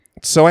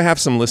So I have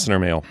some listener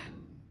mail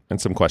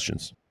and some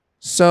questions.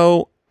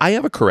 So I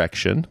have a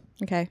correction.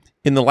 Okay.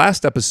 In the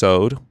last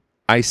episode,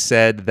 I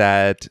said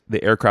that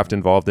the aircraft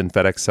involved in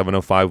FedEx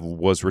 705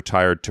 was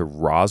retired to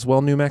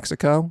Roswell, New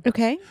Mexico.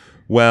 Okay.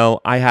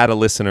 Well, I had a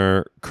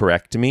listener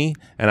correct me,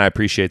 and I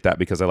appreciate that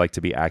because I like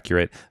to be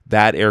accurate.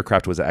 That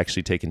aircraft was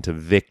actually taken to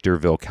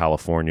Victorville,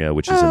 California,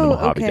 which is in the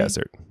Mojave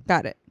Desert.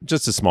 Got it.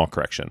 Just a small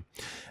correction.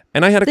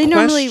 And I had a question. They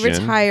normally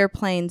retire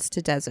planes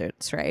to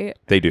deserts, right?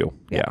 They do,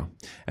 yeah.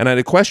 And I had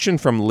a question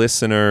from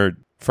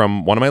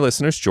one of my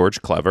listeners,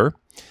 George Clever.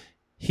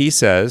 He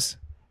says,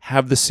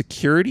 have the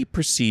security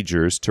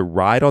procedures to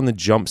ride on the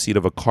jump seat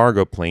of a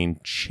cargo plane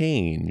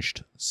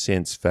changed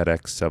since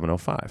FedEx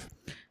 705?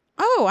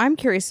 Oh, I'm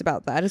curious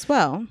about that as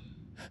well.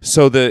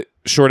 So the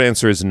short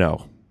answer is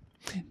no.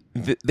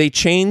 They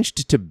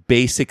changed to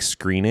basic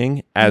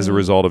screening as a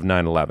result of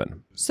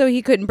 9/11. So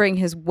he couldn't bring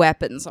his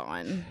weapons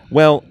on.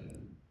 Well,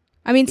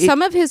 I mean,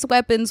 some of his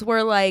weapons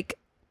were like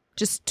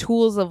just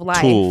tools of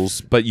life. Tools,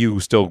 but you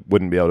still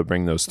wouldn't be able to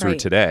bring those through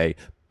today.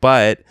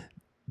 But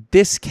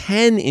this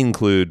can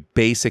include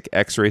basic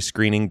X-ray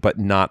screening, but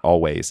not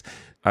always.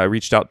 I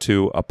reached out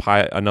to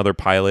another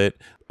pilot,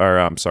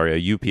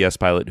 a UPS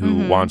pilot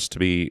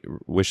who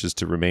wishes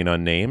to remain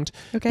unnamed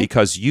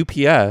because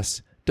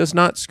UPS does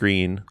not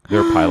screen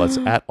their pilots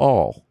at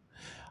all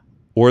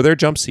or their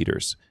jump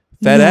seaters.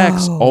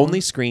 FedEx only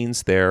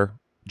screens their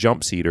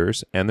jump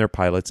seaters and their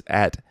pilots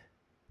at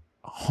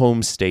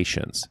home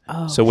stations.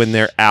 So when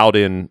they're out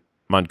in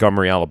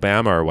Montgomery,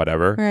 Alabama or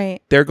whatever,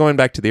 they're going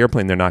back to the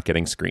airplane. They're not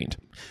getting screened.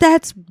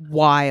 That's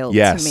wild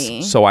to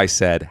me. So I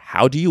said,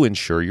 how do you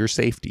ensure your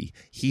safety?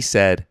 He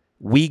said,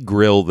 we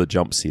grill the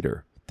jump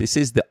seater. This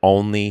is the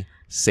only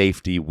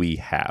safety we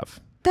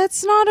have.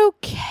 That's not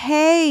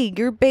okay.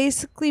 You're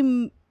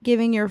basically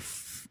giving your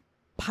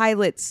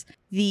pilots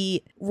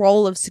the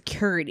role of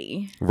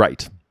security.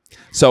 Right.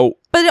 So,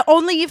 but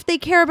only if they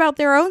care about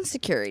their own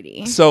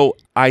security. So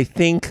I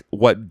think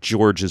what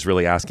George is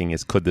really asking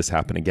is, could this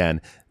happen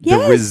again?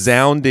 Yes. The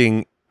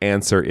resounding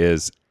answer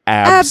is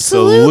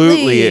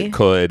absolutely it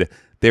could.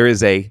 There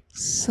is a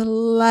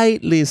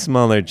slightly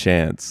smaller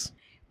chance.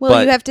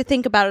 Well, you have to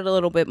think about it a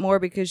little bit more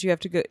because you have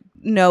to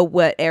know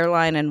what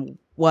airline and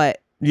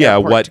what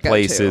what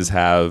places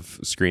have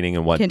screening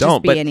and what can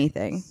don't. Just be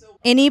anything.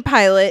 Any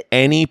pilot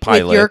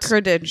with your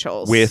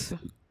credentials. With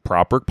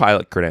proper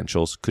pilot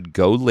credentials could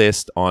go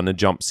list on a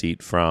jump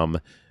seat from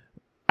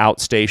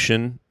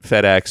outstation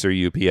FedEx or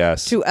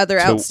UPS to other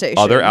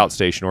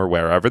outstation or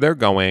wherever they're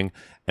going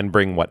and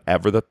bring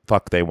whatever the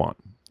fuck they want.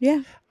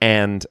 Yeah.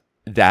 And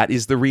that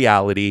is the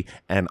reality.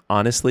 And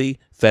honestly,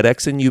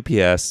 FedEx and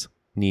UPS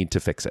need to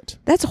fix it.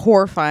 That's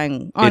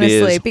horrifying,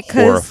 honestly.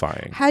 Because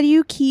horrifying. How do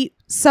you keep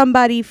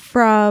somebody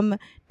from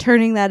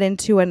turning that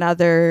into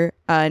another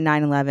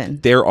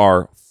 9/11? There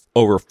are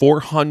over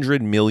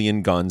 400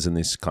 million guns in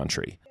this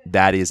country.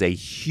 That is a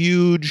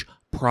huge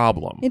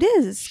problem. It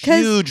is.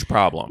 Huge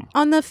problem.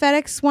 On the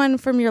FedEx one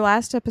from your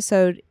last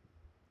episode,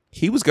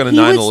 he was going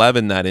to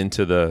 9/11 that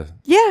into the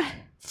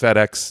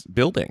FedEx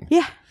building.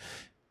 Yeah.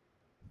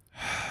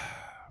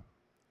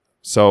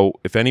 So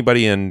if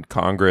anybody in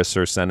Congress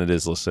or Senate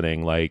is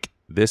listening, like,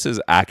 this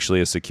is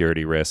actually a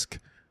security risk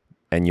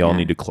and y'all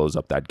need to close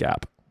up that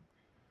gap.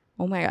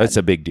 Oh my God. That's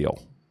a big deal.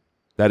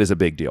 That is a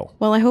big deal.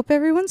 Well, I hope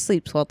everyone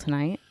sleeps well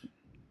tonight.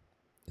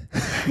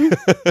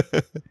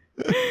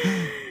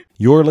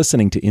 You're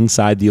listening to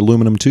Inside the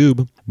Aluminum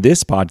Tube.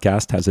 This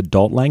podcast has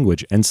adult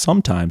language and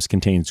sometimes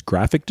contains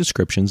graphic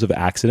descriptions of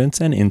accidents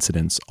and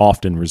incidents,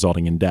 often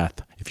resulting in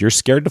death. If you're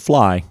scared to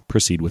fly,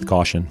 proceed with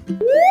caution.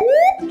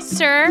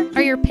 Sir,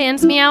 are your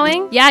pants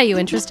meowing? Yeah, you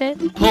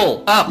interested?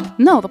 Pull up.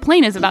 No, the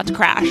plane is about to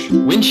crash.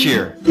 Wind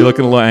shear. You're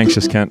looking a little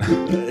anxious, Kent.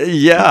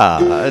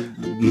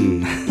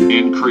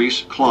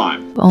 Increase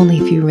climb. Only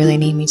if you really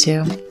need me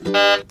to.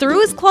 Threw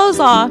his clothes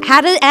off,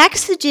 had an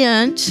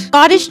accident,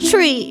 got his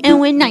tree, and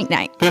went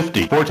night-night.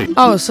 50, 40.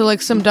 Oh, so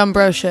like some dumb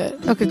bro shit.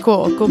 Okay,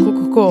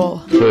 cool.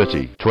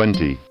 30,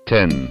 20,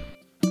 10.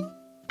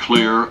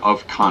 Clear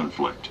of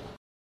conflict.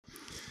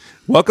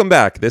 Welcome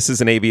back. This is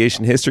an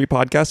aviation history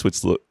podcast,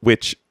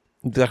 which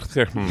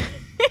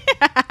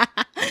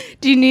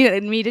Do you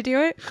need me to do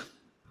it?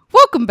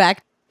 Welcome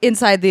back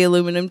inside the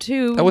aluminum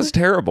tube. That was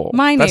terrible.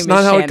 My That's name not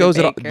is how Shannon it goes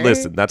Baker. at all.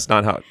 Listen, that's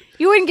not how.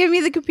 You wouldn't give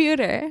me the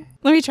computer.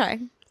 Let me try.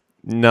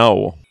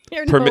 No.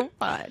 You're no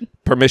fun.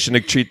 Permission to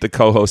treat the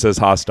co-host as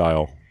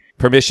hostile.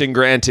 Permission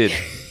granted.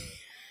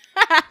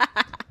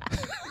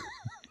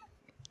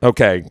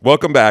 Okay,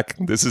 welcome back.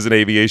 This is an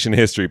aviation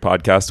history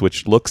podcast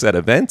which looks at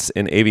events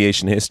in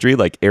aviation history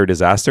like air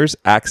disasters,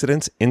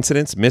 accidents,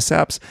 incidents,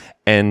 mishaps,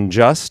 and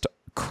just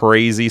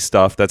crazy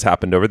stuff that's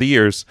happened over the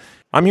years.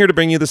 I'm here to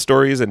bring you the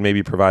stories and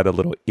maybe provide a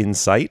little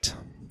insight.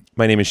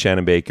 My name is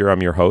Shannon Baker.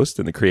 I'm your host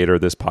and the creator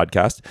of this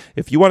podcast.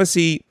 If you want to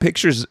see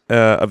pictures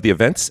of the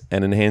events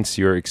and enhance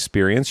your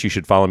experience, you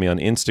should follow me on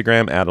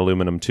Instagram at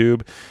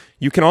AluminumTube.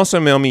 You can also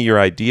email me your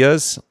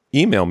ideas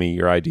at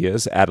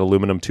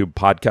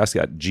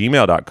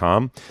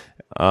aluminumtubepodcast@gmail.com.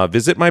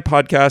 Visit my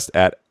podcast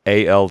at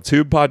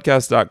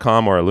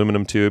altubepodcast.com or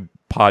aluminumtube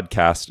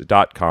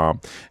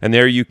podcast.com. And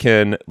there you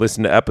can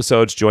listen to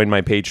episodes, join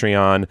my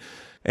Patreon,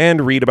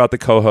 and read about the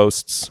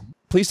co-hosts.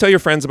 Please tell your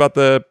friends about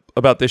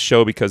this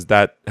show because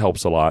that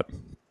helps a lot.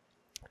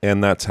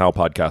 And that's how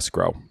podcasts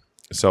grow.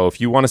 So if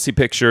you want to see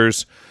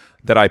pictures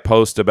that I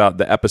post about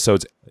the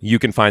episodes, you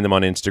can find them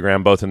on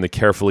Instagram, both in the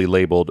carefully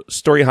labeled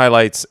story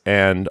highlights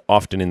and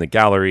often in the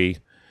gallery.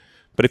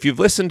 But if you've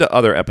listened to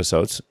other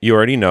episodes, you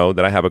already know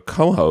that I have a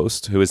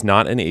co-host who is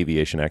not an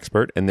aviation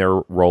expert, and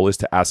their role is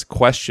to ask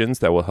questions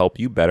that will help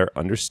you better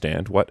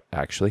understand what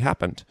actually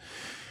happened.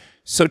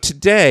 So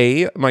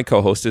today, my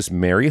co-host is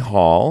Mary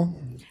Hall.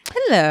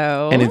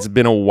 Hello. And it's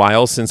been a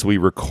while since we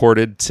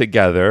recorded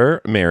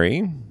together.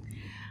 Mary.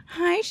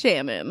 Hi,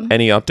 Shannon.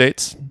 Any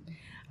updates?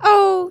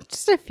 Oh,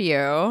 just a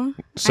few.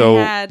 So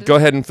go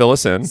ahead and fill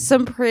us in.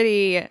 Some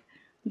pretty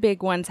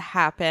big ones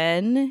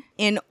happen.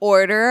 In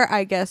order,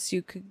 I guess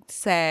you could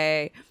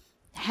say,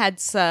 had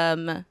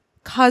some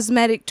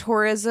cosmetic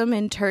tourism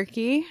in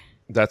Turkey.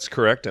 That's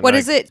correct. And what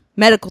is it?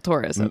 Medical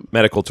tourism.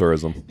 Medical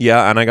tourism.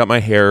 Yeah, and I got my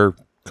hair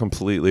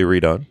completely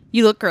redone.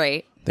 You look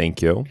great.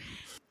 Thank you.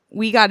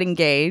 We got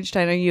engaged.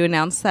 I know you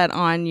announced that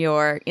on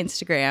your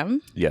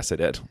Instagram. Yes, I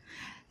did.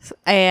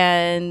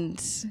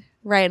 And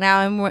right now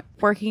I'm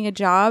working a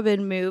job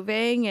and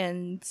moving,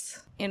 and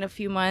in a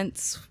few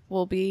months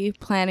we'll be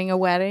planning a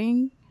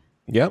wedding.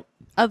 Yep.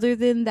 Other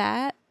than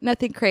that,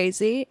 nothing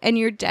crazy. And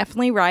you're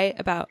definitely right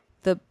about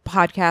the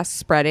podcast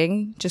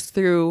spreading just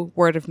through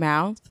word of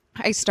mouth.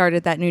 I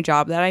started that new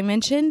job that I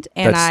mentioned,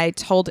 and I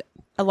told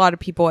a lot of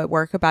people at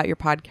work about your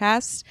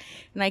podcast.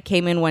 And I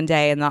came in one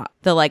day, and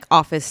the like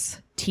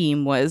office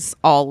team was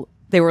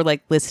they were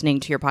like listening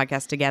to your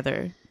podcast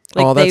together.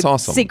 Like that's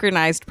awesome.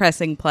 Synchronized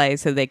pressing play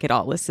so they could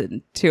all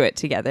listen to it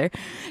together.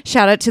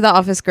 Shout out to the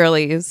office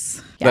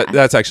girlies. Yeah.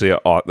 That's actually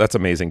that's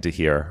amazing to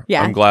hear.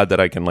 Yeah. I'm glad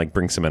that I can like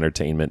bring some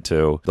entertainment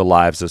to the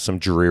lives of some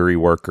dreary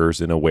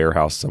workers in a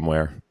warehouse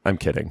somewhere. I'm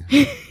kidding.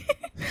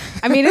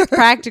 I mean, it's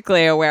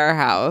practically a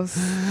warehouse,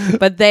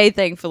 but they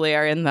thankfully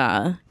are in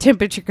the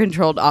temperature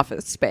controlled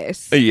office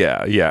space.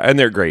 Yeah. And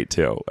they're great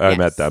too. I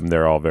met them.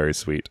 They're all very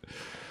sweet.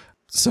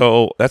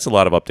 So that's a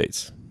lot of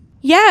updates.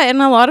 Yeah,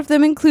 and a lot of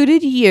them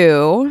included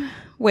you,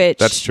 which...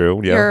 That's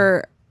true,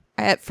 yeah.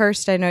 At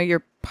first, I know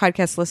your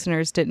podcast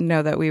listeners didn't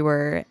know that we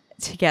were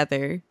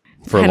together.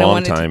 For a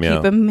long time,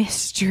 keep a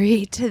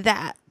mystery to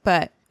that,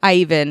 but I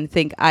even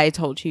think I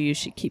told you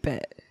should keep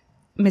it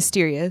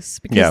mysterious,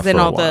 because then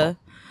all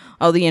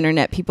the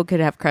internet people could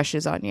have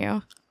crushes on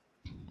you.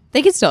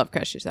 They could still have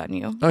crushes on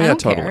you. Oh, I yeah, don't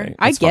totally. care.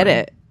 I get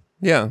it.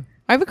 Yeah.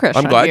 I have a crush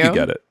on you. I'm glad you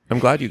get it. I'm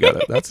glad you get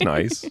it. That's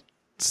nice.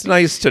 It's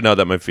nice to know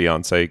that my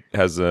fiance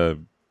has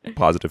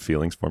positive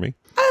feelings for me.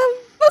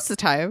 Most of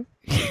the time.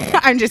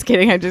 I'm just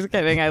kidding.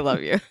 I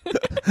love you.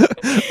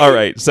 All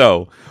right.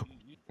 So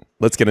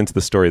let's get into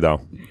the story,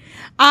 though.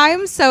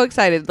 I'm so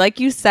excited.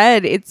 Like you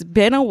said, it's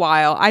been a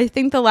while. I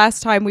think the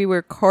last time we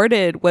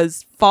recorded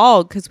was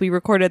fall, because we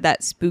recorded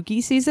that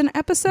spooky season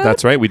episode.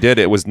 That's right. We did.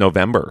 It was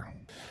November.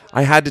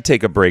 I had to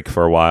take a break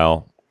for a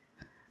while.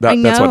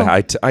 That's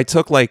what I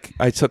took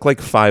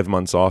like 5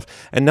 months off.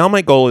 And now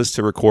my goal is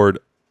to record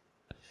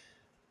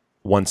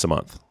once a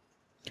month.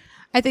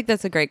 I think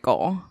that's a great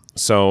goal.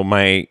 So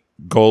my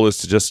goal is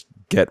to just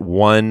get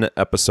one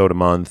episode a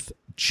month,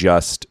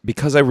 just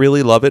because I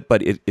really love it,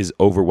 but it is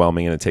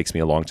overwhelming and it takes me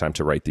a long time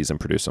to write these and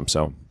produce them.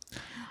 So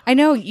I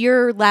know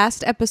your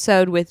last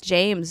episode with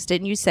James,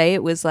 didn't you say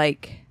it was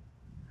like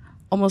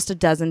almost a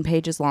dozen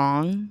pages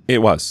long? It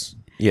was.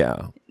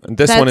 Yeah. And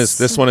this one is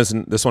the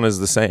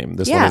same.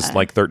 This one is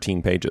like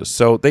 13 pages.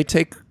 So they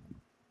takes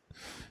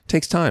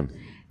time.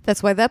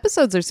 That's why the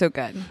episodes are so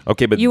good.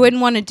 Okay, but you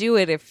wouldn't want to do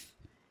it if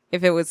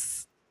it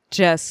was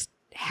just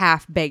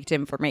half-baked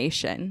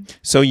information.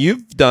 So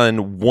you've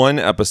done one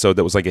episode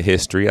that was like a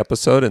history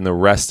episode, and the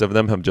rest of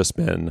them have just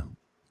been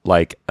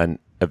like an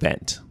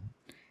event.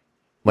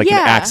 Like an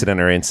accident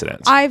or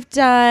incident. I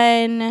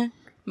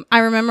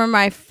remember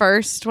my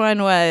first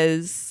one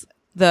was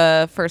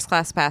the first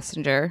class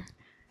passenger.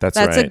 That's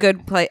right. A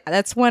good play.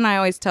 That's when I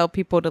always tell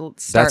people to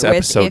start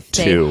with if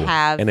they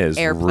have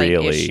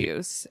airplane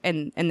issues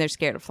and they're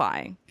scared of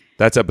flying.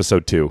 That's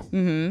episode 2.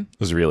 Mm-hmm. It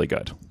was really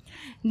good.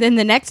 Then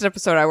the next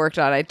episode I worked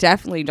on, I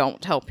definitely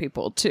don't tell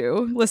people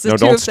to listen to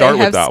don't if start they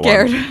have with that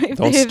scared. One.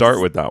 Don't start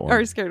with that one.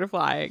 Or scared of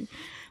flying.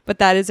 But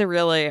that is a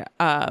really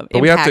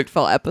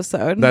impactful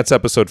episode. That's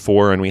episode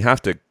 4, and we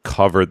have to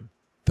cover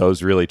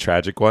those really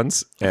tragic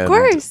ones. And of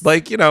course.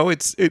 Like,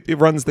 it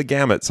runs the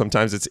gamut.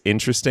 Sometimes it's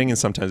interesting, and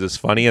sometimes it's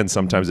funny, and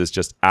sometimes it's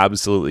just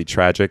absolutely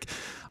tragic.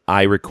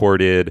 I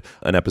recorded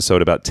an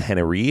episode about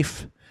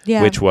Tenerife,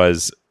 which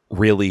was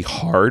really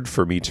hard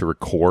for me to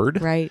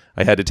record. Right.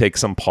 I had to take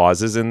some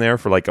pauses in there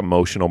for like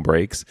emotional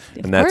breaks.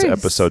 And that's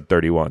episode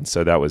 31.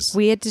 So that was...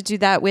 We had to do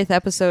that with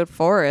episode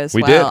 4 as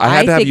well. We did. I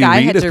had to have you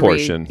read a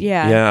portion.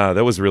 Yeah. Yeah,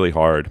 that was really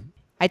hard.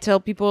 I tell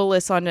people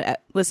listen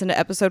to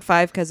episode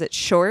 5 because it's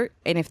short.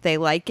 And if they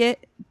like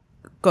it,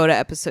 go to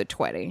episode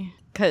 20.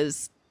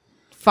 Because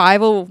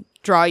 5 will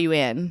draw you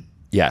in.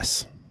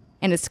 Yes.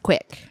 and it's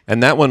quick.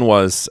 And that one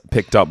was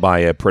picked up by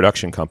a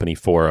production company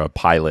for a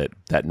pilot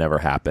that never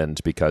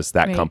happened because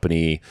that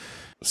company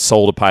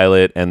sold a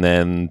pilot and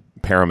then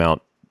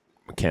Paramount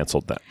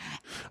canceled that.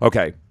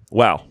 Okay,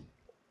 well,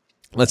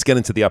 let's get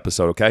into the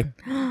episode, okay?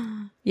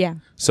 Yeah.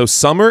 So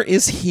summer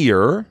is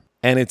here,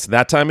 and it's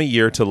that time of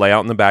year to lay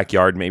out in the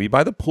backyard, maybe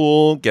by the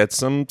pool, get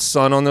some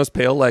sun on those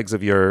pale legs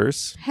of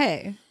yours.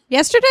 Hey,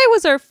 yesterday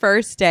was our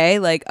first day,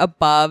 like,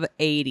 above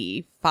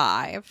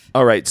 85.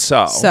 All right,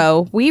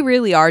 So we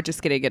really are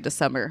just getting into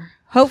summer.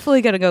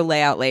 Hopefully going to go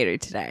lay out later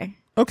today.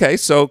 Okay,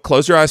 so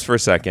close your eyes for a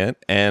second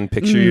and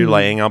picture you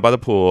laying out by the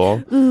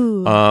pool.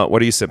 Ooh.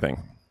 What are you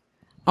sipping?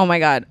 Oh, my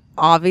God.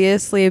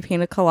 Obviously a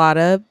pina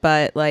colada,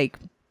 but, like,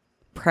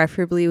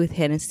 preferably with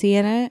Hennessy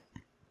in it.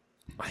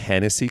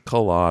 Hennessy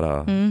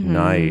colada.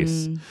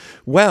 Nice.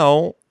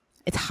 Well,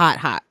 it's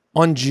hot.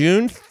 On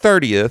June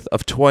 30th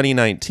of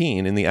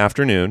 2019 in the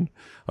afternoon,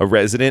 a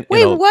resident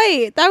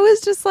Wait, that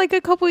was just like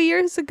a couple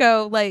years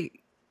ago.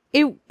 Like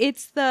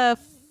it's the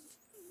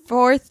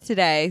 4th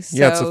today. So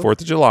yeah, it's the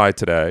 4th of July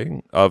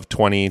today of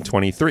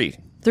 2023.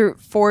 Through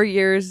 4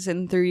 years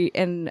and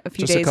a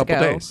few just days a couple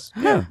ago. Days.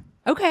 Yeah.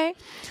 Okay.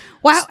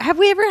 Wow. Have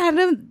we ever had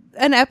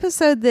an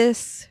episode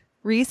this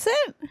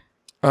recent?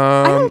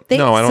 I don't think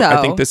so.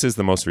 I think this is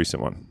the most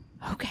recent one.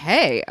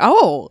 Okay.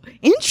 Oh,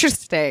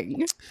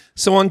 interesting.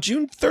 So on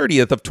June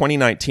 30th of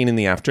 2019 in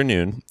the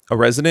afternoon, a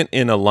resident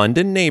in a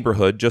London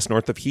neighborhood just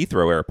north of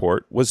Heathrow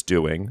Airport was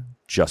doing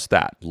just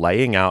that,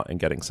 laying out and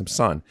getting some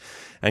sun.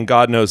 And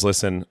God knows,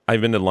 listen,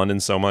 I've been to London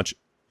so much,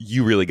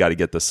 you really got to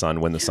get the sun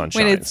when the sun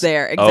shines. When it's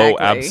there, exactly. Oh,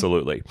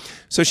 absolutely.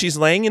 So she's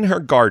laying in her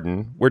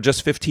garden where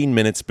just 15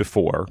 minutes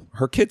before,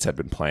 her kids had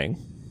been playing.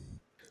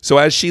 So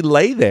as she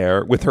lay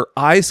there with her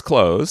eyes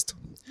closed,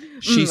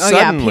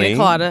 pina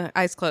colada,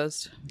 eyes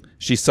closed.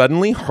 She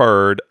suddenly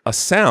heard a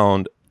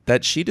sound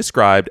that she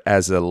described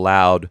as a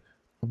loud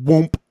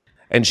whoomp,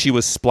 and she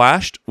was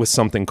splashed with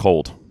something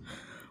cold.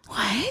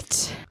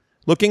 What?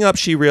 Looking up,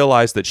 she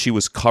realized that she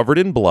was covered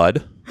in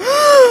blood,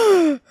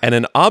 and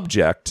an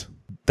object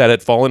that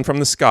had fallen from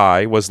the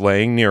sky was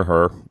laying near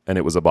her, and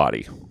it was a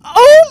body.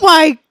 Oh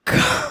my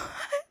God.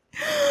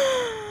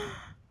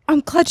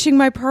 I'm clutching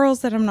my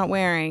pearls that I'm not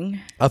wearing.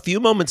 A few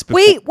moments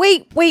before...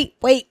 Wait. Why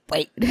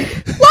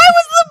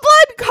was the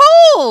blood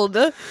cold?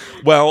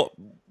 Well,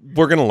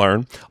 we're going to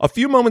learn. A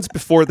few moments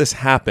before this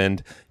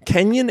happened,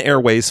 Kenyan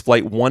Airways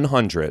Flight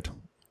 100,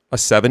 a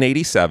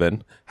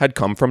 787, had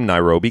come from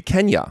Nairobi,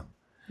 Kenya.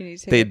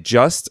 They had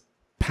just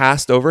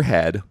passed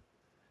overhead,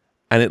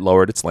 and it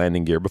lowered its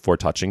landing gear before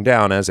touching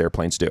down, as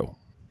airplanes do.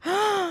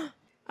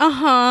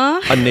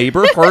 Uh-huh. A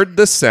neighbor heard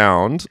the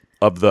sound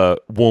of the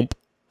whoomp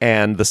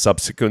and the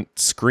subsequent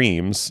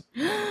screams.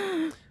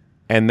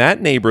 And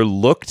that neighbor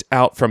looked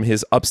out from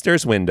his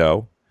upstairs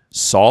window,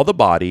 saw the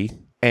body,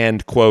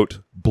 and,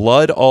 quote,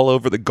 blood all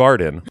over the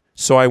garden.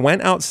 So I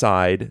went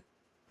outside,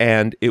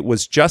 and it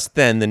was just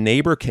then the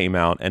neighbor came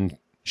out, and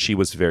she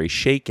was very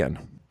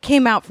shaken.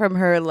 Came out from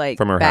her,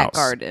 from her back house.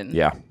 garden.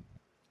 Yeah.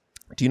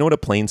 Do you know what a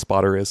plane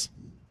spotter is?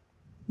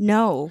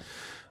 No.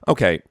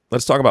 Okay,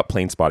 let's talk about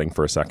plane spotting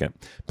for a second.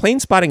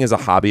 Plane spotting is a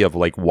hobby of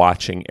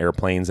watching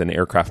airplanes and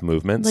aircraft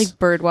movements. Like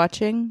bird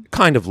watching?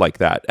 Kind of like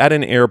that. At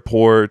an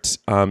airport,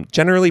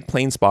 generally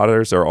plane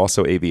spotters are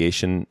also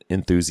aviation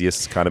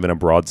enthusiasts kind of in a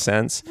broad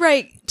sense.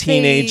 Right.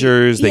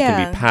 Teenagers, they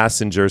can be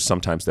passengers,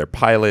 sometimes they're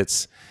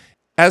pilots.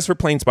 As for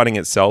plane spotting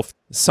itself,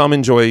 some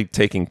enjoy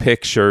taking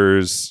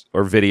pictures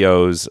or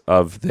videos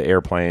of the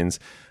airplanes.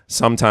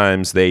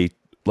 Sometimes they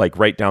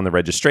write down the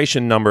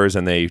registration numbers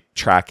and they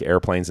track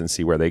airplanes and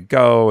see where they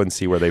go and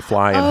see where they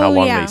fly and how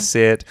long they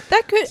sit.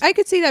 I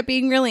could see that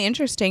being really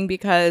interesting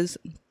because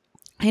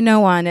I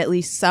know on at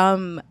least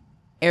some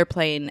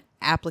airplane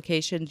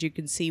applications you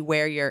can see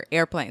where your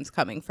airplane's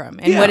coming from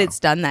and what it's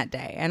done that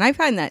day. And I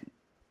find that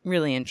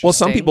really interesting. Well,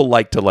 some people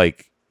like to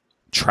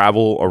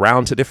travel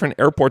around to different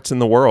airports in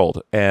the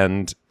world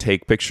and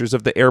take pictures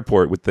of the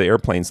airport with the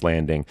airplanes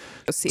landing.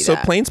 So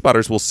plane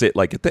spotters will sit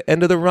at the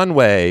end of the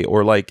runway,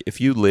 or if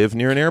you live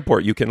near an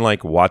airport, you can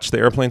watch the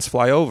airplanes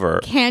fly over.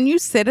 Can you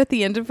sit at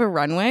the end of a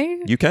runway?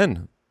 You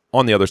can,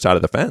 on the other side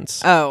of the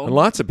fence. Oh. And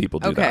lots of people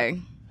do that.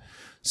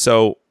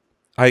 So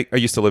I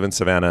used to live in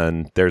Savannah,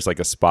 and there's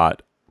a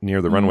spot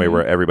near the runway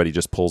where everybody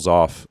just pulls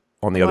off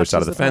on the other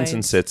side of the fence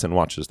and sits and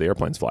watches the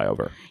airplanes fly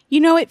over.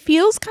 It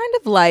feels kind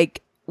of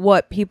like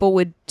what people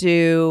would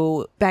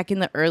do back in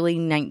the early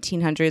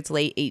 1900s,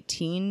 late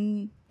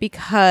 18,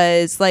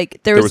 because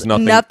there was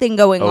nothing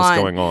going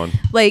on.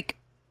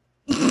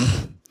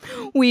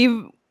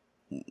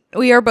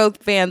 We are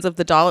both fans of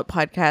the Dollop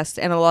podcast,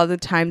 and a lot of the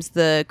times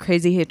the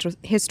crazy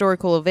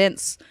historical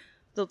events,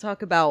 they'll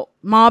talk about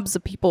mobs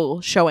of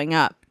people showing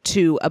up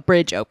to a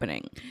bridge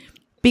opening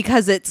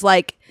because it's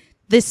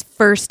this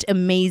first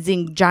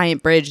amazing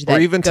giant bridge that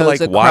or even to goes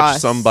like watch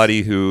across.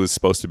 somebody who's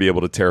supposed to be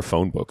able to tear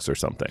phone books or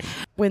something.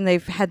 When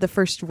they've had the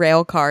first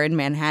rail car in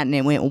Manhattan,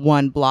 it went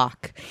one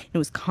block. It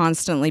was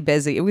constantly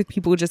busy. It was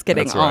people just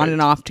getting That's on right.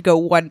 and off to go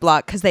one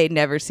block because they had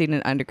never seen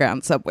an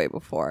underground subway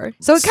before.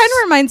 So it kind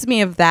of reminds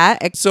me of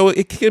that. So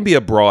it can be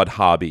a broad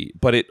hobby,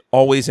 but it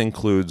always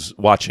includes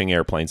watching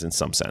airplanes in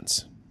some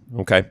sense.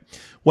 Okay.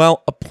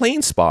 Well, a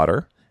plane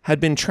spotter had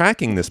been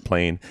tracking this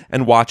plane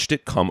and watched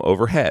it come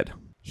overhead.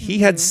 He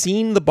had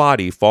seen the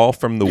body fall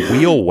from the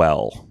wheel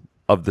well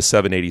of the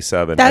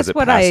 787 That's as it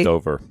what passed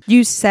over.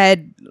 You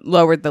said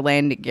lowered the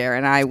landing gear,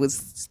 and I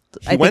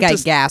think went I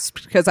to-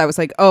 gasped because I was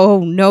like, oh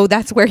no,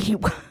 that's where he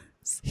was.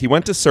 He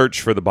went to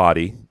search for the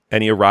body,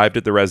 and he arrived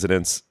at the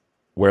residence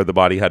where the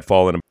body had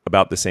fallen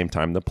about the same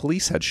time the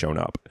police had shown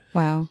up.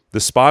 Wow. The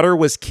spotter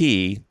was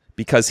key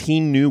because he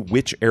knew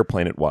which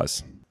airplane it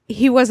was.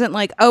 He wasn't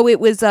like, oh, it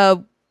was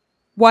a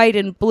white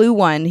and blue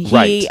one. He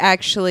Right.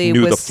 actually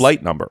Knew was the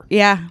flight number.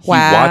 Yeah. He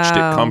watched it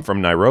come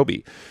from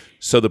Nairobi.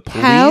 So the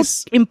How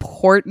police...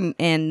 important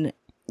and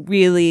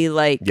really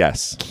like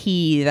Yes.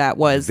 key that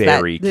was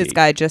Very that this key.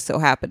 guy just so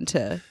happened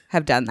to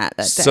have done that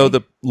day. So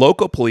the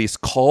local police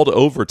called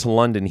over to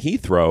London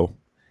Heathrow,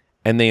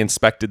 and they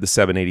inspected the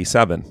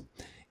 787.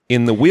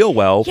 In the wheel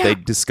well, they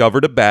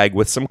discovered a bag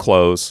with some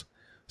clothes,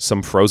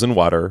 some frozen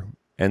water,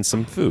 and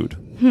some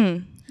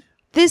food.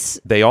 this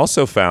They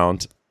also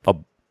found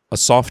a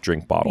soft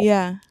drink bottle.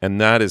 Yeah.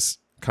 And that is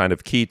kind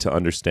of key to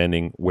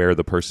understanding where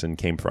the person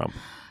came from.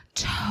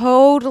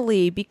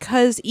 totally,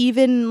 because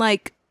even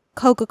like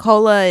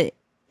Coca-Cola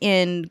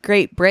in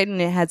Great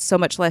Britain, it had so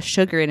much less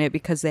sugar in it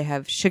because they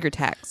have sugar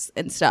tax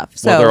and stuff.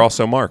 So Well, they're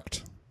also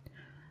marked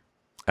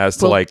as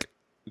to Well,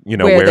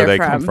 where they're they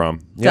come from.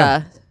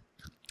 Duh.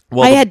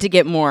 Well, I the, had to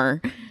get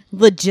more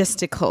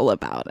logistical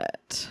about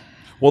it.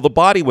 well, the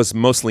body was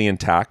mostly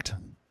intact,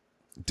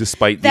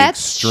 despite That's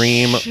the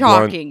extreme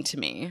shocking to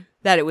me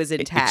that it was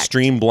intact.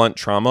 extreme blunt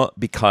trauma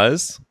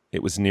because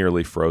it was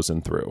nearly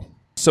frozen through.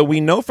 So we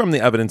know from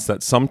the evidence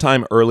that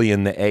sometime early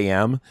in the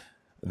AM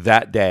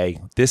that day,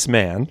 this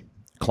man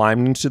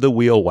climbed into the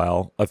wheel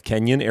well of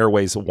Kenyan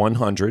Airways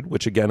 100,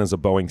 which again is a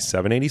Boeing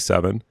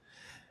 787.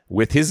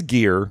 With his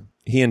gear,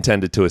 he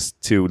intended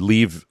to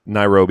leave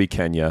Nairobi,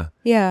 Kenya,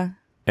 Yeah.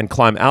 and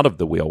climb out of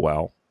the wheel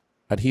well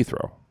at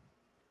Heathrow.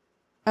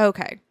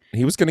 Okay.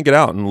 He was going to get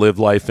out and live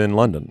life in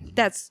London.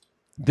 That's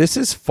This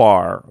is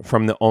far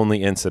from the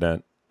only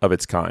incident of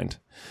its kind.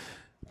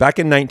 Back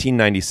in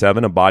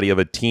 1997, a body of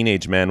a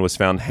teenage man was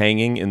found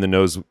hanging in the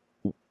nose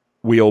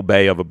wheel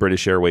bay of a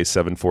British Airways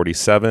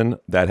 747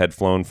 that had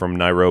flown from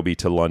Nairobi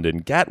to London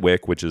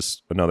Gatwick, which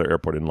is another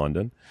airport in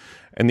London.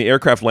 And the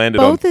aircraft landed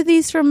both of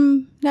these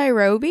from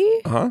Nairobi?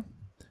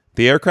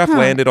 the aircraft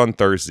landed on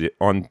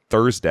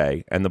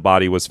Thursday, and the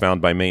body was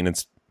found by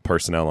maintenance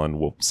personnel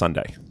on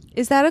Sunday.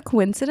 Is that a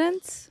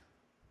coincidence?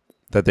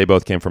 That they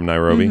both came from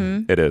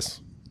Nairobi? It is.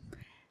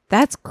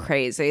 That's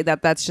crazy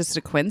that's just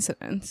a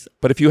coincidence.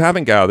 But if you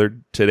haven't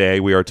gathered, today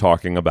we are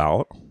talking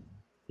about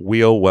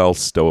wheel well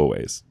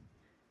stowaways.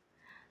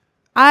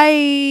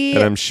 And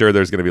I'm sure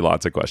there's going to be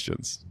lots of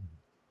questions.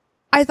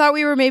 I thought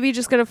we were maybe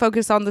just going to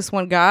focus on this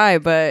one guy,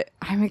 but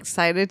I'm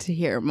excited to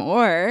hear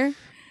more.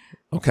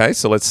 Okay,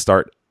 so let's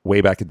start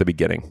way back at the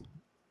beginning.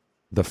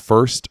 The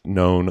first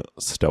known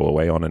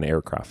stowaway on an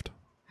aircraft.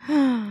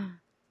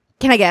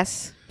 Can I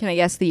guess? Can I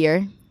guess the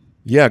year?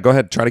 Yeah, go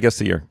ahead. Try to guess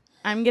the year.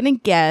 I'm going to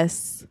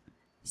guess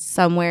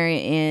somewhere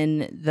in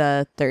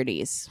the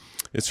 30s.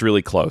 It's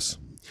really close.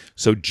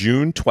 So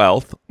June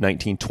 12th,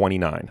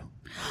 1929.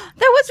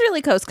 That was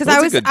really close because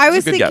That's a good- I that's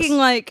was a good thinking guess.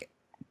 like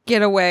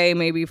get away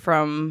maybe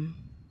from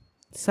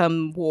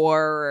some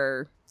war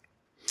or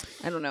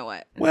I don't know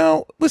what.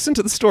 Well, listen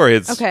to the story.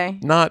 It's Okay.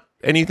 not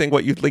anything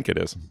what you think it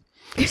is.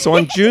 So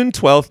on June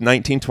 12th,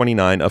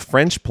 1929, a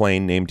French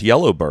plane named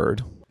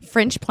Yellowbird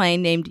French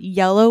plane named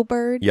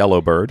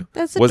Yellowbird.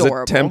 That's was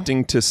adorable.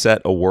 attempting to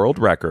set a world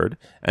record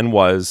and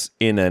was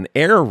in an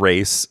air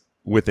race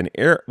with an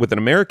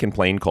American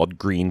plane called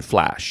Green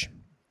Flash.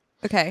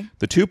 Okay.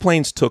 The two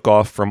planes took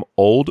off from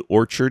Old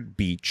Orchard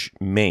Beach,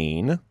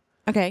 Maine.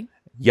 Okay.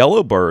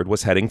 Yellowbird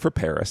was heading for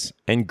Paris,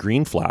 and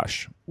Green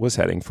Flash was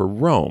heading for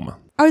Rome.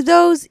 Are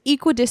those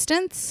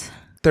equidistant?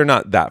 They're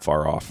not that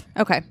far off.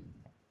 Okay.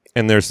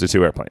 And there's the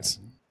two airplanes.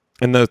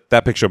 And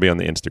that picture will be on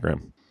the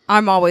Instagram.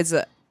 I'm always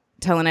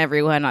telling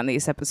everyone on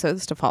these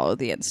episodes to follow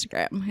the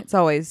Instagram. It's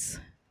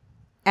always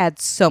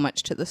adds so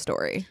much to the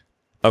story.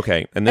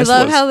 Okay. And I this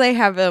love was, how they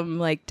have them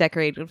like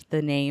decorated with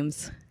the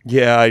names.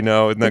 Yeah, I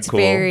know. Isn't that It's cool?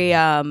 very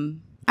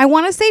I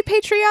want to say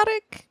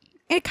patriotic.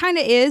 It kind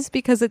of is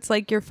because it's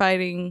like you're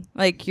fighting,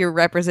 like you're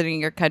representing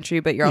your country,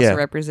 but you're also Yeah.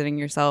 representing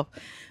yourself.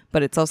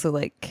 But it's also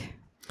like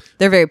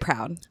they're very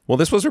proud. Well,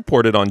 this was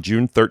reported on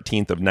June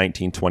 13th of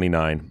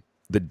 1929.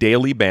 The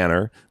Daily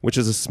Banner, which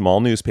is a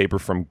small newspaper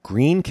from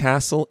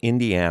Greencastle,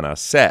 Indiana,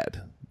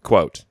 said,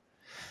 quote,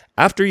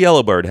 "After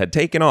Yellowbird had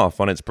taken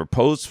off on its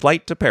proposed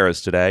flight to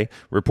Paris today,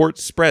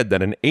 reports spread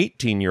that an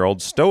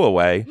 18-year-old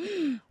stowaway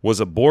was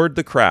aboard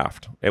the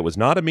craft. It was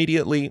not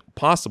immediately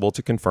possible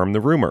to confirm the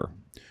rumor.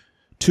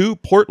 2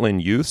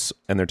 Portland youths,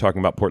 and they're talking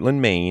about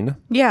Portland, Maine,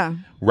 Yeah.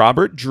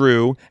 Robert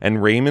Drew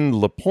and Raymond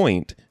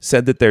LaPointe,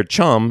 said that their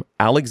chum,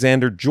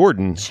 Alexander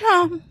Jordan,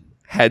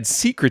 had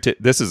secreted,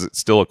 this is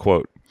still a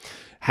quote,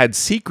 had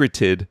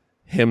secreted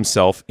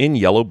himself in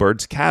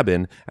Yellowbird's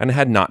cabin and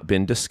had not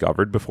been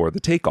discovered before the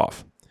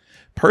takeoff.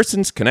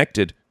 Persons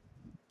connected,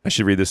 I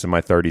should read this in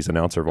my 30s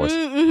announcer voice.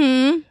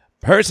 Mm-hmm.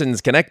 Persons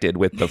connected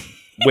with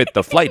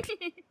the flight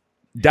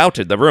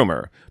doubted the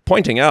rumor,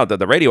 pointing out that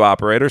the radio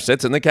operator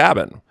sits in the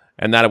cabin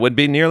and that it would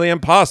be nearly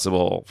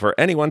impossible for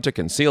anyone to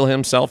conceal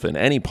himself in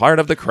any part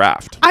of the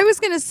craft. I was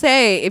going to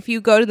say, if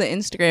you go to the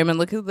Instagram and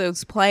look at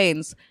those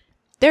planes,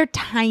 they're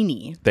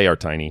tiny. They are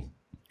tiny.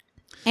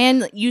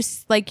 And you,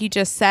 like you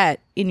just said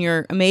in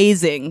your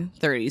amazing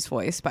 30s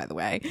voice, by the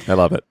way. I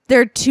love it. There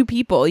are 2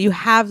 people. You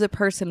have the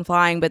person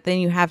flying, but then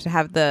you have to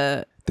have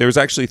the... There's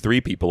actually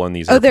 3 people on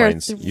these Oh,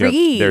 airplanes. there are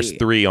 3. There's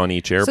 3 on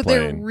each airplane. So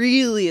there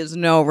really is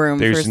no room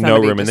for There's somebody no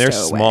room, to and they're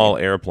stow away. small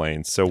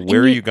airplanes. So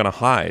where are you going to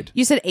hide?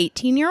 You said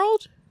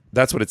 18-year-old?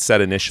 That's what it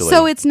said initially.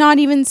 So it's not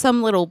even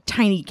some little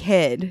tiny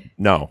kid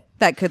No.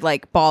 that could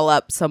like ball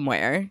up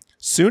somewhere.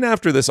 Soon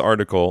after this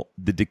article,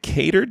 the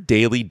Decatur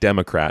Daily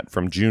Democrat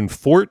from June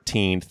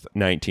 14th,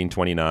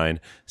 1929,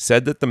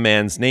 said that the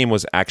man's name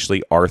was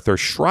actually Arthur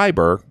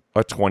Schreiber,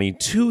 a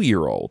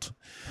 22-year-old.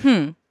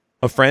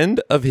 A friend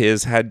of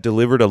his had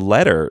delivered a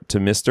letter to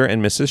Mr.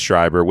 and Mrs.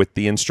 Schreiber with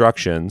the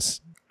instructions,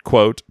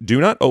 quote,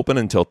 "Do not open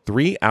until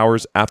 3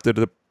 hours after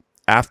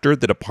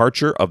the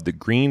departure of the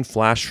Green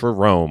Flash for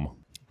Rome."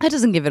 That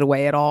doesn't give it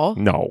away at all.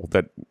 No,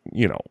 that,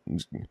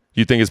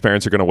 you think his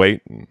parents are going to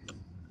wait?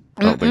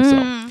 I don't think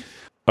so.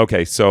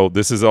 Okay, so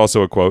this is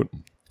also a quote.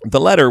 The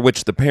letter,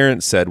 which the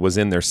parents said was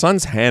in their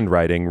son's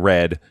handwriting,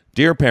 read,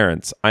 "Dear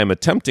parents, I am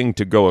attempting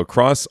to go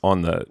across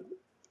on the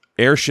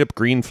airship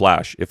Green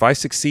Flash. If I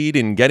succeed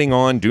in getting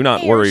on, do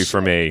not worry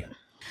for me.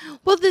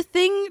 Well, the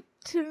thing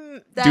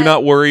to that... Do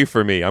not worry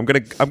for me. I'm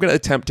gonna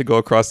attempt to go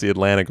across the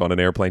Atlantic on an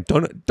airplane.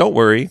 Don't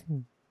worry."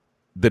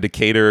 The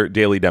Decatur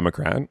Daily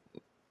Democrat.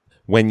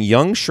 When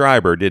young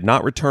Schreiber did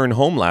not return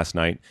home last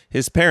night,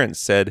 his parents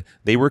said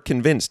they were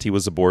convinced he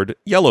was aboard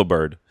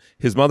Yellowbird.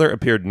 His mother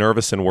appeared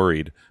nervous and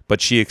worried,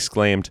 but she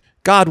exclaimed,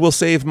 "God will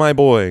save my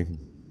boy."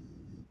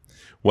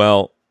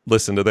 Well,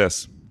 listen to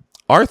this.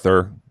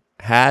 Arthur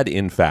had,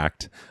 in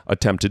fact,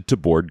 attempted to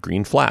board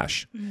Green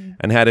Flash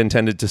and had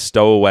intended to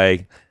stow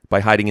away by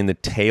hiding in the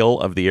tail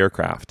of the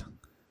aircraft,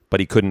 but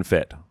he couldn't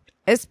fit.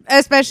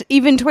 Especially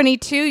even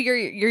 22,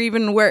 you're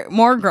even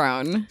more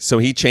grown. So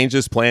he changed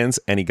his plans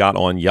and he got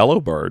on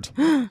Yellowbird,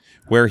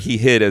 where he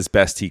hid as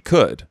best he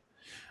could.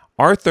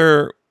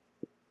 Arthur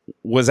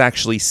was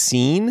actually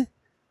seen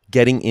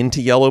getting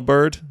into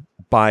Yellowbird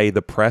by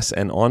the press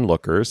and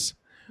onlookers,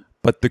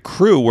 but the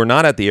crew were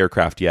not at the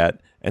aircraft yet,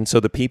 and so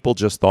the people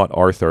just thought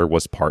Arthur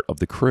was part of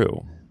the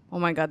crew. Oh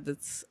my God,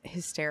 that's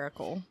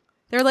hysterical.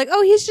 They're like,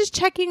 oh, he's just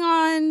checking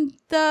on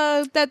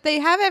that they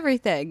have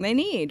everything they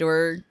need,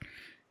 or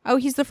oh,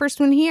 he's the first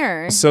one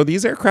here. So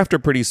these aircraft are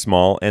pretty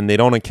small, and they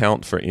don't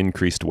account for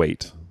increased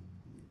weight.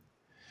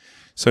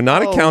 So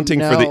not accounting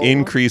for the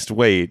increased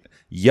weight,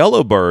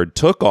 Yellowbird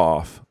took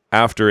off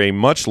after a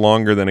much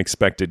longer than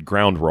expected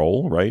ground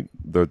roll, right?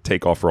 The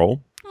takeoff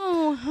roll.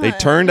 Oh, hun. They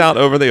turned out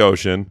over the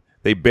ocean.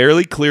 They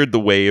barely cleared the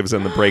waves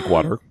and the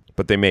breakwater,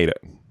 but they made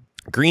it.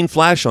 Green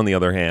Flash, on the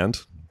other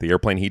hand, the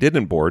airplane he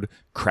didn't board,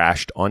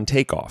 crashed on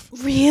takeoff.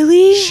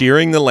 Really?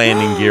 Shearing the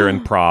landing gear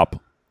and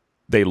prop.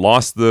 They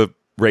lost the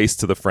race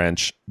to the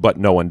French, but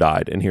no one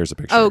died. And here's a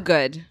picture. Oh,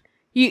 good.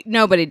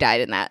 Nobody died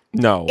in that.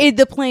 No.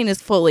 The plane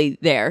is fully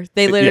there.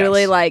 They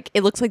literally Yes.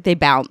 it looks like they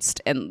bounced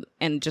and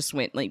just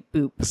went like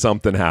boop.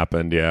 Something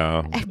happened,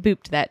 yeah. I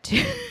booped that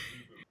too.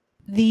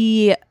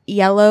 The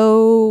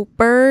yellow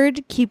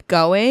bird keep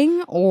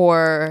going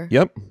or?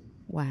 Yep.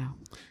 Wow.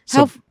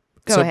 So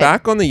Go ahead.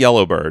 back on the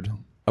Yellowbird,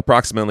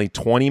 approximately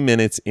 20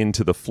 minutes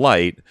into the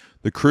flight,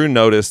 the crew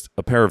noticed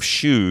a pair of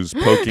shoes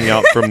poking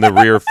out from the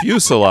rear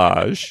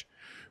fuselage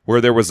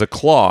where there was a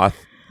cloth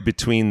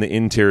between the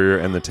interior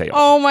and the tail.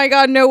 Oh my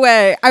God, no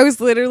way. I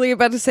was literally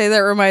about to say that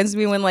reminds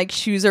me when like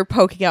shoes are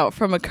poking out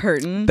from a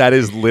curtain. That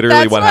is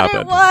literally what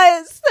happened. It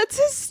was. That's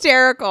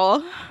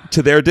hysterical.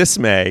 To their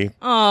dismay,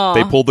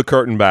 they pulled the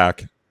curtain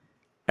back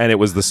and it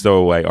was the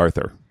stowaway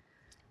Arthur.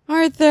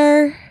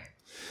 Arthur.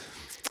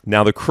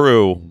 Now the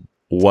crew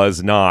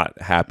was not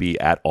happy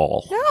at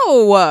all.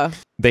 No.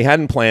 They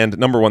hadn't planned,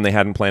 number one, they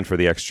hadn't planned for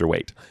the extra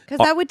weight. Because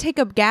that would take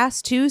up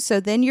gas too. So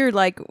then you're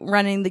like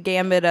running the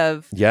gambit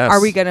of, Yes.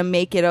 are we going to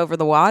make it over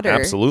the water?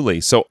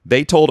 Absolutely. So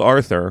they told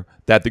Arthur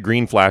that the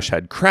Green Flash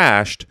had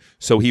crashed,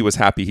 so he was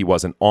happy he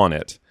wasn't on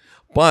it.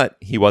 But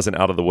he wasn't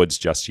out of the woods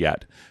just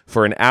yet.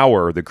 For an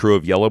hour, the crew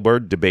of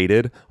Yellowbird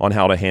debated on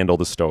how to handle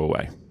the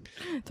stowaway.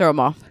 Throw him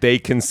off. They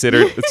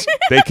considered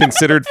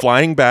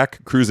flying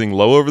back, cruising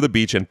low over the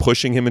beach, and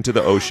pushing him into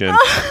the ocean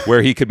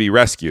where he could be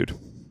rescued.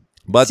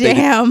 But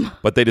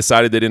they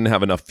decided they didn't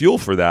have enough fuel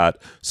for that,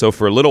 so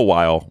for a little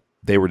while,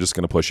 they were just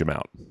going to push him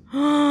out.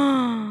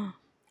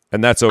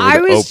 And that's over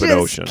the open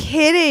ocean.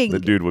 Kidding. The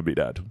dude would be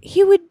dead.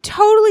 He would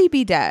totally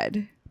be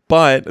dead.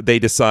 But they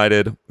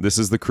decided, this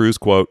is the crew's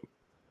quote,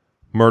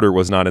 murder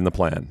was not in the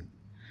plan.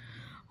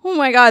 Oh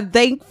my God,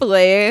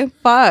 thankfully.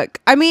 Fuck.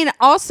 I mean,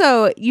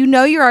 also,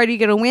 you're already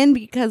going to win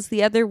because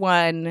the other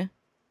one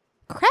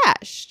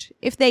crashed.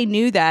 If they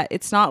knew that,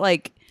 it's not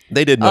like...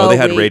 They did know. They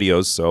had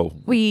radios, so...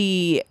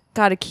 We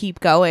got to keep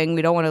going.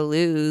 We don't want to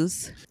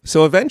lose.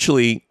 So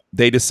eventually,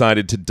 they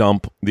decided to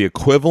dump the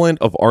equivalent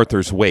of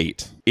Arthur's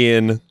weight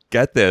in,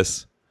 get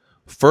this,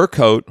 fur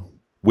coat,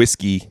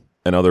 whiskey,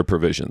 and other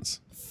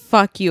provisions.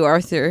 Fuck you,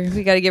 Arthur.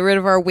 We got to get rid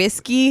of our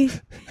whiskey.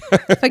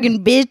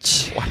 Fucking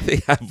bitch. Why do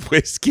they have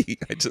whiskey?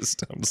 I'm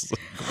just like,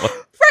 what?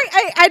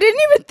 Right. I didn't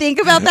even think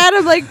about that.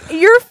 I'm like,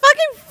 you're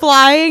fucking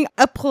flying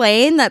a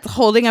plane that's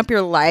holding up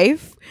your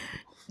life.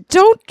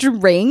 Don't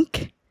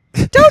drink.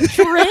 Don't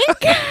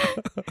drink.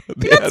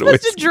 You're not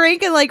supposed to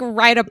drink and like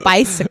ride a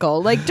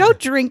bicycle. Like, don't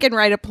drink and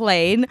ride a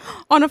plane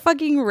on a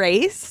fucking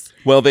race.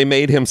 Well, they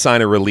made him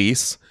sign a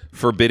release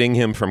forbidding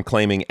him from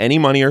claiming any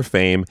money or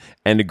fame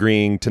and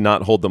agreeing to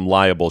not hold them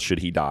liable should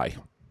he die.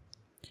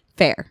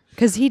 Fair,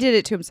 because he did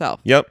it to himself.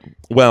 Yep.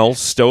 Well,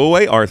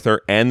 Stowaway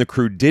Arthur and the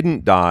crew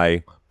didn't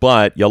die,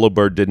 but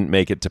Yellowbird didn't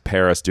make it to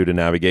Paris due to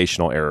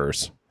navigational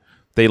errors.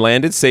 They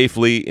landed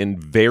safely in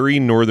very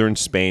northern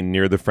Spain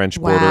near the French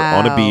border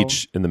on a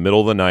beach in the middle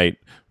of the night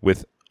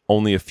with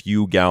only a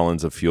few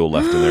gallons of fuel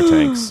left in their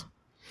tanks.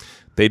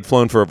 They'd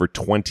flown for over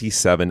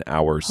 27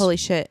 hours. Holy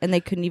shit. And they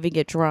couldn't even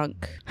get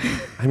drunk.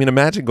 I mean,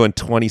 imagine going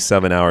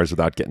 27 hours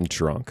without getting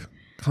drunk.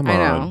 Come on. I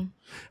know.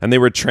 And they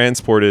were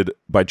transported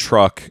by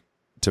truck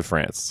to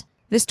France.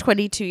 This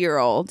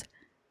 22-year-old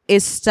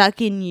is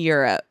stuck in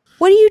Europe.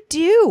 What do you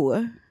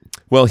do?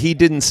 Well, he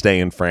didn't stay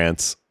in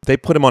France. They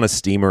put him on a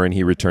steamer and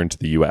he returned to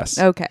the U.S.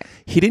 Okay.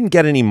 He didn't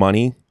get any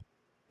money,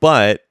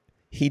 but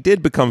he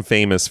did become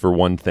famous for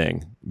one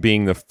thing,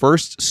 being the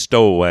first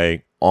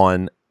stowaway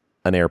on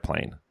an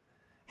airplane.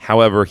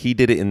 However, he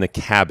did it in the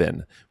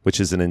cabin, which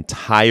is an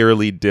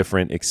entirely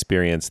different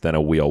experience than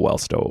a wheel well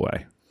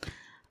stowaway.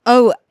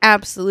 Oh,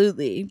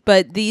 absolutely.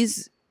 But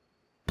these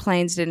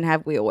planes didn't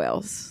have wheel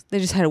wells. They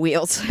just had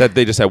wheels.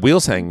 They just had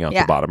wheels hanging out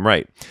the bottom,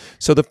 right?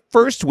 So the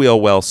first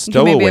wheel well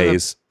stowaways... Maybe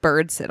have a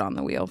bird sit on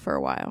the wheel for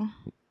a while.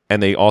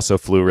 And they also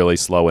flew really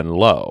slow and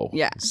low.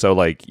 Yeah. So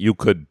like you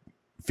could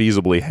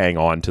feasibly hang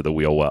on to the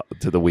wheel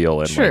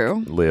and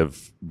like,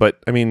 live.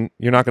 But I mean,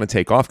 you're not going to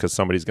take off because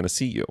somebody's going to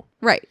see you.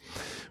 Right.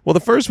 Well, the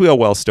first wheel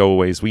well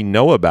stowaways we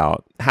know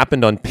about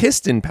happened on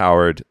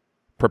piston-powered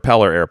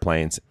propeller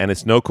airplanes, and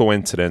it's no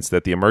coincidence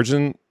that the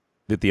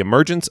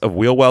emergence of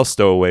wheel well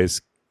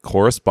stowaways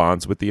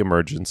corresponds with the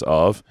emergence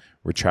of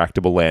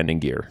retractable landing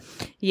gear.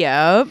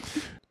 Yep.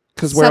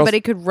 Because somebody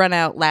could run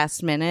out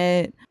last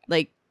minute,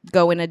 like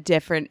go in a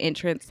different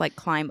entrance, like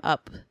climb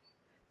up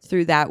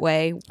through that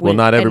way,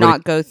 and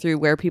not go through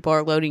where people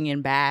are loading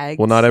in bags.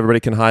 Well, not everybody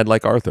can hide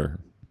like Arthur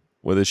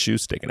with his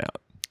shoes sticking out.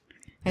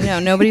 I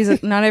know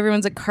not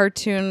everyone's a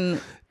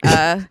cartoon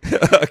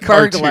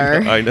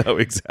burglar. I know,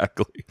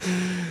 exactly.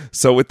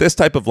 So with this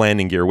type of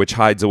landing gear, which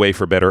hides away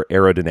for better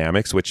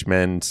aerodynamics, which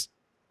meant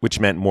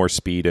more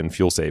speed and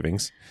fuel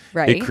savings,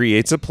 right, it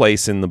creates a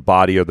place in the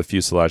body or the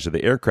fuselage of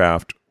the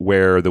aircraft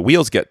where the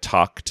wheels get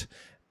tucked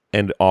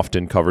and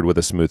often covered with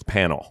a smooth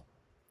panel.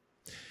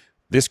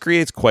 This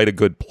creates quite a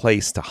good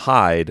place to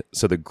hide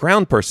so the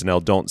ground personnel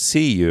don't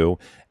see you,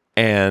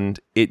 and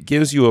it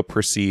gives you a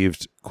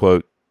perceived,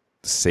 quote,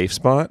 safe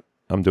spot,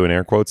 I'm doing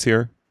air quotes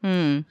here,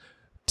 to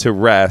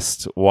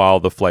rest while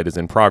the flight is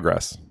in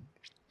progress.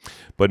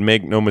 But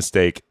make no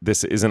mistake,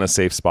 this isn't a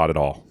safe spot at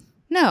all.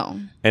 No.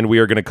 And we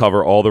are going to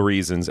cover all the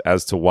reasons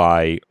as to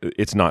why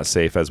it's not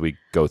safe as we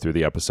go through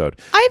the episode.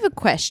 I have a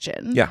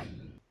question. Yeah.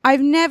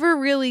 I've never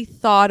really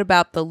thought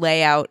about the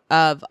layout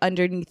of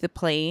underneath the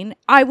plane.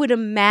 I would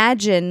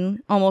imagine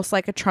almost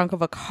like a trunk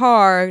of a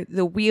car,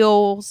 the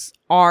wheels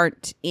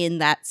aren't in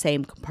that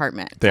same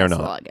compartment. They're not.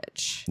 The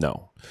luggage.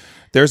 No.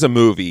 There's a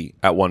movie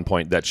at one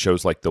point that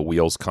shows like the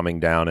wheels coming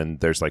down and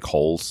there's like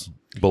holes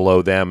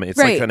below them. It's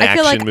like an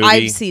action movie.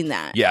 I've seen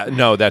that. Yeah,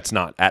 no, that's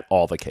not at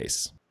all the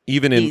case.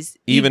 Even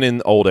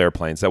in old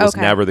airplanes, that was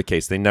never the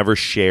case. They never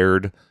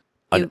shared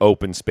an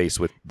open space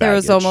with baggage. There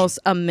was almost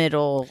a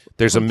middle.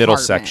 There's a middle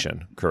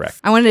section,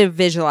 correct. I wanted to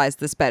visualize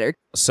this better.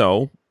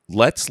 So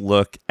let's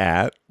look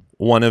at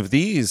one of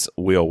these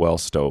wheel well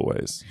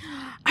stowaways.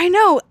 I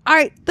know.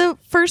 The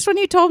first one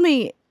you told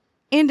me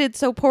ended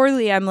so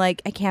poorly. I'm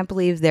like, I can't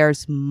believe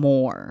there's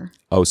more.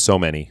 Oh, so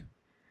many.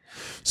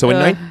 So in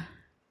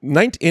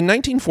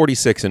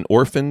 1946, an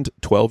orphaned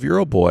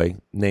 12-year-old boy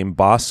named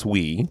Bas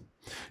Wee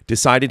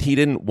decided he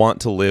didn't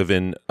want to live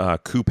in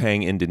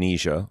Kupang,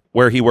 Indonesia,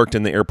 where he worked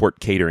in the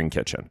airport catering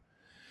kitchen.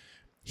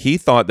 He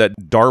thought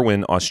that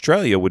Darwin,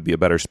 Australia would be a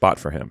better spot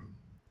for him.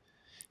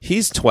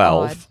 He's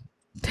 12,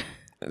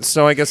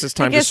 so I guess it's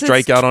time to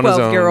strike out on his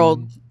own.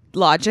 12-year-old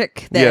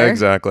logic there. Yeah,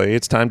 exactly.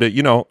 It's time to,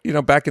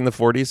 back in the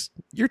 40s,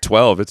 you're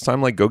 12. It's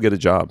time go get a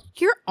job.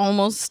 You're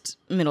almost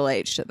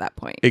middle-aged at that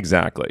point.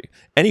 Exactly.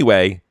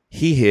 Anyway,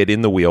 he hid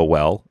in the wheel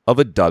well of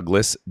a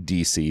Douglas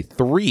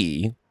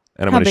DC-3.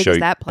 And I'm going to show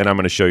you. And I'm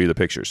going to show you the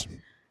pictures.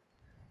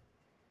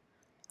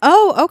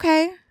 Oh,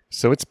 okay.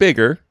 So it's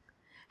bigger.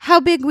 How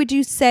big would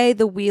you say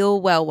the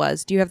wheel well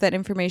was? Do you have that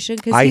information?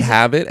 I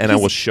have it, and I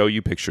will show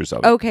you pictures of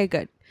it. Okay,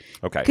 good.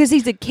 Okay. Because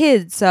he's a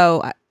kid,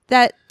 so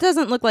that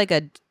doesn't look like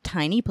a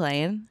tiny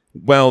plane.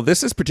 Well,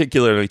 this is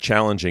particularly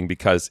challenging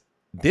because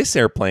this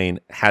airplane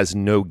has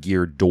no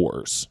gear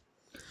doors.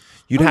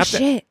 You'd have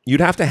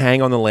to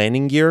hang on the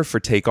landing gear for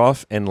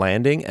takeoff and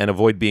landing and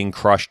avoid being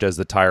crushed as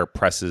the tire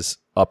presses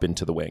up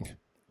into the wing.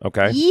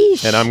 Okay?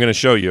 Yeesh. And I'm going to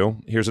show you.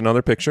 Here's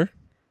another picture.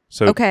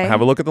 So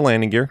have a look at the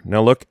landing gear.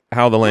 Now look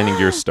how the landing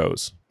gear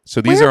stows.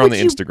 So these are on the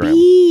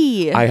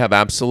Instagram. I have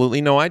absolutely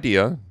no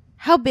idea.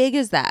 How big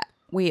is that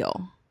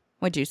wheel,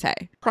 would you say?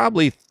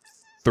 Probably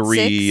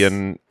probably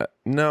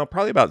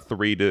about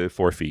 3 to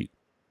 4 feet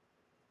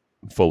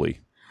fully.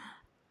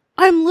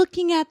 I'm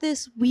looking at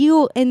this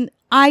wheel and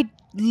I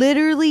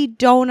literally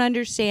don't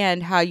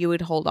understand how you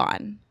would hold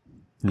on.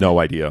 No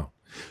idea.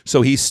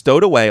 So he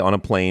stowed away on a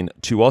plane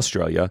to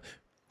Australia.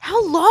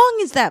 How long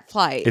is that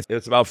flight?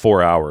 It's about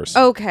 4 hours.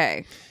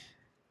 Okay.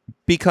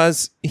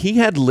 Because he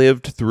had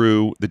lived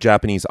through the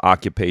Japanese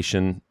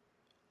occupation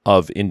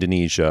of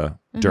Indonesia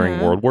during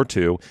World War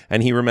II,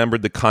 and he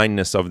remembered the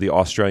kindness of the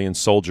Australian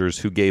soldiers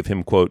who gave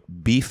him, quote,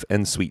 beef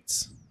and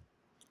sweets.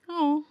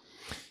 Oh.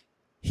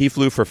 He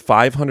flew for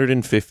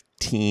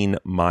 515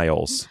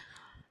 miles.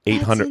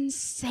 That's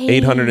insane.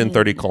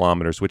 830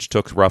 kilometers, which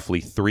took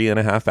roughly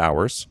 3.5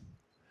 hours.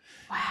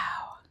 Wow.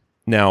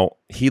 Now,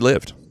 he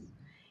lived.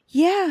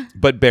 Yeah.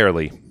 But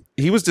barely.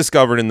 He was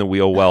discovered in the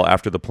wheel well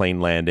after the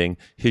plane landing.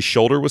 His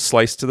shoulder was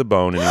sliced to the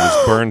bone and he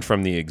was burned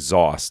from the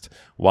exhaust,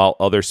 while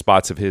other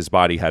spots of his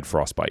body had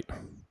frostbite.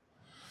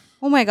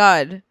 Oh my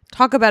God.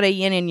 Talk about a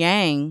yin and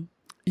yang.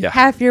 Yeah.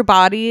 Half your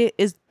body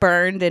is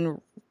burned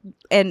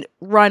and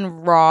run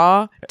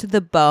raw to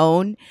the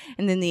bone,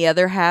 and then the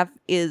other half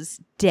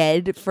is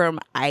dead from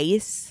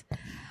ice.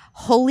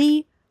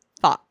 Holy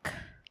fuck.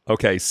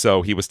 Okay,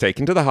 so he was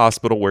taken to the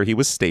hospital where he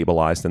was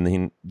stabilized,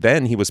 and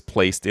then he was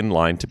placed in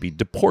line to be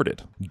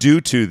deported due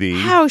to the...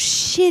 How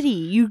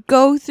shitty. You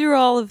go through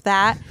all of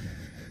that.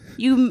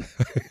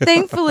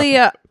 Thankfully,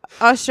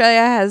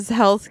 Australia has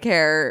health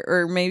care,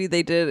 or maybe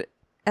they did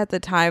at the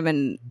time,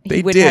 and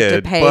he wouldn't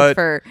have to pay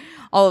for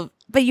all of...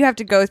 But you have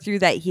to go through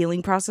that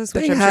healing process,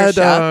 which I'm sure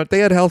sucked. They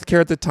had health care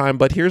at the time,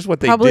 but here's what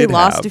they probably did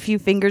lost have. a few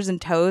fingers and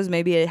toes,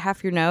 maybe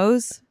half your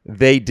nose.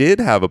 They did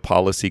have a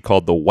policy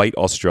called the White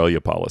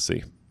Australia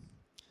policy.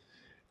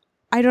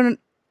 I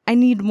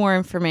need more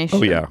information.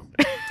 Oh, yeah.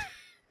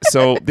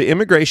 So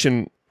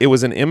it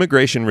was an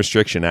Immigration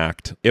Restriction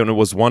Act, and it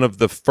was one of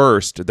the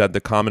first that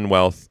the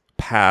Commonwealth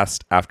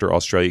passed after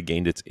Australia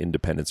gained its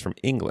independence from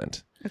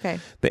England. Okay.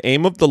 The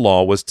aim of the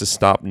law was to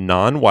stop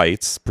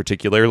non-whites,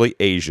 particularly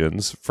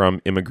Asians, from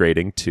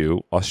immigrating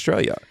to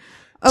Australia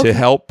to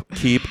help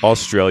keep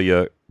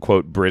Australia,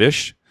 quote,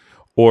 British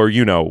or,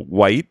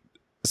 white.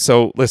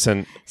 So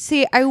listen,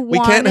 we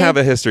can't have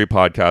a history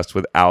podcast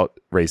without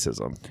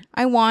racism.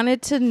 I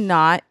wanted to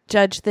not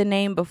judge the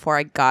name before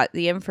I got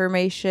the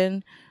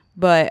information,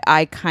 but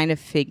I kind of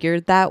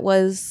figured that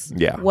was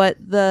what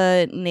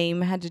the name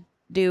had to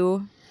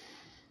do.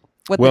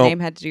 The name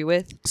had to do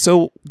with.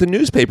 So the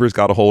newspapers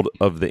got a hold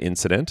of the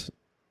incident,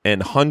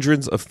 and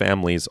hundreds of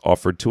families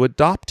offered to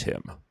adopt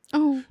him.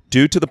 Oh.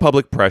 Due to the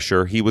public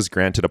pressure, he was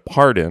granted a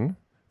pardon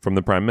from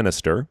the Prime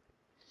Minister.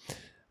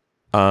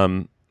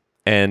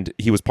 And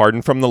he was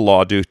pardoned from the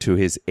law due to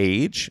his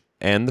age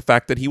and the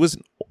fact that he was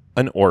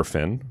an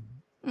orphan.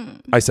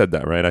 I said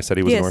that, right? I said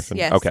he was an orphan?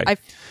 Yes. Okay.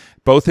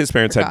 Both his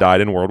parents had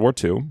died in World War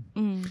II.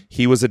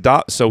 He was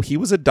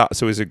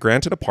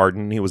granted a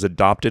pardon. He was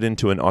adopted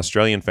into an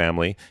Australian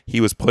family.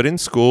 He was put in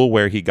school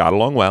where he got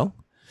along well.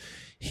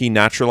 He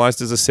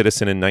naturalized as a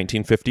citizen in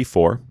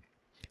 1954.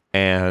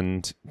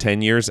 And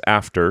 10 years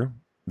after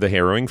the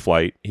harrowing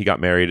flight, he got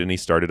married and he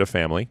started a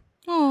family.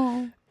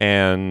 Oh.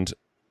 And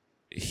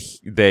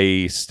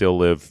they still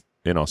live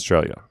in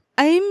Australia.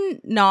 I'm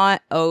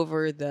not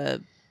over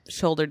the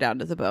shoulder down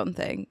to the bone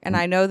thing. And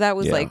I know that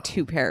was like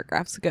 2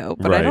 paragraphs ago,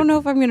 but I don't know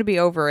if I'm going to be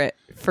over it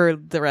for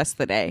the rest of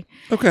the day.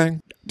 Okay.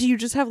 Do you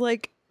just have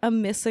like a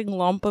missing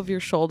lump of your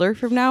shoulder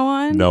from now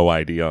on? No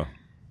idea.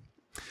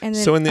 And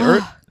then, so in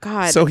the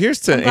God. So here's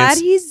to I'm glad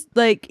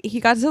he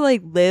got to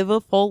like live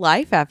a full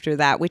life after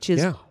that, which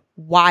is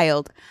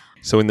wild.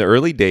 So in the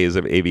early days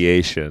of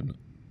aviation,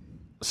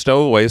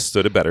 stowaways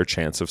stood a better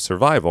chance of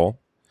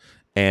survival,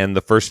 and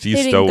the first few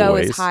they didn't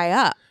stowaways go as high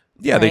up.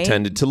 Yeah, right? They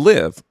tended to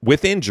live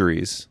with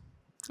injuries.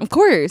 Of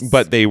course.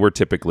 But they were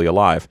typically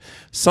alive.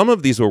 Some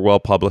of these were well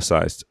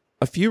publicized.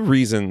 A few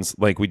reasons,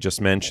 like we just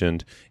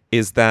mentioned,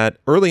 is that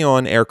early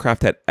on,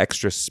 aircraft had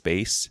extra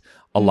space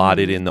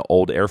allotted in the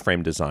old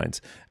airframe designs,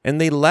 and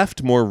they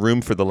left more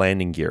room for the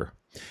landing gear.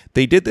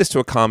 They did this to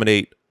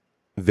accommodate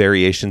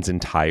variations in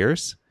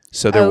tires.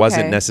 So there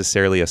wasn't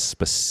necessarily a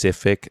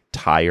specific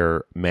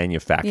tire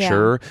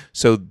manufacturer. Yeah.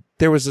 So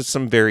there was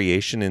some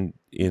variation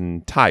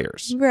in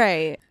tires.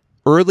 Right.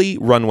 Early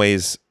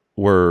runways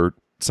were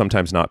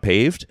sometimes not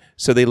paved,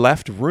 so they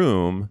left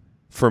room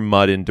for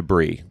mud and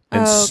debris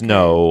and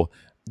snow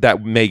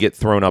that may get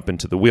thrown up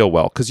into the wheel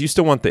well, because you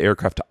still want the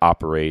aircraft to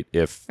operate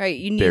if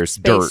you need there's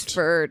space dirt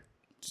for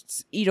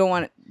you don't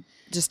want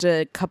just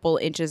a couple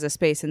inches of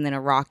space and then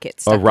a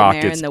rocket stuck in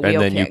there and the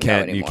wheel and then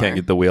you can't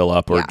get the wheel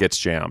up or it gets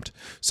jammed.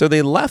 So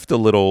they left a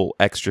little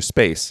extra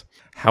space.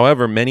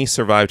 However, many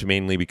survived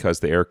mainly because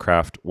the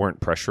aircraft weren't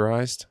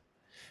pressurized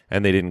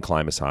and they didn't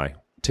climb as high,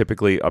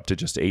 typically up to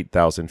just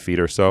 8,000 feet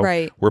or so,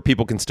 where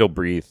people can still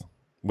breathe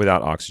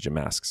without oxygen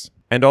masks.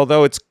 And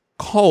although it's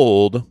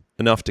cold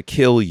enough to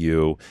kill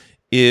you,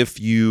 if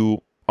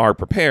you are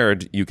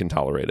prepared, you can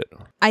tolerate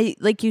it.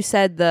 Like you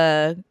said,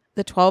 the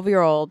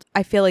 12-year-old,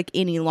 I feel like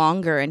any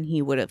longer and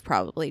he would have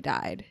probably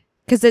died.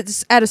 Because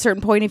it's at a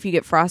certain point, if you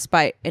get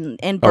frostbite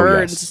and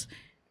burns,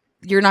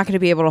 you're not going to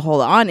be able to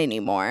hold on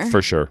anymore.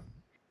 For sure.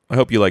 I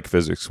hope you like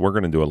physics. We're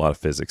going to do a lot of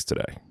physics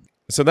today.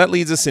 So that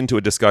leads us into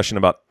a discussion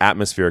about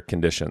atmospheric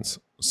conditions.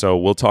 So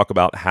we'll talk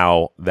about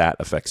how that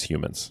affects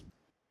humans.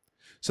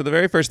 So the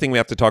very first thing we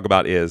have to talk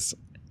about is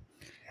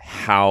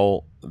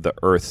how the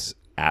Earth's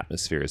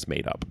atmosphere is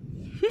made up.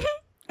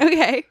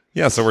 Okay.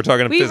 Yeah, so we're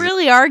talking. We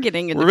really are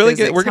getting into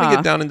physics. We're going to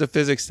get down into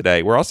physics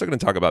today. We're also going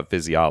to talk about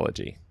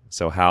physiology,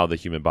 so how the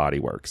human body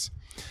works.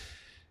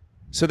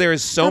 So there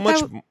is so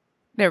much.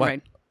 Never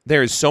mind.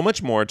 There is so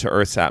much more to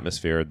Earth's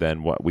atmosphere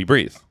than what we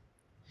breathe.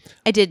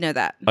 I did know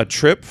that. A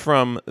trip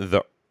from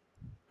the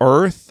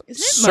Earth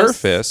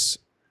surface.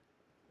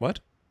 What?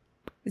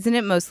 Isn't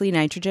it mostly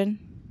nitrogen?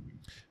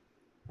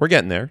 We're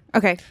getting there.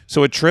 Okay.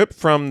 So a trip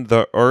from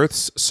the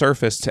Earth's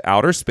surface to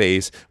outer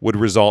space would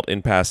result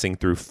in passing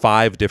through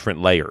 5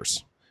 different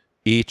layers,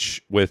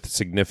 each with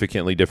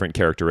significantly different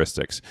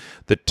characteristics.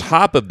 The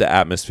top of the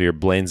atmosphere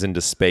blends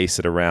into space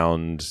at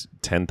around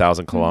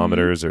 10,000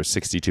 kilometers or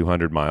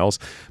 6,200 miles.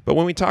 But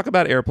when we talk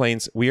about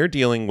airplanes, we are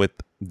dealing with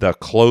the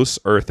close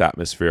Earth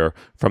atmosphere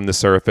from the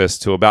surface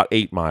to about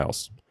 8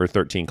 miles or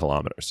 13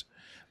 kilometers.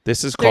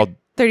 This is called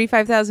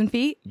 35,000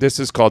 feet? This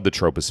is called the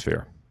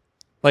troposphere.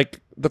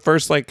 Like the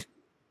first,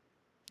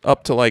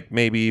 up to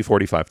maybe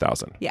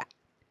 45,000. Yeah.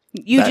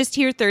 You just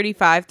hear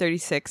 35,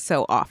 36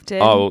 so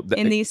often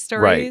in these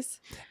stories.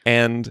 Right.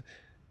 And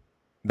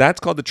that's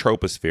called the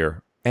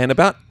troposphere. And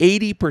about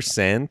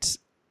 80%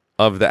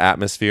 of the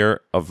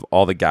atmosphere of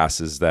all the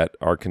gases that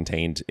are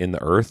contained in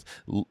the Earth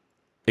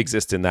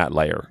exist in that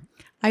layer.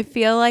 I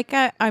feel like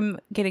I'm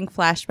getting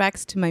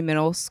flashbacks to my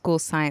middle school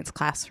science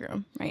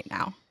classroom right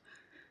now.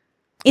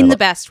 In the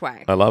best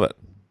way. I love it.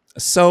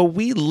 So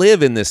we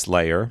live in this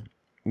layer.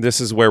 This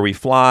is where we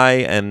fly.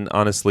 And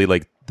honestly,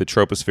 the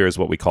troposphere is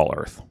what we call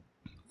Earth.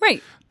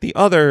 Right. The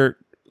other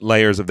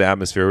layers of the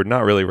atmosphere are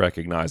not really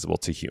recognizable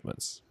to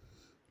humans.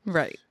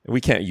 Right.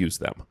 We can't use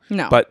them.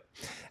 No. But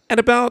at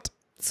about...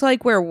 It's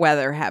like where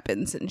weather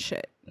happens and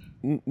shit.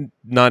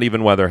 Not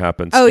even weather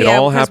happens. Oh, it yeah,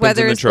 all happens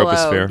in the Below.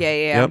 troposphere.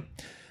 Yeah. Yep.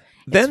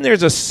 Then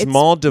there's a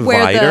small Where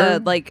divider.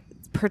 the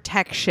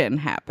protection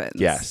happens.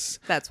 Yes.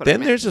 That's what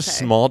Then there's a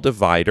small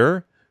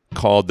divider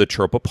called the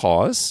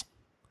tropopause.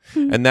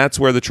 And that's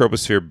where the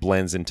troposphere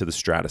blends into the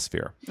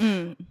stratosphere.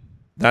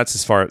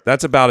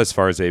 That's about as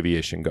far as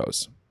aviation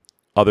goes,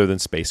 other than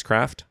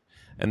spacecraft.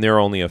 And there are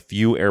only a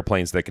few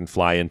airplanes that can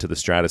fly into the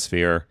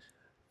stratosphere.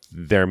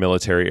 They're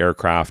military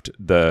aircraft,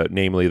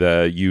 namely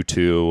the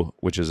U-2,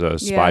 which is a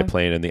spy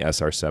plane, and the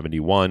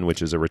SR-71,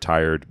 which is a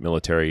retired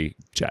military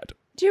jet.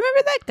 Do you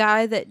remember that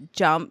guy that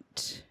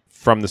jumped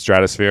from the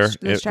stratosphere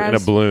in a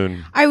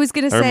balloon? I was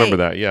going to say. I remember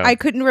that, yeah. I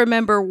couldn't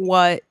remember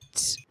what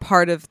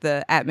part of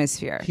the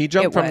atmosphere he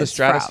jumped from the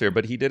stratosphere,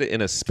 but he did it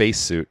in a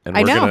spacesuit. And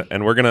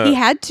we're gonna he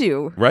had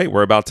to. Right,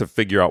 we're about to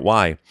figure out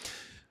why.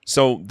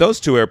 So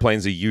those two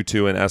airplanes, the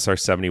U-2 and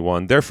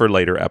SR-71, they're for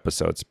later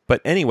episodes.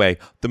 But anyway,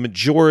 the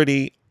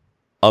majority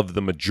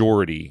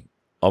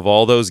of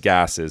all those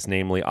gases,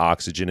 namely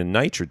oxygen and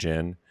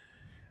nitrogen,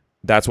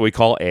 that's what we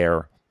call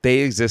air, they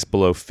exist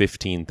below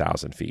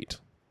 15,000 feet.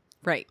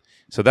 Right.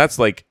 So that's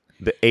like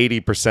the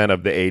 80%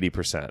 of the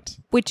 80%.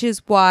 Which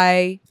is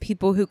why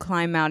people who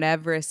climb Mount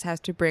Everest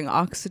have to bring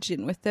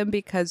oxygen with them,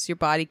 because your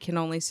body can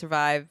only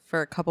survive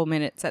for a couple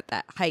minutes at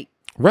that height.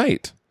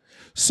 Right.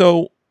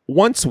 So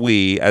once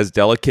we, as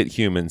delicate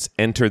humans,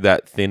 enter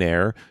that thin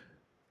air,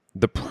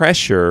 the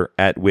pressure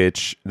at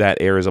which that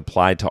air is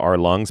applied to our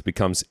lungs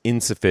becomes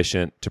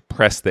insufficient to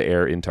press the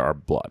air into our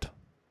blood.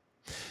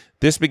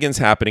 This begins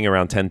happening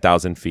around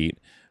 10,000 feet,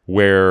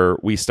 where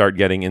we start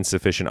getting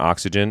insufficient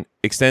oxygen,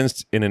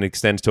 extends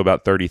to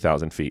about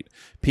 30,000 feet.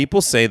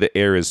 People say the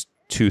air is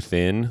too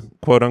thin,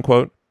 quote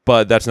unquote,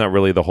 but that's not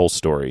really the whole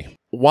story.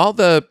 While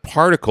the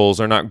particles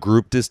are not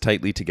grouped as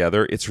tightly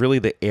together, it's really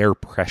the air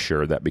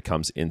pressure that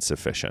becomes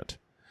insufficient,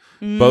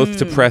 both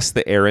to press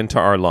the air into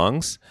our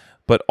lungs,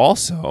 but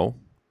also,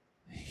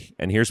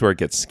 and here's where it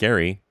gets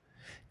scary,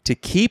 to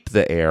keep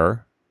the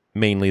air,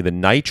 mainly the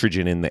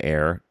nitrogen in the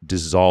air,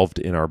 dissolved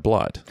in our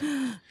blood.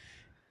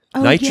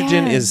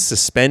 Nitrogen is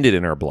suspended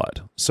in our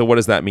blood. So what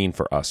does that mean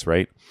for us,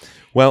 right?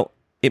 Well,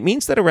 it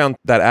means that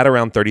at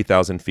around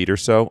 30,000 feet or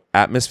so,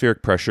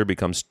 atmospheric pressure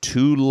becomes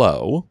too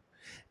low,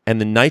 and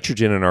the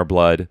nitrogen in our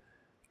blood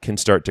can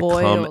start to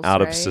come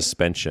out of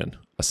suspension,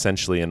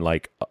 essentially in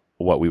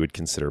what we would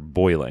consider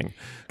boiling,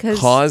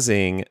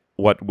 causing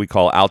what we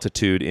call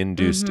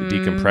altitude-induced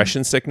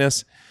decompression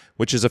sickness,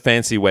 which is a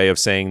fancy way of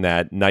saying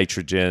that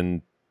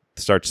nitrogen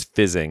starts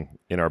fizzing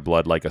in our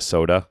blood like a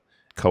soda,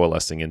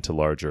 coalescing into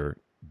larger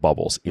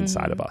bubbles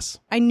inside of us.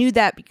 I knew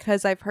that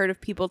because I've heard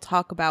of people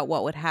talk about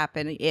what would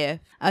happen if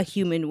a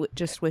human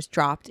just was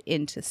dropped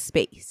into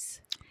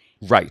space.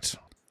 Right.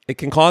 It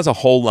can cause a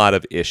whole lot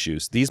of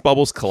issues. These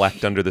bubbles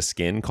collect under the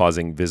skin,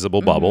 causing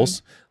visible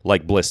bubbles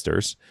like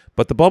blisters,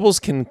 but the bubbles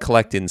can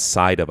collect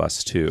inside of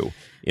us too,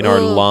 in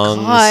our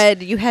lungs.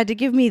 God, you had to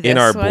give me this in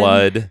our one.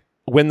 blood.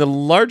 When the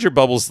larger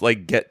bubbles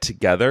like get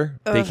together,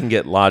 they can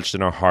get lodged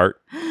in our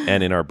heart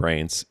and in our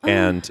brains,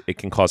 and it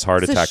can cause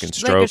heart attack and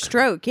stroke. Like a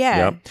stroke, yeah.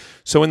 Yep.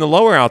 So in the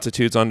lower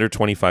altitudes, under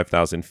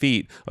 25,000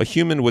 feet, a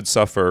human would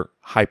suffer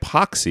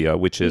hypoxia,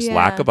 which is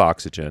lack of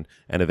oxygen,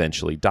 and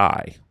eventually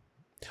die.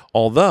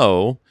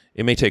 Although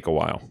it may take a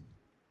while.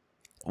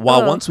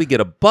 While once we get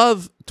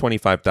above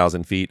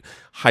 25,000 feet,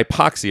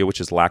 hypoxia,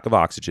 which is lack of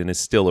oxygen, is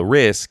still a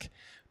risk,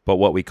 but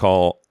what we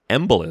call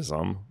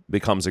embolism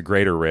becomes a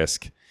greater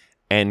risk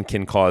and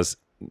can cause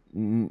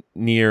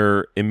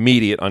near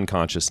immediate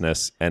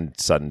unconsciousness and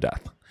sudden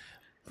death.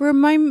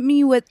 Remind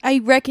me what I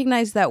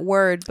recognize that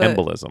word, but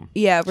Embolism.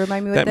 Yeah,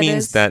 remind me what that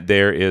means is. that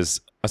there is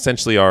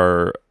essentially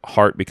our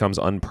heart becomes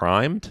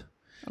unprimed.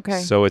 Okay.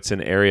 So it's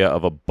an area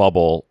of a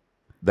bubble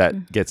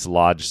that gets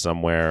lodged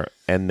somewhere,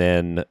 and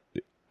then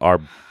our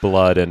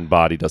blood and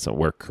body doesn't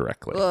work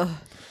correctly. Ugh.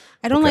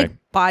 I don't like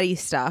body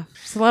stuff.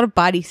 There's a lot of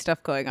body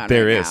stuff going on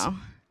There right is. now.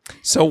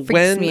 So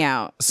Freaks me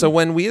out. So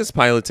when we as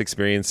pilots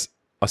experience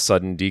a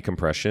sudden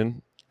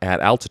decompression at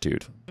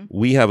altitude,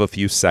 we have a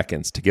few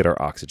seconds to get our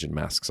oxygen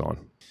masks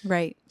on.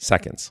 Right.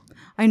 Seconds.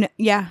 I know.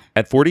 Yeah.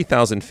 At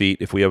 40,000 feet,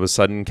 if we have a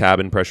sudden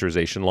cabin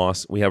pressurization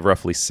loss, we have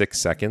roughly 6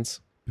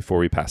 seconds before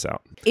we pass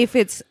out. If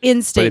it's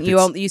instant,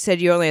 But if you said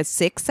you only had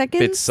 6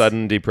 seconds? If it's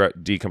sudden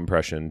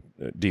decompression,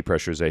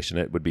 depressurization,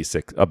 it would be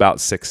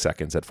about 6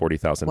 seconds at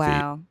 40,000 feet.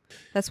 Wow.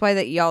 That's why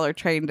that y'all are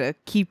trying to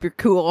keep your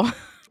cool.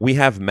 We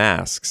have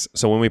masks.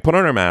 So when we put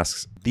on our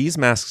masks, these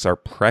masks are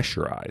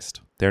pressurized.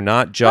 They're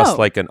not just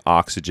like an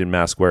oxygen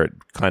mask where it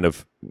kind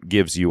of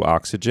gives you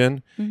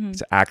oxygen.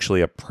 It's actually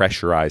a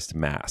pressurized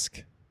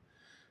mask.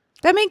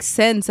 That makes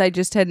sense. I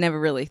just had never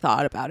really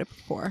thought about it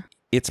before.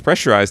 It's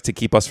pressurized to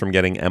keep us from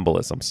getting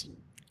embolisms.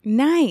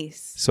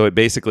 Nice. So it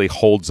basically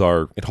holds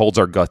our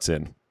guts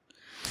in.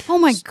 Oh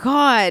my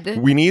God.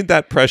 We need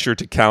that pressure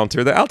to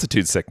counter the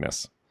altitude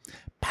sickness.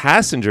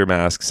 Passenger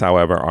masks,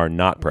 however, are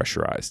not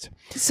pressurized.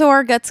 So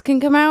our guts can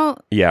come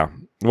out? Yeah.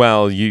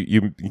 Well,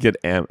 you get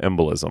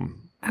embolism.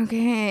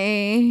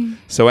 Okay.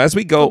 So as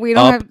we go We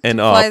don't up have and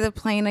to fly up, the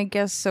plane, I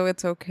guess, so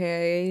it's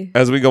okay.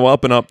 as we go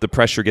up and up, the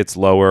pressure gets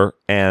lower,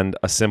 and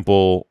a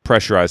simple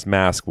pressurized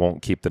mask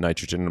won't keep the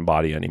nitrogen in the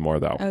body anymore,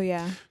 though. Oh,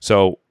 yeah.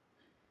 So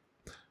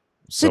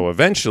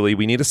eventually,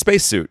 we need a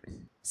spacesuit.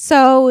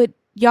 So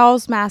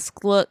y'all's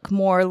mask look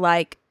more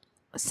like,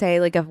 say,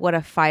 like what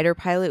a fighter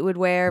pilot would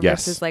wear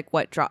Yes. versus like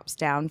what drops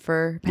down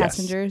for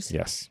passengers?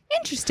 Yes.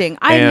 Interesting.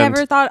 I And-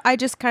 never thought, I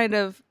just kind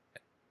of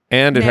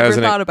And it never has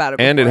thought about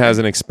it and it before. has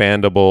an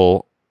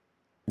expandable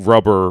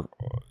rubber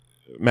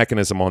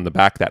mechanism on the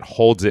back that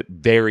holds it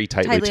very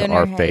tightly Tightly to on our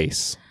your head.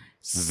 face.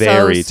 So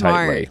Very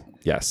smart. tightly.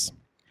 Yes.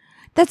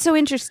 That's so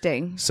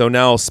interesting. So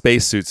now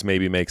spacesuits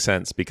maybe make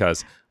sense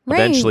because Right.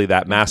 eventually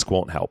that mask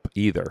won't help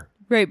either.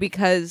 Right,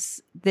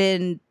 because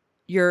then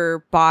your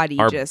body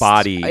Our just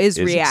body is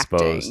is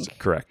reacting. exposed.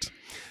 Correct.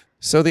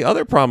 So the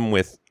other problem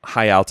with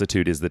high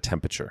altitude is the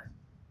temperature.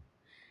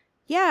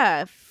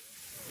 Yeah,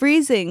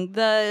 freezing.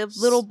 The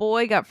little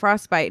boy got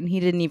frostbite and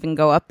he didn't even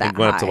go up that It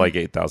went high. up to like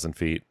 8,000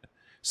 feet.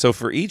 So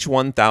for each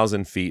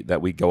 1,000 feet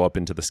that we go up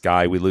into the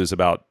sky, we lose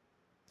about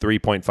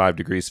 3.5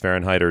 degrees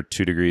Fahrenheit or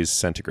 2 degrees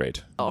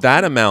centigrade.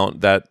 That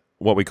amount, that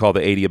what we call the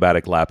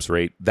adiabatic lapse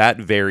rate, that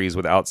varies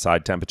with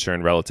outside temperature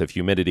and relative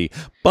humidity.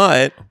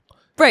 But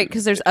Right,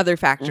 because there's other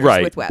factors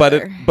with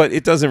weather. but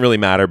it doesn't really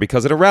matter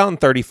because at around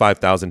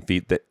 35,000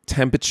 feet, the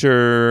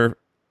temperature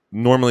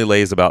normally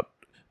lays about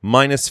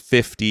minus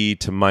 50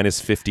 to minus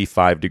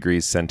 55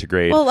 degrees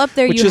centigrade. Well, up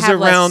there which you is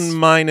have around less-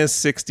 minus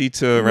 60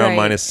 to around Right.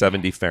 minus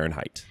 70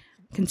 Fahrenheit.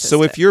 Consistent.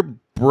 So if you're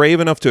brave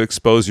enough to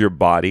expose your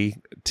body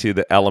to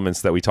the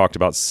elements that we talked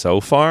about so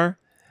far,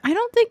 I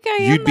don't think I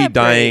am you'd be that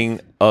brave. dying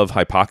of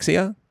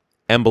hypoxia,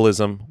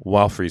 embolism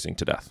while freezing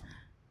to death.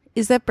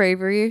 Is that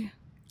bravery?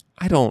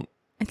 I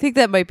think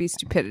that might be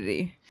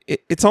stupidity.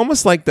 It's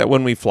almost like that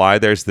when we fly,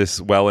 there's this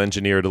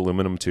well-engineered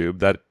aluminum tube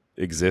that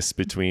exists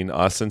between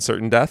us and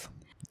certain death.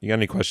 You got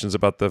any questions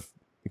about the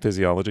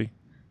physiology?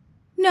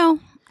 No,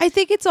 I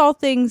think it's all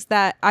things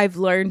that I've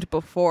learned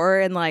before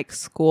in like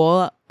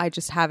school. I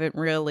just haven't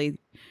really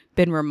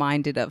been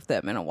reminded of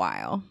them in a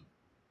while.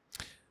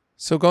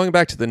 So going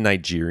back to the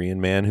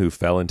Nigerian man who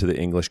fell into the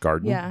English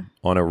Garden Yeah.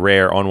 on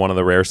one of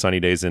the rare sunny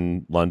days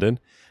in London,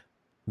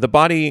 the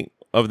body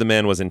of the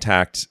man was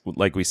intact,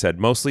 like we said,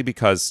 mostly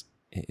because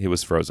it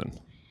was frozen.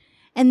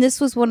 And this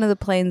was one of the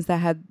planes that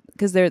had,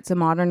 because it's a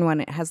modern one,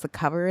 it has the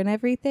cover and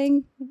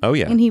everything. Oh,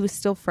 yeah. And he was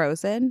still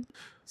frozen.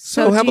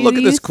 So have a look at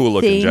do this you cool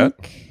looking jet.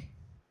 think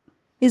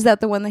Is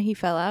that the one that he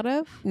fell out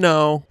of?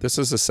 No, this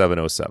is a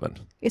 707.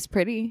 It's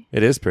pretty.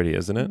 It is pretty,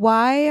 isn't it?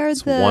 Why are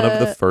It's one of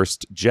the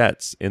first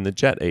jets in the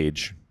jet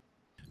age.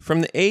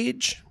 From the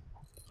age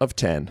of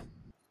 10,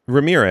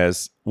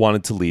 Ramirez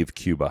wanted to leave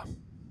Cuba.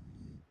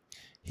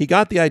 He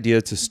got the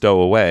idea to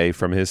stow away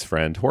from his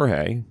friend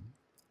Jorge,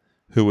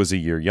 who was a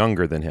year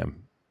younger than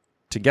him.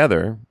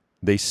 Together,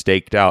 they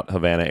staked out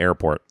Havana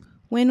Airport.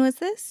 When was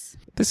this?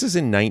 This is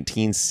in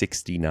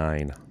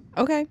 1969.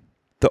 Okay.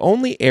 The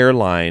only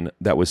airline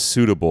that was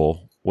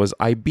suitable was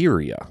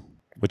Iberia,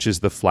 which is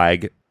the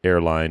flag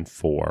airline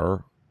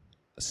for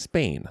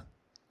Spain.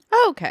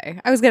 Okay.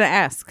 I was going to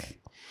ask.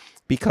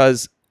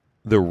 Because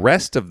the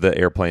rest of the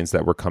airplanes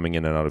that were coming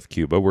in and out of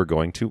Cuba were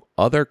going to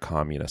other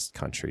communist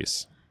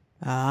countries.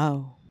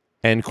 Oh.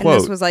 And quote.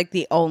 And this was like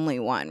the only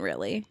one,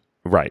 really.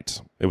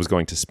 Right. It was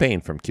going to Spain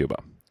from Cuba.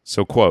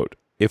 So, quote,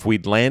 if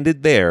we'd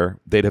landed there,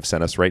 they'd have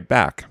sent us right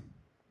back.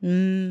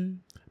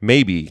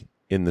 Maybe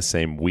in the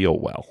same wheel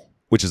well,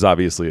 which is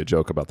obviously a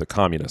joke about the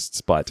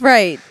communists, but...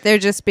 Right.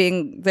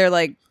 They're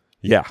like...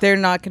 Yeah. They're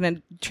not going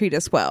to treat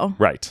us well.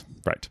 Right.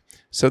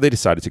 So they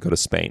decided to go to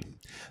Spain.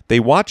 They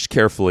watched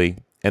carefully,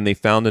 and they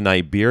found an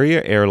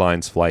Iberia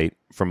Airlines flight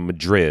from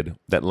Madrid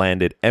that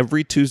landed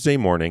every Tuesday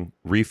morning,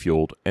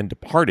 refueled, and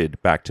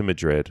departed back to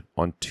Madrid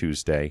on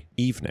Tuesday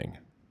evening.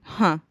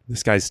 Huh.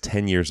 This guy's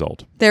 10 years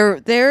old.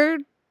 They're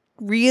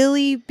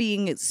really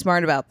being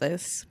smart about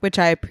this, which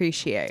I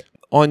appreciate.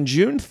 On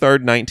June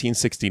 3rd,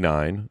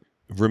 1969,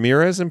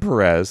 Ramirez and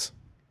Perez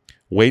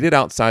waited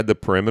outside the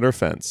perimeter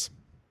fence.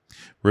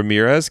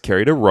 Ramirez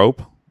carried a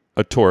rope,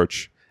 a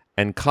torch,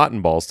 and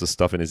cotton balls to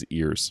stuff in his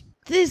ears.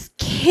 This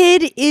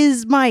kid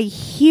is my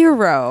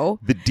hero.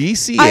 The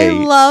DC-8... I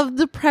love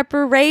the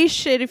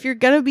preparation. If you're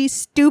going to be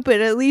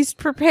stupid, at least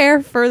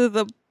prepare for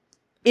the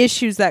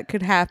issues that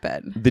could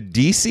happen. The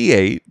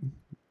DC-8,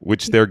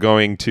 which they're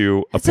going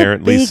to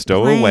apparently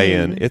stow away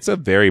in, it's a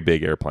very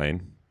big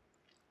airplane.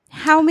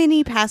 How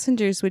many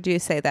passengers would you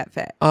say that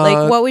fit?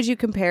 What would you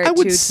compare it to I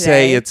would today?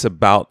 say it's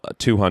about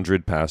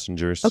 200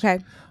 passengers. Okay.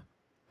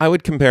 I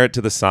would compare it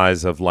to the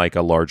size of like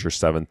a larger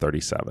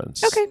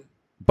 737s. Okay.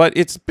 But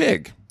it's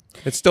big.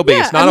 It's still big.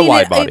 It's not a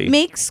wide body. It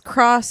makes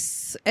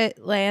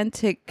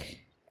cross-Atlantic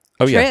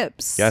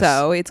trips, Yes.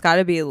 so it's got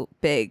to be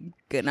big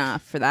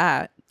enough for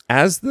that.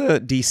 As the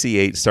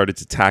DC-8 started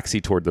to taxi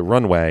toward the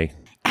runway,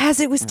 As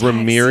it was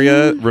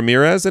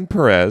Ramirez and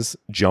Perez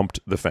jumped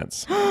the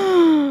fence.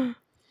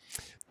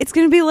 It's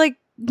going to be like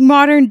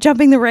modern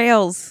jumping the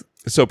rails.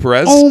 So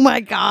Perez... Oh my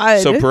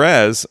God. So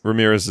Perez,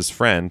 Ramirez's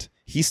friend,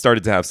 he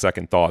started to have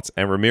second thoughts,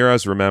 and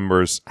Ramirez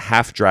remembers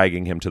half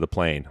dragging him to the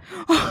plane.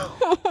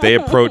 They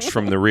approached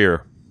from the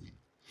rear.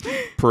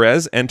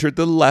 Perez entered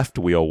the left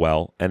wheel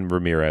well, and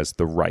Ramirez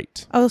the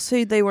right. Oh,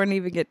 so they weren't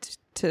even get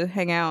to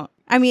hang out.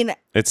 I mean,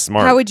 it's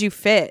smart. How would you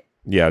fit?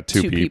 Yeah,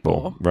 two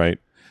people, right?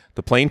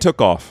 The plane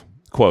took off.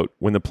 Quote,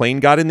 when the plane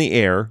got in the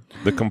air,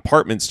 the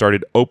compartment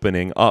started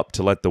opening up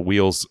to let the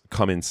wheels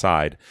come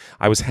inside.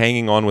 I was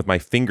hanging on with my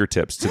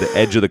fingertips to the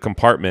edge of the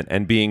compartment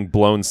and being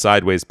blown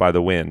sideways by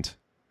the wind.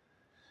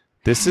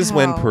 This is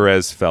when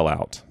Perez fell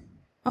out.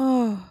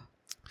 Oh.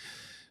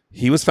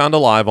 He was found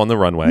alive on the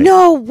runway.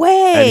 No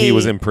way. And he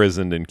was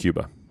imprisoned in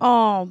Cuba.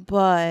 Oh,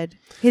 bud.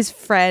 His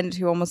friend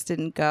who almost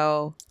didn't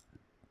go.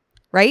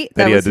 Right?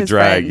 That he had to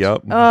drag, friend.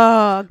 yep. Oh,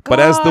 God. But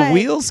as the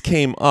wheels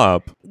came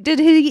up... Did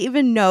he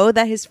even know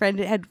that his friend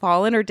had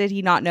fallen, or did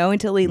he not know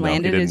until he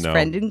landed and his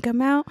friend didn't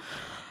come out?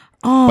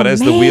 Oh, But as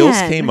the wheels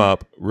came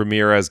up,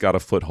 Ramirez got a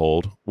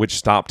foothold, which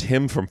stopped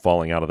him from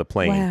falling out of the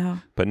plane. Wow.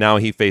 But now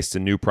he faced a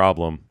new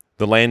problem.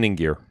 The landing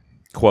gear.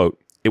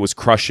 Quote, it was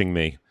crushing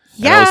me.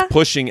 Yeah. And I was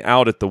pushing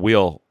out at the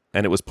wheel,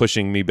 and it was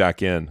pushing me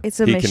back in. It's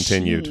a he machine.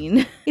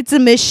 Continued. It's a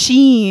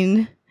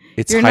machine.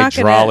 It's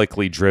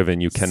hydraulically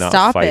driven. You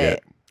cannot fight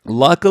it.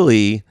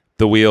 Luckily,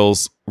 the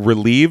wheels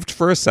relieved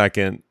for a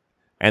second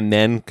and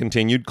then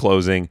continued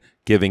closing,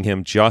 giving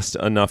him just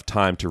enough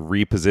time to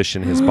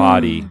reposition his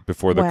body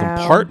before the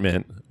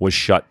compartment was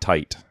shut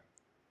tight.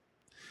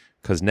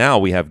 Because now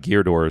we have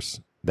gear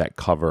doors that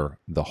cover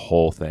the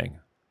whole thing.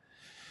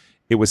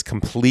 It was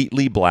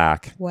completely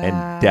black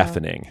and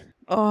deafening.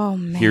 Oh,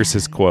 man. Here's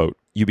his quote.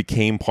 You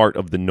became part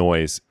of the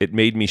noise. It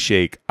made me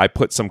shake. I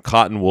put some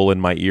cotton wool in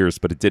my ears,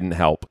 but it didn't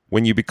help.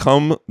 When you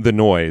become the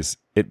noise,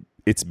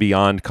 it's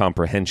beyond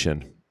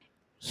comprehension.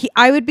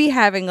 I would be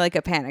having like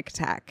a panic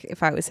attack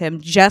if I was him,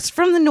 just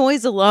from the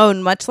noise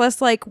alone, much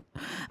less like,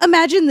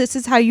 imagine this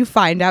is how you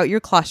find out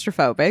you're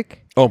claustrophobic.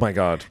 Oh my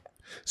God.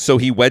 So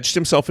he wedged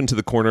himself into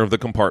the corner of the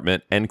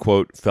compartment, end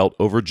quote, felt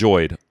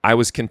overjoyed. I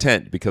was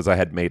content because I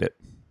had made it.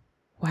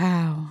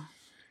 Wow.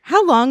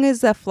 How long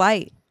is the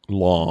flight?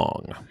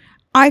 Long.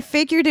 I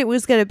figured it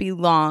was going to be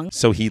long.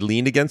 So he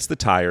leaned against the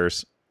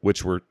tires,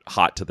 which were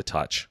hot to the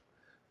touch,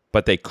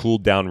 but they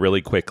cooled down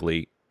really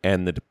quickly,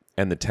 and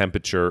the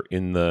temperature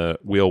in the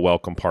wheel well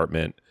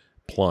compartment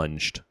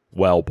plunged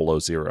well below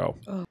zero.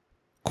 Oh.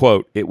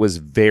 Quote, it was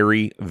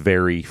very,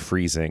 very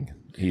freezing,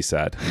 he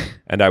said,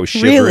 and I was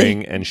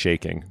shivering and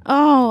shaking.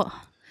 Oh,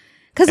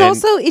 because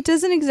also it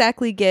doesn't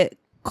exactly get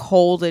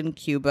cold in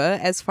Cuba,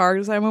 as far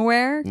as I'm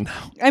aware. No.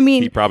 I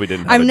mean, He probably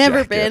didn't have I've a never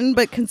jacket. been,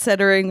 but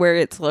considering where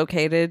it's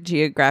located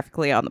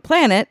geographically on the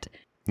planet.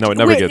 No, it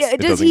never gets. It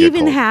Does doesn't he get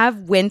even cold. have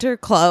winter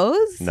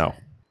clothes? No.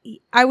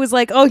 I was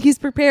like, oh, he's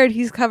prepared.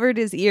 He's covered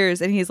his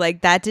ears. And he's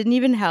like, that didn't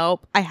even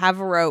help. I have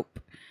a rope,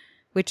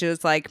 which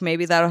is like,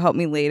 maybe that'll help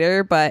me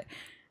later. But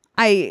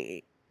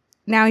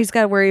now he's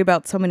got to worry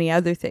about so many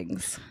other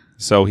things.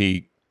 So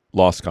he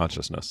lost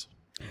consciousness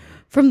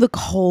From the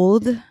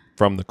cold.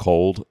 from the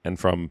cold and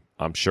from,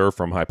 I'm sure,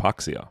 from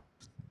hypoxia.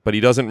 But he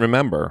doesn't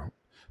remember.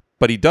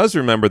 But he does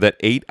remember that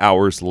 8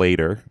 hours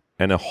later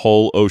and a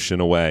whole ocean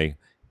away,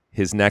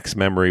 his next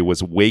memory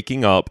was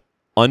waking up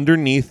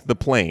underneath the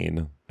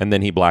plane, and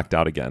then he blacked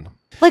out again.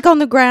 Like on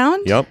the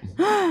ground? Yep.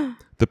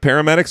 The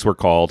paramedics were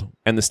called,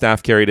 and the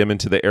staff carried him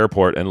into the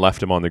airport and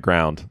left him on the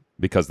ground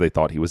because they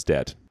thought he was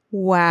dead.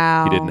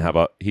 Wow.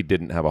 He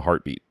didn't have a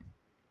heartbeat.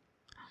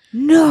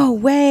 No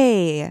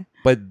way.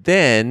 But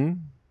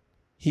then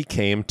he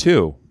came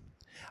to.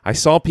 I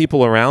saw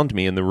people around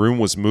me and the room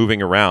was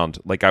moving around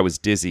like I was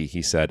dizzy,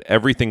 he said.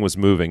 Everything was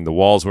moving. The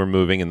walls were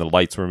moving and the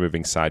lights were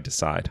moving side to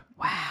side.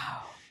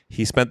 Wow.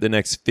 He spent the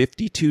next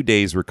 52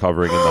 days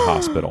recovering in the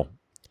hospital.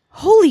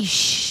 Holy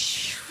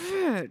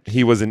shit.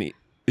 He was an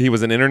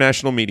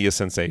international media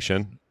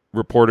sensation.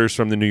 Reporters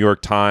from the New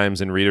York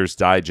Times and Reader's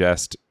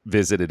Digest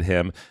visited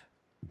him.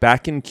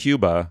 Back in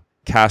Cuba,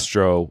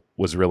 Castro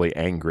was really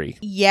angry.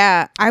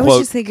 Yeah. I was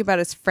Quote, just thinking about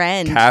his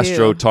friend.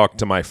 Castro too. talked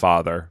to my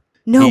father.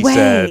 No he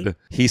way.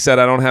 He said,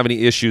 I don't have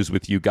any issues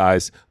with you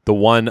guys. The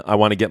one I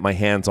want to get my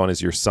hands on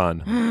is your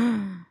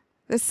son.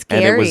 That's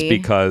scary. And it was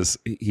because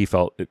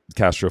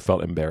Castro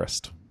felt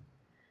embarrassed.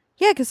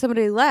 Yeah, because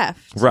somebody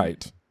left.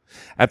 Right.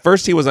 At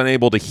first, he was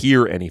unable to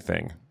hear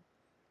anything.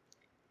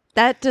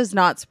 That does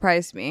not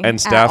surprise me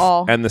And at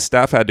all. the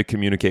staff had to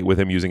communicate with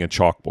him using a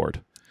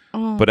chalkboard.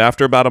 Oh. But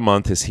after about a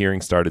month, his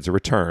hearing started to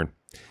return.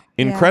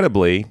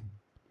 Incredibly,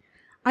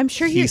 I'm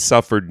sure he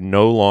suffered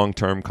no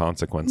long-term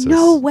consequences.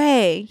 No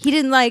way. He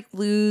didn't like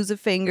lose a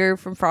finger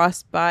from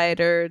frostbite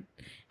or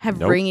have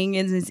Nope. ringing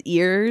in his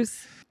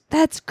ears.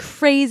 That's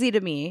crazy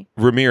to me.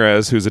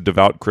 Ramirez, who's a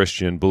devout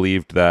Christian,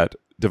 believed that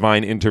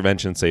divine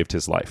intervention saved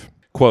his life.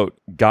 Quote,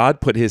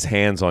 God put his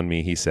hands on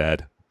me, he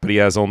said, but he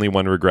has only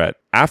one regret.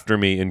 After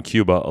me in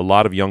Cuba, a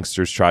lot of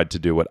youngsters tried to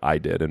do what I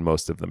did, and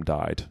most of them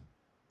died.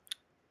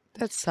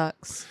 That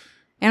sucks.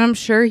 And I'm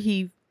sure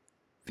he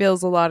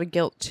feels a lot of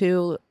guilt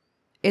too.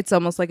 It's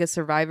almost like a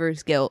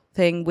survivor's guilt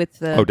thing with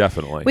the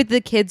Definitely. with the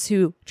kids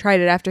who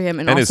tried it after him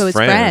and And also his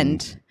his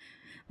friend. friend.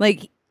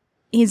 Like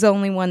he's the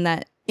only one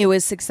that it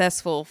was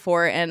successful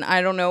for. And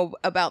I don't know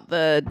about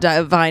the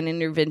divine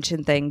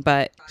intervention thing,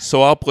 but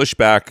So I'll push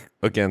back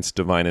against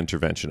divine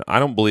intervention. I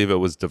don't believe it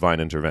was divine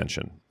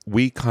intervention.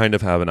 We kind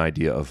of have an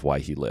idea of why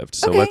he lived.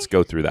 So let's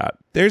go through that.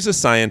 There's a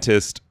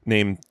scientist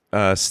named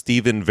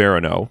Stephen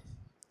Verano,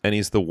 and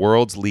he's the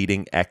world's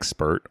leading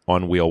expert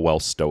on wheel well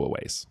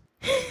stowaways.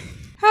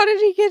 how did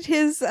he get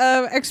his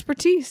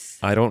expertise?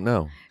 I don't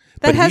know.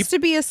 That But has to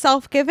be a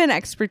self-given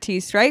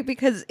expertise, right?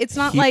 Because it's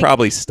not he like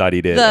probably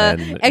studied it. the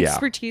and,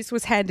 expertise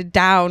was handed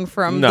down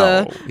from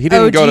No, the he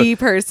didn't OG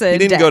person. He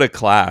didn't go to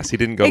class. He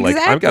didn't go like,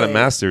 I've got a Exactly.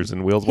 master's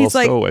in wheels well He's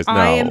like, stowaways. No.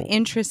 I am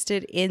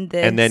interested in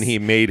this. And then he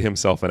made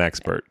himself an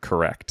expert.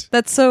 Correct.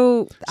 That's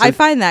so I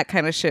find that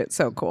kind of shit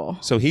so cool.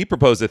 So he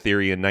proposed a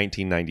theory in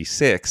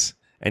 1996,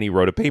 and he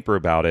wrote a paper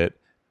about it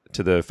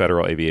to the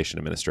Federal Aviation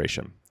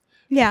Administration.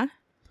 Yeah.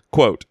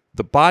 Quote,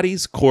 the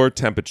body's core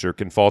temperature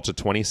can fall to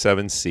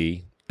 27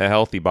 C. A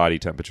healthy body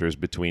temperature is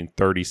between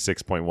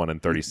 36.1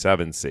 and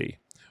 37 C,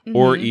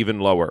 or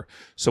even lower.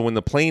 So when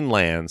the plane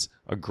lands,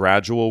 a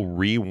gradual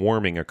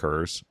rewarming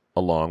occurs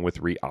along with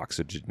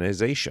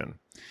reoxygenization.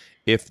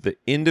 If the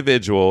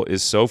individual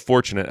is so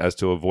fortunate as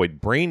to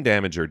avoid brain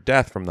damage or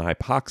death from the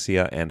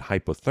hypoxia and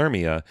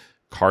hypothermia,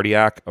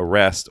 cardiac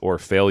arrest or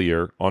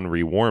failure on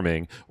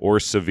rewarming, or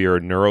severe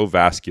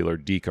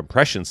neurovascular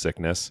decompression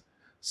sickness,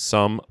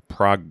 some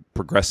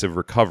progressive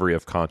recovery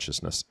of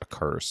consciousness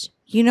occurs.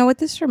 You know what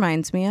this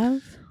reminds me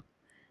of?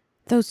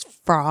 Those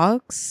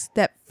frogs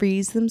that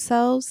freeze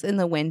themselves in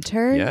the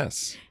winter.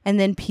 Yes. And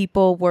then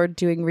people were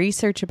doing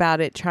research about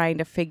it, trying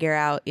to figure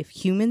out if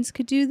humans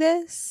could do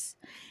this.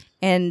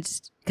 And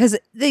because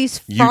these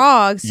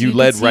frogs, you can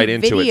led see right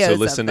into it. So videos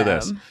listen to of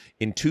this. them.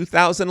 In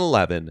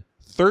 2011,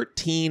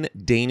 13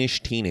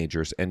 Danish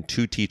teenagers and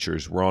 2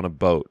 teachers were on a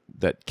boat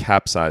that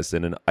capsized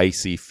in an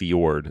icy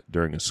fjord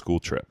during a school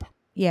trip.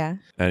 Yeah.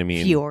 And I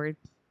mean, Fjord.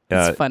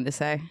 It's fun to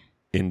say.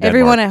 in Denmark.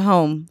 Everyone at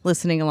home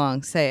listening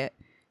along, say it.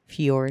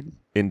 Fjord.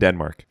 In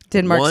Denmark.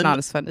 Denmark's not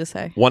as fun to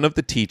say. One of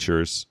the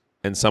teachers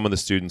and some of the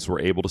students were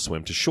able to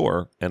swim to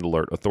shore and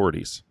alert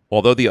authorities.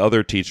 Although the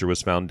other teacher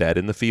was found dead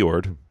in the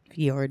fjord.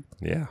 Fjord.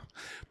 Yeah.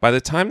 By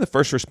the time the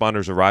first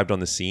responders arrived on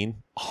the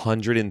scene,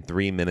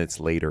 103 minutes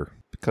later,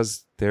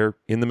 because they're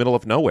in the middle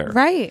of nowhere.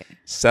 Right.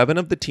 7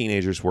 of the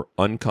teenagers were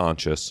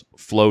unconscious,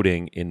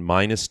 floating in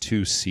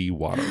 -2 sea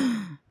water.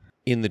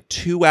 In the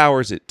 2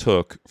 hours it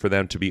took for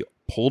them to be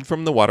pulled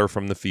from the water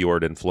from the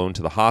fjord and flown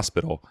to the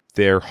hospital,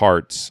 their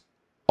hearts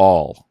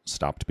all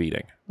stopped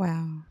beating.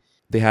 Wow.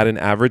 They had an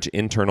average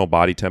internal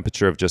body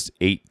temperature of just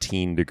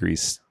 18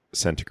 degrees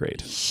centigrade.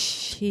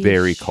 Sheesh.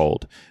 Very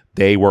cold.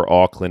 They were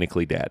all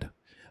clinically dead.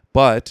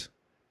 But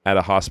at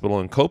a hospital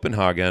in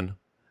Copenhagen,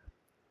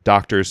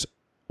 doctors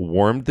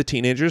warmed the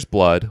teenagers'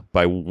 blood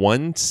by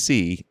 1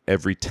 C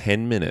every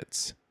 10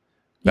 minutes,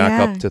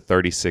 back up to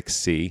 36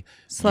 C,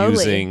 slowly,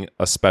 using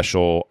a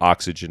special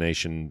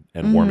oxygenation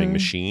and warming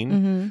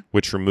machine,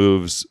 which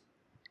removes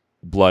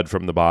blood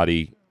from the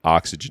body,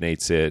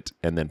 oxygenates it,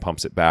 and then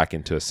pumps it back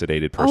into a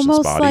sedated person's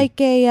almost body. like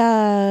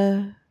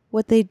a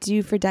what they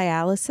do for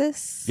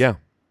dialysis. Yeah.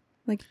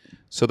 Like,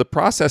 so the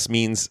process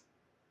means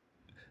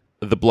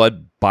the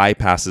blood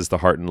bypasses the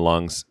heart and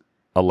lungs,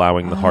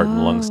 allowing the heart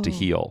and lungs to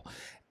heal.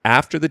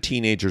 After the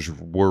teenagers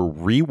were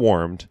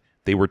rewarmed,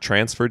 they were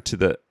transferred to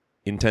the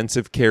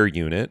intensive care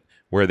unit,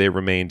 where they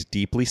remained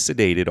deeply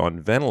sedated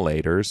on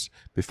ventilators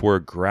before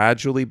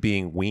gradually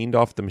being weaned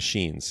off the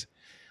machines.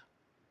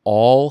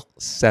 All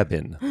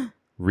 7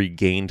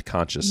 regained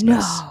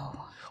consciousness. no.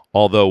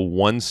 Although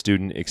one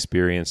student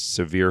experienced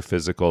severe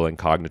physical and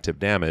cognitive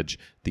damage,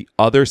 the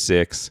other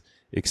 6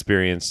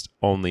 experienced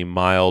only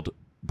mild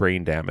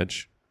brain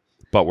damage,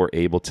 but were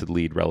able to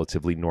lead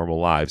relatively normal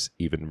lives,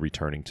 even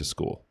returning to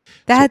school.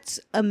 That's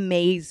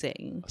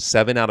amazing.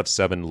 7 out of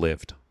 7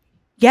 lived.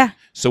 Yeah.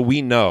 So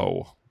we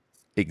know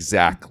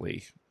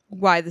exactly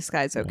Why this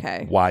guy's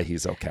okay. why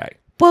he's okay.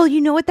 Well, you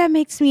know what that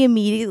makes me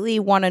immediately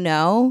want to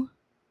know?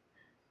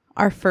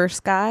 Our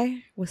first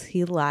guy, was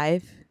he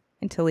alive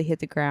until he hit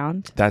the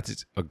ground?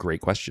 That's a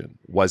great question.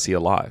 Was he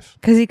alive?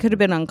 Because he could have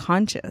been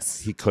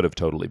unconscious. He could have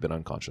totally been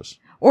unconscious.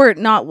 Or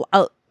not,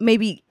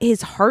 maybe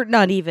his heart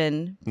not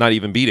even Not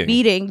even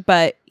beating.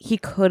 but he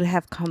could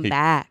have come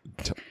back.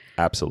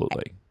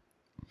 Absolutely.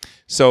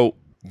 So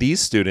these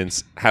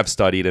students have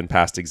studied and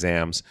passed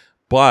exams,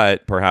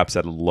 but perhaps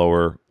at a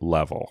lower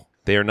level.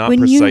 They are not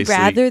Wouldn't precisely... you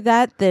rather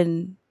that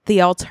than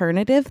the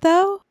alternative,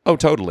 though? Oh,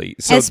 totally.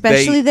 So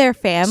especially their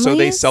families? So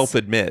they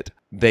self-admit.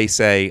 They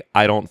say,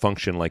 I don't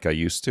function like I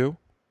used to.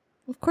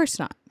 Of course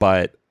not.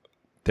 But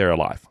they're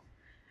alive.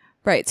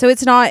 Right. So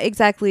it's not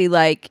exactly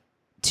like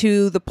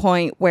to the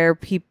point where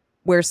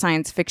where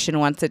science fiction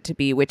wants it to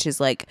be, which is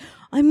like,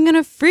 I'm going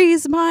to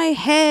freeze my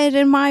head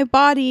and my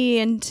body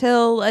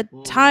until a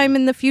time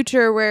in the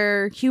future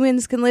where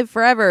humans can live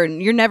forever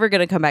and you're never going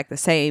to come back the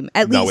same.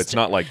 No, it's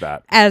not like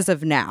that. As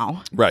of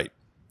now. Right.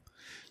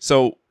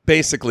 So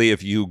basically,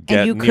 if you get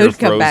and you near could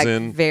come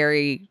frozen, back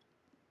very,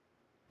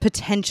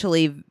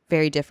 potentially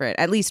very different.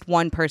 At least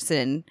one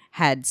person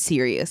had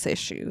serious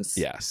issues.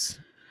 yes.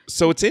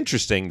 So it's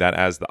interesting that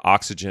as the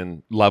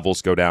oxygen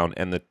levels go down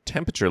and the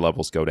temperature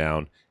levels go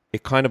down,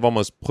 it kind of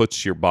almost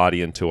puts your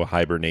body into a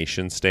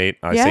hibernation state.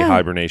 I say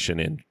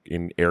hibernation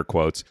in air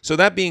quotes. So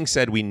that being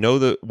said, we know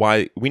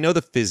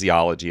the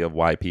physiology of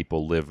why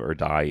people live or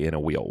die in a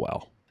wheel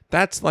well.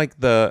 That's like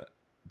the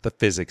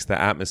physics, the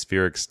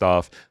atmospheric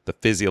stuff, the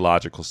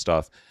physiological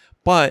stuff.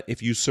 But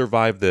if you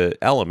survive the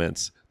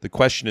elements, the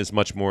question is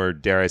much more,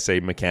 dare I say,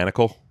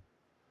 mechanical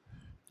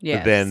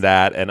than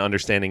that. And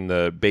understanding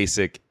the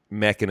basic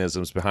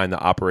mechanisms behind the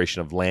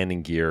operation of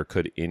landing gear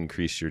could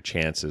increase your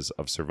chances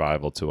of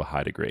survival to a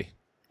high degree.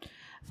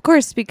 Of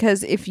course,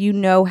 because if you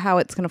know how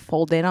it's going to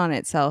fold in on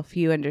itself,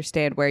 you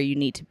understand where you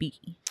need to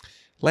be.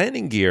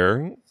 Landing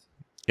gear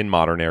in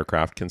modern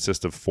aircraft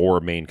consists of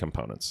 4 main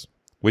components,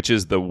 which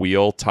is the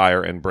wheel,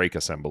 tire, and brake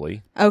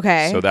assembly.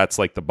 Okay. So that's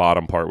like the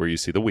bottom part where you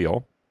see the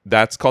wheel.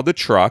 That's called the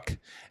truck.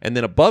 And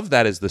then above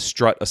that is the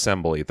strut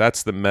assembly.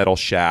 That's the metal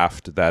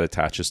shaft that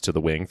attaches to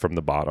the wing from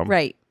the bottom.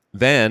 Right.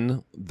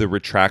 Then the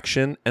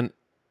retraction and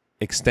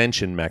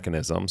extension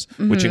mechanisms,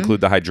 which include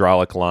the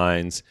hydraulic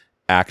lines,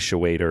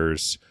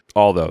 actuators,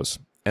 all those.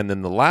 And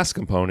then the last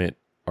component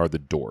are the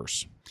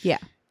doors. Yeah.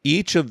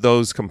 Each of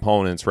those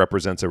components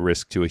represents a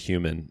risk to a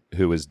human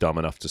who is dumb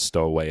enough to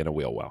stow away in a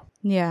wheel well.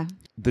 Yeah.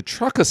 The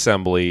truck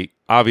assembly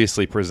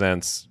obviously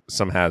presents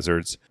some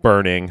hazards: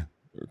 burning,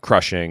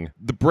 crushing.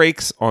 The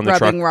brakes on the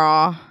Rubbing truck...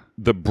 raw.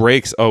 The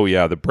brakes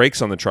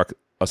on the truck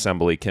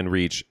assembly can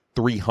reach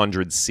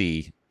 300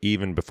 C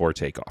even before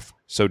takeoff.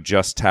 So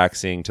just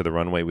taxiing to the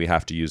runway, we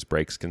have to use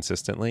brakes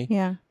consistently.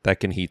 Yeah. That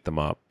can heat them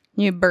up.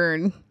 You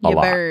burn. A You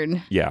lot.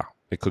 burn. Yeah,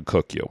 it could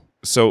cook you.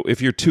 So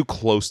if you're too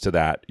close to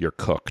that, you're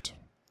cooked.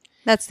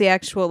 That's the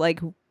actual like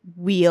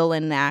wheel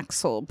and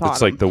axle bottom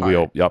It's like the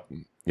part. wheel.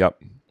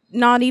 Yep.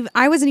 Not even.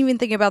 I wasn't even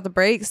thinking about the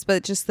brakes,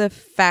 but just the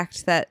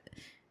fact that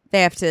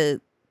they have to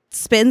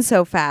spin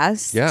so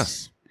fast.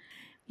 Yes.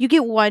 You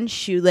get one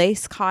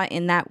shoelace caught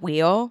in that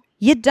wheel,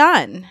 you're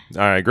done.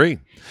 I agree.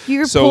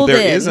 You're So pulled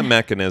there in. is a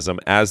mechanism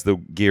as the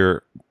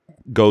gear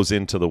goes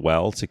into the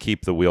well to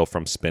keep the wheel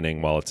from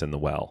spinning while it's in the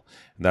well.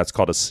 And that's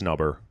called a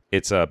snubber.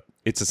 It's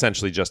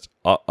essentially just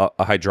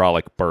a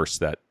hydraulic burst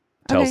that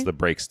tells Okay. the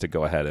brakes to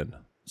go ahead and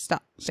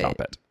Stop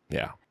it.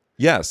 Yeah.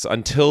 Yes,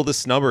 until the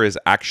snubber is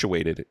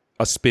actuated,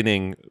 a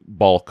spinning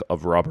bulk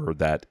of rubber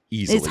that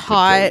easily It's could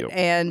hot kill you.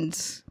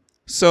 and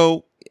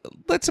So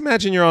let's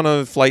imagine you're on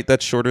a flight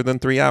that's shorter than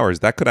 3 hours.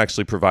 That could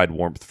actually provide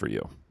warmth for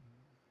you.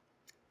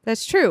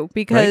 that's true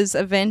because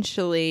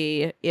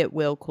eventually it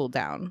will cool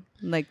down.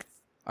 Like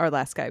our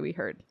last guy we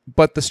heard.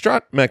 But the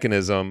strut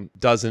mechanism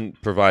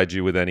doesn't provide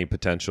you with any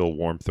potential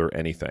warmth or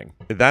anything.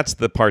 That's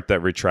the part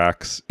that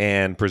retracts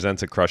and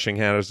presents a crushing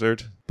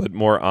hazard, but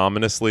more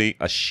ominously,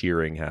 a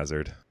shearing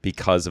hazard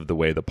because of the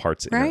way the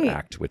parts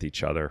interact with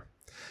each other.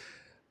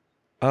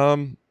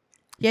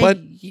 Yeah, but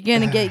you're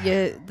gonna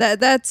get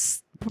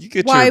that's you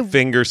get why your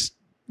fingers.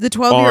 the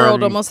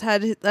 12-year-old arm- almost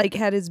had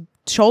his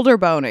shoulder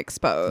bone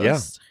exposed. Yeah,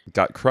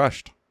 got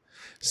crushed.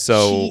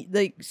 So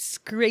She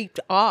scraped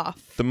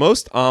off. the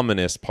most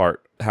ominous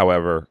part,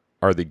 however,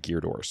 are the gear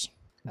doors.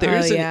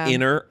 There's an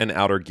inner and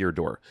outer gear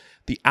door.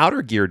 The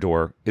outer gear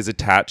door is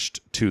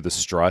attached to the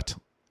strut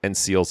and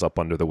seals up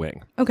under the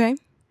wing. Okay.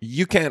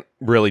 You can't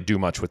really do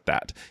much with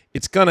that.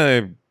 It's going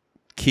to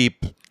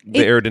keep the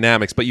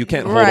aerodynamics, but you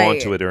can't hold on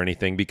to it or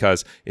anything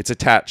because it's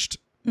attached.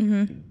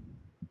 Mm-hmm.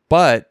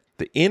 But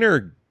the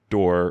inner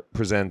door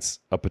presents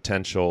a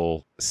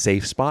potential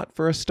safe spot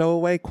for a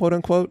stowaway, quote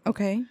unquote.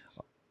 Okay.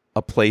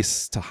 A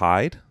place to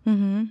hide.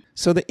 Mm-hmm.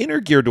 So the inner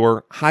gear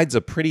door hides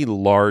a pretty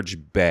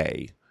large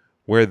bay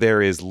where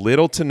there is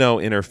little to no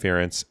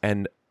interference,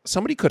 and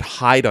somebody could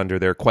hide under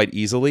there quite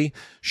easily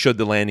should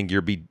the landing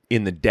gear be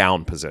in the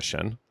down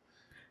position,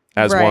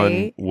 as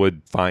one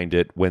would find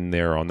it when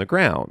they're on the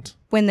ground.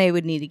 When they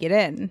would need to get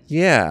in.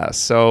 Yeah,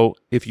 so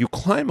if you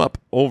climb up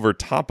over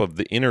top of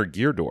the inner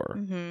gear door,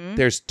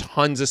 there's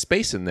tons of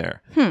space in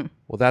there.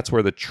 Well, that's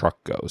where the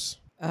truck goes.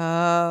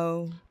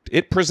 Oh.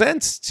 It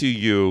presents to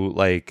you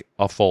like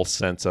a false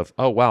sense of,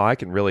 oh, wow, I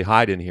can really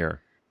hide in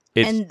here.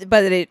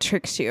 But it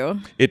tricks you.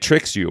 It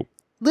tricks you.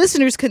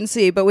 Listeners couldn't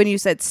see, but when you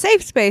said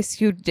safe space,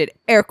 you did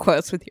air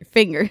quotes with your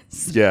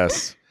fingers.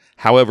 Yes.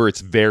 However,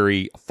 it's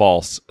very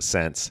false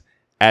sense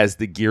as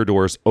the gear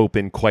doors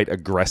open quite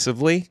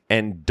aggressively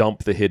and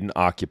dump the hidden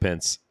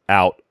occupants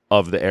out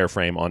of the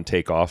airframe on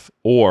takeoff,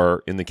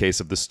 or in the case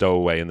of the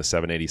Stowaway in the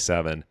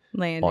 787,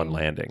 on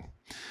landing.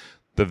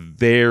 The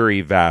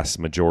very vast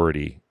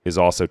majority is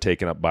also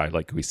taken up by,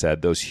 like we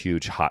said, those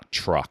huge hot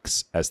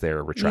trucks as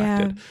they're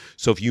retracted. Yeah.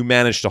 So if you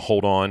manage to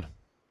hold on,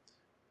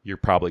 you're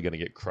probably going to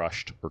get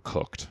crushed or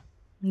cooked.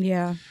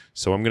 Yeah.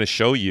 So I'm going to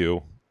show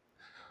you.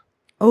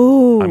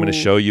 Oh. I'm going to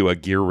show you a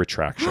gear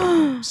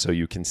retraction so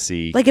you can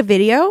see. Like a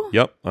video?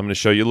 Yep. I'm going to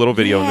show you a little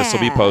video, and this will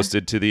be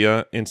posted to the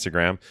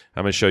Instagram.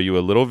 I'm going to show you a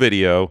little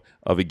video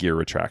of a gear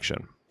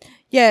retraction.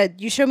 Yeah,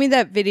 you showed me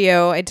that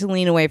video. I had to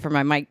lean away from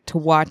my mic to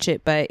watch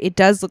it, but it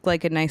does look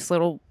like a nice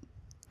little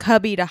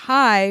cubby to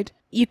hide.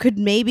 You could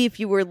maybe, if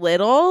you were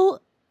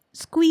little,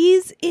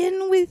 squeeze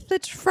in with the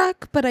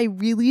truck, but I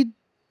really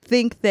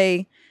think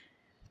the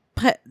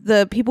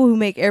people who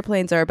make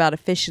airplanes are about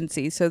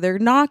efficiency, so they're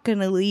not going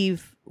to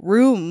leave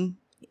room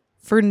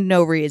for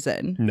no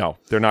reason. No,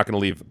 they're not going to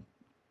leave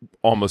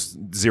almost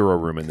zero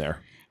room in there.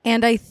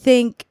 And I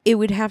think it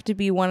would have to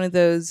be one of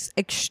those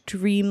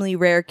extremely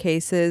rare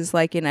cases,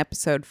 like in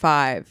episode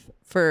 5,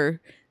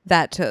 for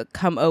that to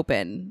come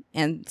open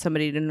and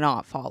somebody to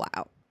not fall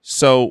out.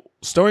 So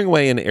stowing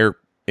away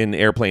in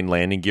airplane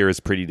landing gear is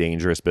pretty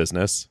dangerous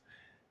business.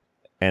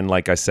 And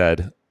like I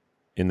said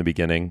in the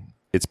beginning,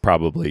 it's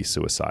probably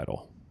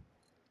suicidal.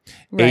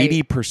 Right.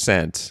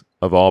 80%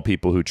 of all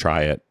people who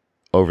try it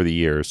over the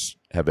years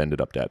have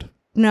ended up dead.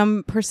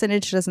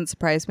 Percentage doesn't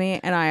surprise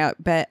me, and I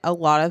bet a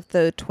lot of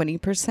the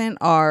 20%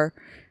 are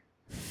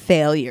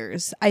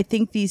failures. I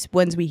think these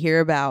ones we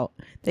hear about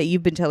that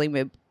you've been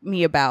telling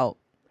me about,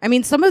 I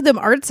mean, some of them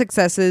aren't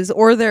successes,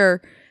 or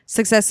they're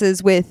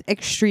successes with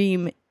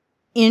extreme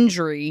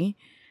injury,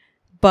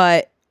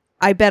 but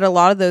I bet a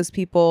lot of those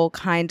people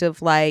kind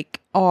of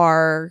like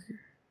our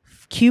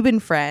Cuban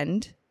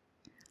friend.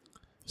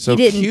 So he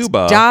didn't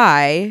Cuba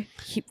die,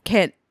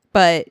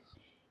 but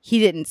he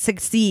didn't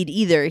succeed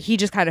either. He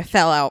just kind of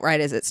fell out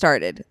right as it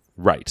started.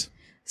 Right.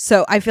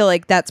 So I feel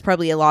like that's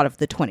probably a lot of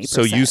the 20%.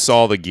 So you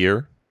saw the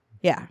gear?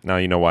 Yeah. Now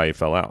you know why he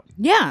fell out.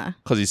 Yeah.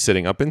 Because he's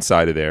sitting up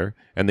inside of there,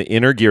 and the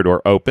inner gear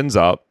door opens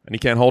up, and he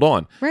can't hold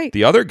on. Right.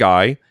 The other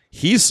guy,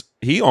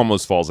 he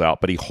almost falls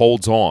out, but he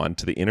holds on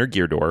to the inner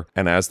gear door,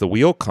 and as the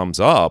wheel comes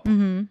up,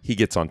 he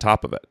gets on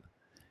top of it.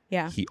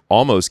 Yeah. He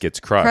almost gets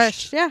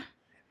crushed. Yeah.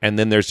 And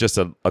then there's just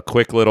a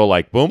quick little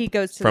like boom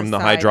from the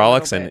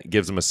hydraulics, and it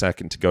gives him a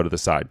second to go to the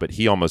side. But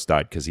he almost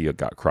died because he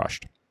got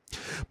crushed.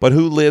 But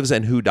who lives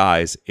and who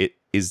dies, it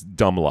is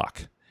dumb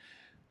luck.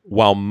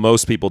 While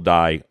most people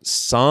die,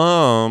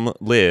 some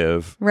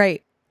live.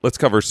 Right. Let's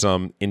cover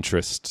some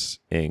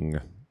interesting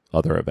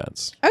other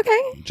events.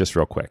 Okay. Just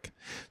real quick.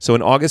 So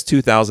in August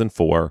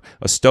 2004,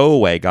 a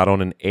stowaway got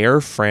on an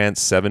Air France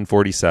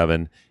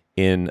 747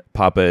 in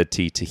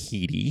Papeete,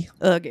 Tahiti.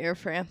 Ugh, Air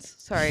France.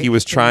 Sorry. He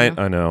was trying,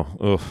 I know.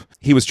 Ugh.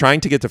 He was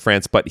trying to get to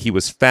France, but he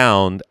was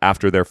found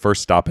after their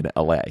first stop in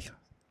LA.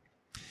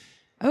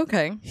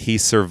 Okay. He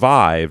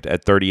survived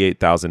at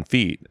 38,000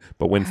 feet,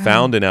 but when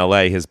found in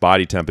LA, his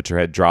body temperature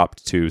had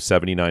dropped to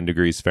 79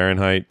 degrees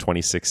Fahrenheit,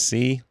 26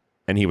 C,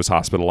 and he was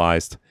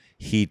hospitalized.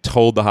 He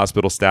told the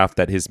hospital staff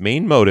that his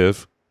main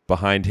motive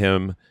behind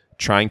him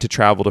trying to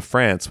travel to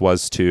France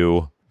was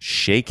to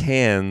shake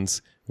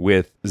hands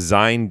with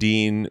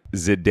Zinedine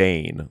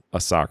Zidane,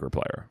 a soccer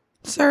player.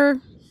 Sir,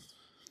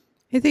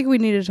 I think we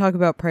need to talk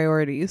about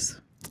priorities.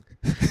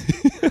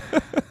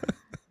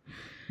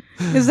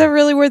 Is that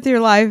really worth your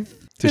life?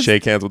 To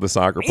shake hands with a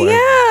soccer player?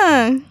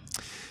 Yeah.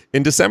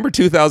 In December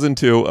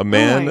 2002, a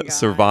man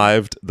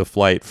survived the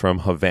flight from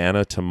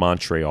Havana to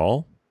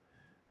Montreal.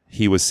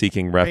 He was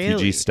seeking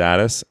refugee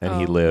status, and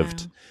he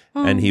lived,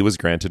 and he was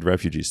granted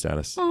refugee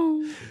status.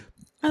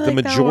 The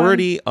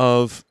majority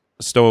of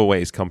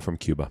stowaways come from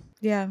Cuba.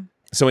 Yeah.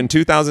 So in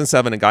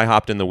 2007, a guy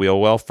hopped in the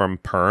wheel well from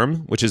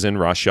Perm, which is in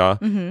Russia,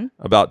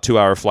 about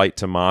 2-hour flight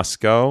to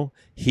Moscow.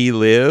 He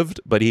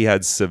lived, but he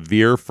had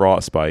severe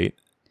frostbite,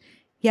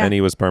 and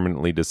he was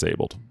permanently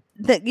disabled.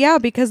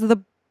 Because of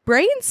the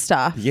brain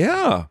stuff.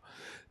 Yeah.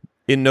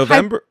 In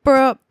November...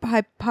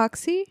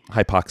 Hypoxia?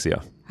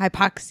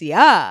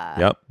 Hypoxia.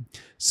 Yep.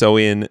 So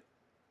it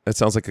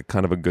sounds like a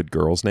kind of a good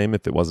girl's name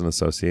if it wasn't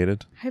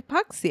associated.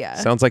 Hypoxia.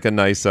 Sounds like a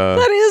nice...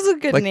 that is a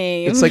good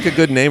name. It's like a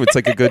good name. It's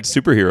like a good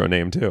superhero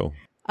name, too.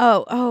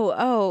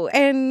 Oh.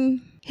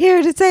 And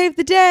here to save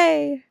the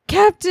day,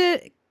 Captain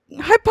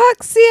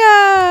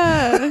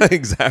Hypoxia.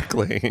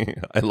 Exactly.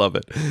 I love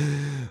it.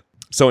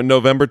 So in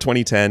November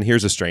 2010,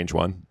 here's a strange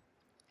one.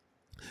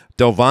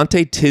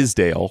 Delvante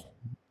Tisdale,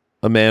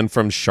 a man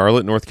from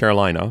Charlotte, North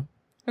Carolina.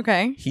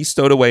 Okay. He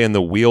stowed away in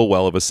the wheel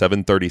well of a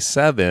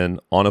 737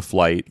 on a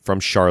flight from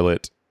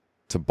Charlotte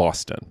to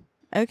Boston.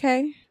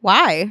 Okay.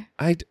 Why?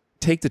 I'd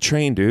take the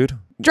train, dude.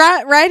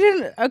 Ride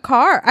in a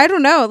car. I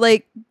don't know.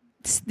 Like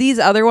these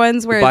other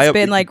ones where it's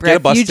been like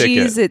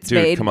refugees, it's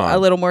dude, made a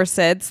little more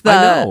sense.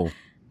 I know.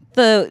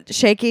 The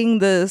shaking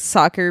the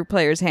soccer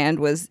player's hand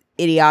was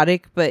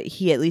idiotic, but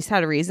he at least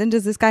had a reason.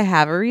 Does this guy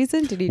have a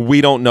reason? Did he?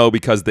 We don't know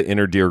because the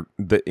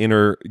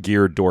inner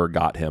gear door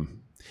got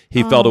him.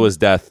 He fell to his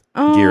death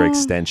gear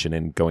extension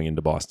in going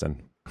into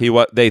Boston.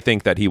 They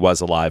think that he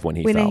was alive when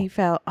he fell. When he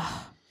fell.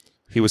 Oh.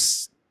 He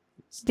was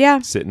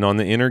sitting on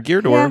the inner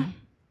gear door. Yeah.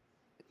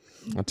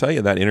 I'll tell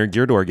you, that inner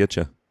gear door gets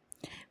you.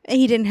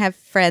 He didn't have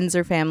friends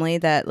or family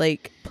that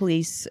like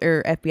police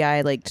or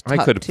FBI like to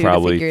talk to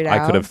figure it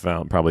out. I could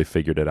have probably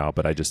figured it out,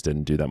 but I just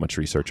didn't do that much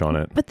research on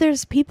it. But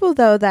there's people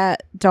though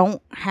that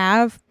don't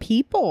have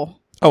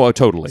people. Oh,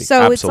 totally.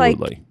 So absolutely.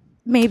 It's like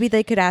maybe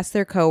they could ask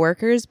their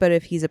coworkers, but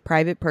if he's a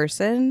private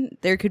person,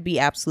 there could be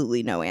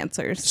absolutely no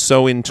answers.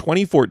 So in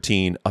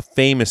 2014, a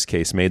famous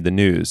case made the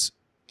news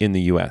in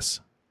the U.S.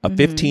 A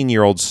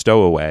 15-year-old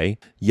stowaway,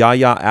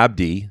 Yahya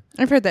Abdi,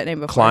 I've heard that name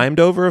before, climbed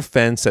over a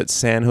fence at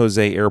San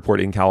Jose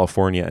Airport in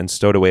California and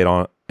stowed away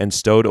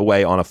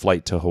on a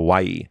flight to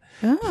Hawaii.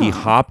 Oh. He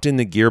hopped in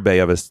the gear bay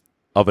of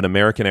an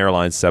American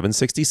Airlines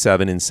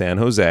 767 in San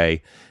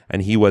Jose,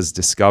 and he was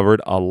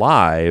discovered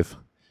alive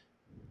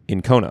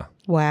in Kona.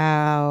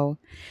 Wow.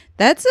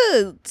 That's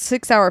a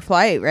 6-hour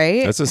flight,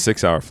 right? That's a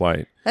 6-hour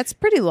flight. That's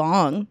pretty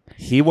long.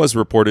 He was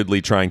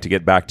reportedly trying to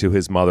get back to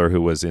his mother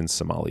who was in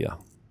Somalia.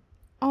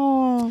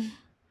 Oh,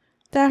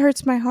 that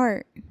hurts my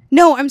heart.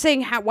 No, I'm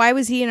saying why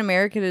was he in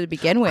America to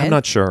begin with? I'm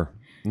not sure.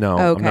 No,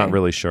 okay. I'm not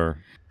really sure.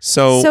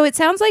 So it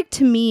sounds like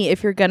to me,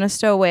 if you're going to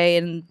stow away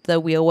in the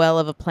wheel well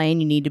of a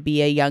plane, you need to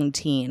be a young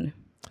teen.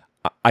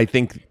 I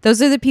think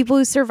those are the people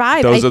who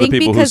survive. Those are the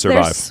people who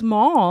survive. They're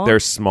small. They're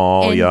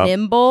small, and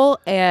nimble,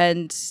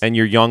 and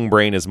your young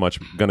brain is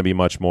going to be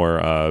much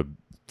more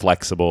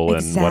flexible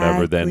and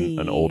whatever than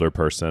an older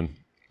person.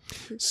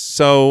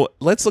 So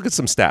let's look at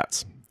some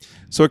stats.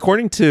 So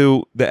according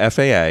to the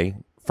FAA,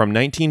 from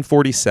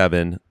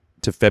 1947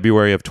 to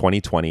February of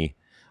 2020,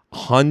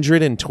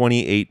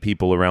 128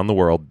 people around the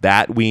world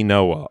that we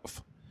know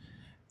of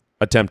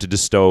attempted to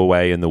stow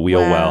away in the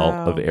wheel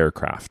well of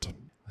aircraft.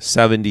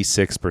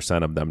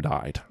 76% of them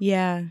died.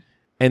 Yeah.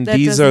 And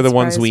these are the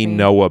ones we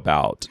know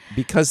about.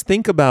 Because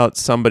think about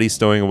somebody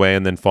stowing away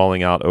and then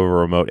falling out over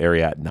a remote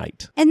area at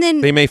night. And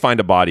then they may find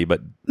a body,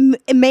 but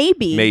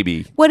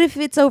maybe. What if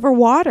it's over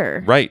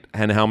water? Right.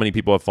 And how many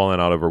people have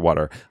fallen out over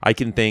water? I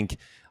can think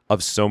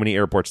of so many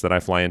airports that I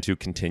fly into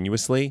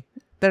continuously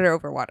that are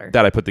over water.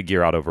 That I put the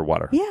gear out over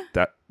water.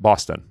 Yeah.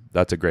 Boston.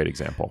 That's a great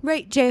example.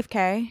 Right.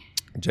 JFK.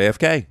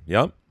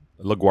 Yep.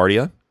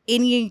 LaGuardia.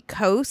 Any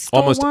coastal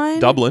almost one?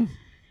 Dublin.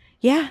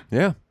 Yeah.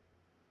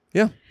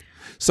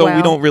 So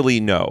we don't really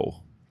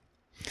know.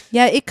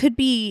 Yeah, it could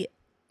be.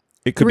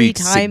 It could be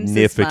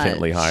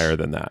significantly higher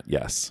than that.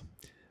 Yes.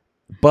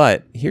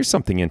 But here's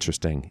something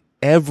interesting.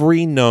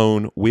 Every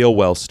known wheel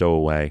well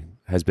stowaway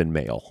has been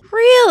male.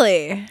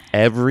 Really?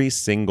 Every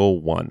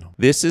single one.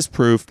 This is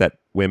proof that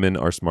women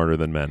are smarter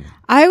than men.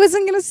 I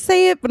wasn't going to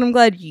say it, but I'm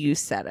glad you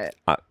said it.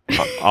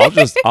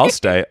 I'll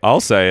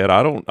say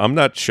it. I'm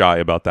not shy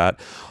about that.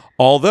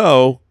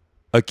 Although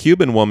a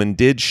Cuban woman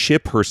did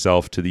ship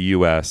herself to the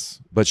U.S.,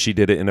 but she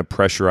did it in a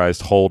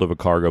pressurized hold of a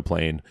cargo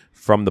plane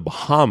from the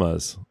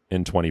Bahamas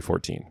in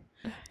 2014.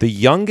 The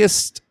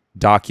youngest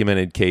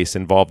documented case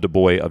involved a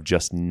boy of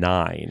just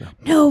 9.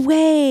 No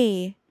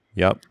way.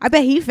 Yep. I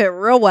bet he fit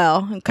real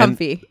well and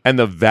comfy. And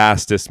the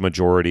vastest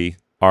majority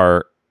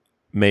are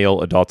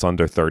male adults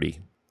under 30.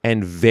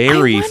 And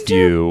very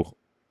few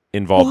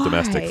involve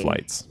domestic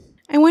flights.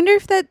 I wonder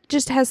if that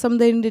just has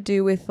something to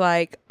do with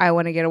like, I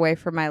want to get away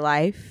from my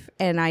life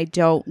and I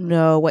don't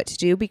know what to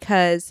do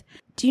because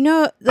do you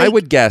know? I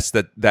would guess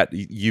that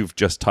you've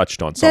just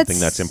touched on something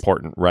that's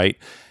important, right?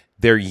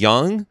 They're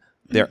young,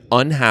 they're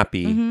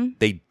unhappy,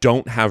 they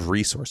don't have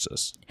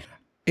resources.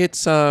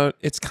 It's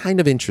kind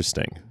of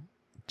interesting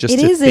just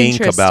to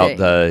think about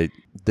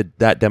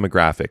that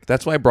demographic.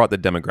 That's why I brought the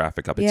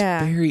demographic up. It's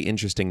very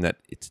interesting that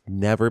it's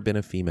never been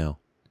a female.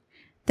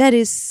 That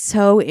is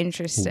so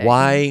interesting.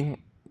 Why?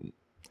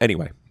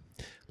 Anyway,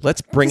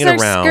 let's bring it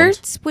around. Our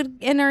skirts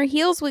and our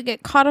heels would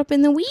get caught up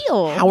in the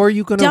wheel. How are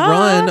you going to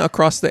run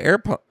across the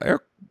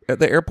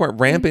airport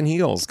ramp in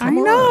heels? Come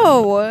on. I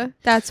know.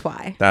 That's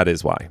why. That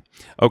is why.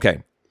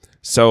 Okay,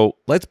 so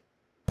let's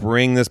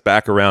bring this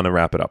back around and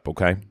wrap it up,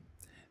 okay?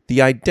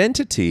 The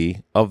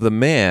identity of the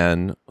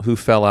man who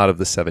fell out of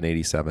the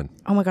 787.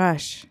 Oh my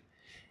gosh.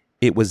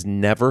 It was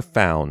never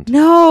found.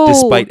 No.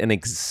 Despite an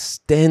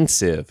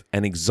extensive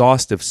and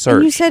exhaustive search.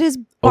 And you said his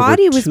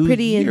body was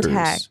pretty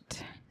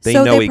intact. They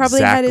so know they probably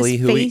exactly had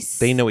his face,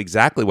 they know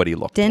exactly what he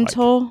looked like.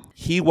 dental.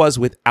 He was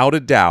without a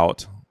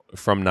doubt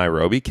from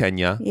Nairobi,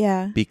 Kenya.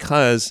 Yeah.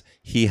 Because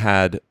he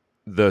had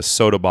the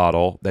soda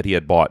bottle that he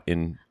had bought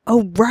in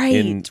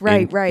in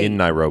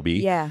Nairobi.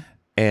 Yeah.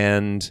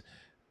 And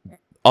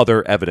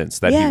other evidence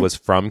that he was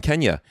from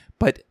Kenya.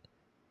 But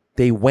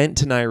they went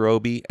to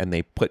Nairobi and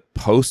they put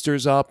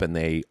posters up and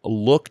they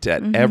looked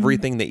at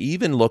everything. They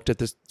even looked at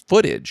this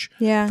footage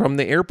from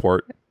the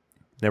airport.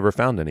 Never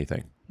found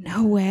anything.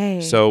 No way.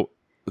 So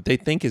what they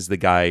think is the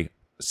guy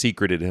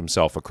secreted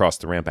himself across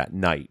the ramp at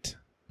night,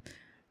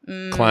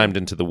 climbed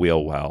into the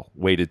wheel well,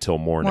 waited till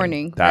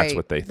morning. That's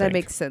what they think. That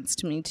makes sense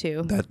to me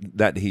too.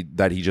 That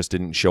he just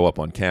didn't show up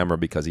on camera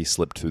because he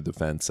slipped through the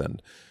fence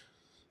and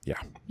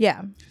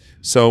yeah.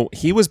 So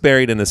he was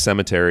buried in a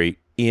cemetery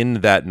in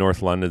that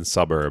North London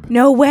suburb.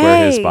 No way.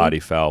 Where his body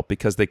fell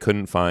because they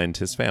couldn't find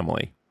his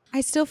family.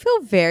 I still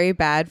feel very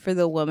bad for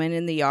the woman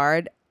in the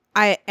yard.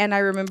 I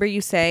remember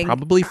you saying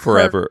probably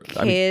forever.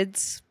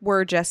 Kids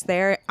were just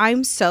there.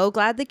 I'm so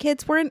glad the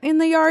kids weren't in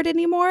the yard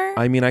anymore.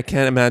 I mean, I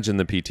can't imagine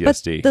the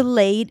PTSD.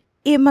 But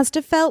it must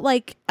have felt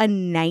like a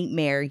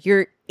nightmare.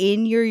 You're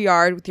in your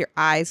yard with your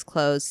eyes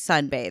closed,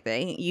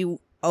 sunbathing. You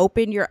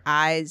open your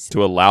eyes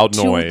to a loud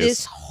noise. To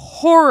this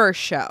horror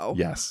show.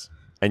 Yes.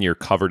 And you're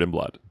covered in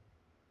blood.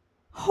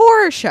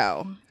 Horror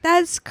show.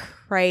 That's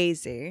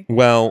crazy.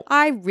 Well,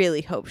 I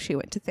really hope she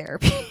went to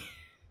therapy.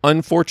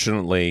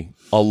 Unfortunately,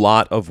 a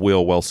lot of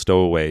wheel well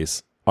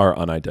stowaways are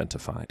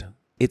unidentified.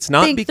 It's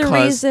not because the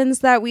reasons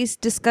that we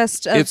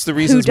discussed. It's the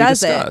reasons we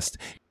discussed.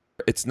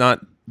 It's not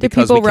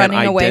because we can't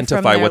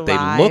identify what they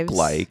look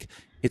like.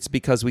 It's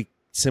because we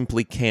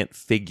simply can't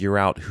figure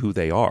out who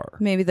they are.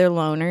 Maybe they're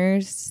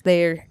loners.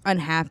 They're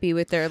unhappy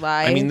with their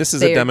life. I mean, this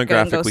is a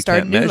demographic we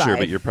can't measure,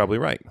 but you're probably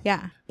right.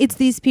 Yeah. It's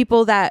these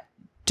people that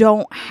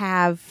don't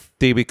have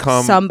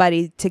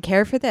somebody to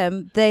care for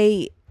them.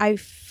 I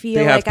feel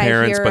they have like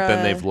parents, I but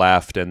then they've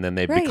left, and then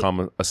they've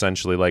become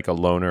essentially like a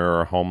loner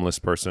or a homeless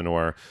person,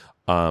 or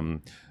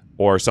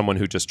someone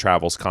who just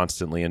travels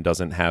constantly and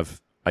doesn't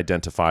have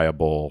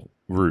identifiable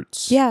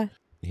roots. Yeah.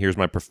 Here's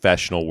my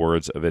professional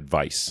words of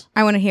advice.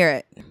 I want to hear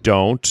it.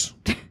 Don't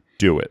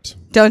do it.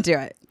 Don't do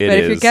it. But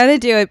if you're gonna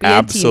do it, be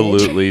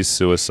absolutely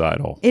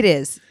suicidal. It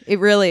is. It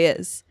really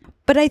is.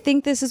 But I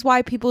think this is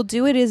why people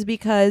do it, is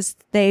because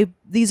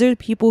these are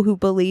people who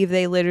believe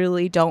they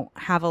literally don't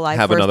have a life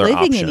worth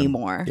living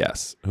anymore.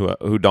 Yes,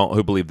 who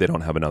believe they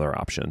don't have another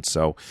option.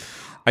 So,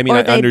 I mean,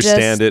 I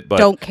understand it, but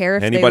don't care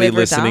if anybody they live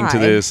listening or die. to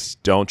this,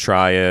 don't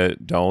try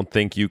it. Don't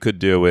think you could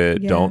do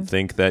it. Yeah. Don't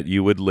think that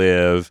you would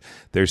live.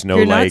 There's no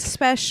You're like not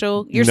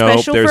special. You're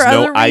special there's for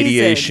no other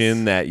ideation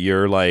reasons. that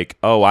you're like,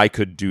 oh, I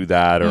could do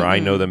that, or I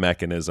know the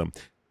mechanism.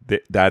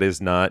 That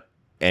is not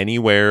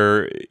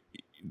anywhere.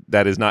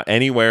 That is not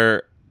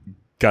anywhere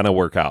gonna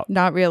work out.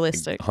 Not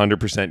realistic.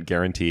 100%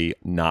 guarantee,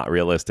 not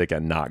realistic,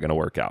 and not gonna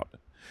work out.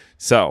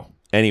 So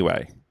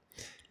anyway,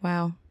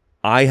 wow,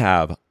 I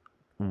have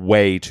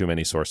way too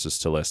many sources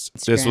to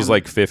list. This was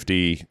like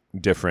 50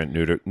 different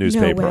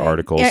newspaper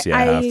articles.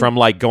 From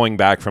like going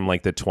back from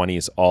like the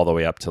 20s all the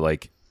way up to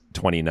like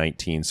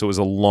 2019. So it was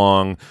a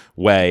long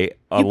way.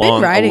 You've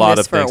been writing a lot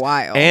this of for things. a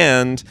while,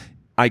 and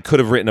I could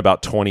have written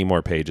about 20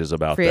 more pages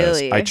about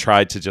this. I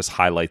tried to just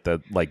highlight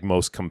the like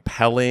most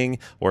compelling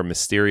or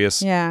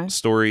mysterious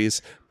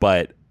stories,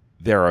 but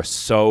there are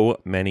so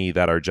many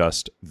that are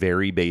just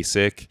very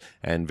basic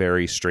and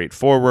very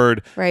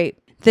straightforward. Right.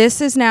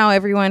 This is now,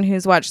 everyone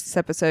who's watched this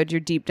episode,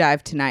 your deep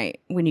dive tonight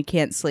when you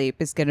can't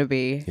sleep is going to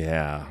be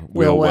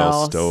Wheel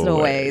Well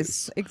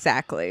Stowaways.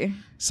 Exactly.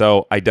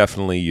 So I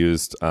definitely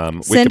used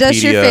Wikipedia. Send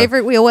us your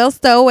favorite Wheel Well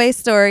Stowaway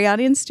story on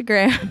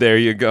Instagram. There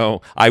you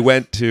go. I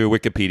went to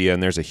Wikipedia,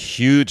 and there's a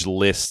huge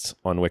list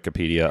on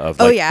Wikipedia of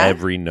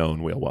every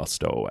known Wheel Well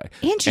Stowaway.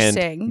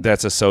 Interesting. And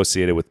that's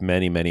associated with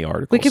many, many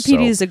articles.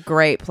 Wikipedia is a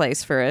great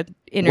place for an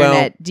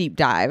internet deep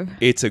dive.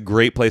 It's a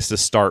great place to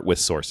start with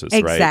sources,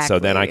 right? So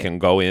then I can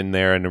go in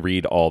there and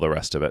read all the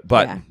rest of it.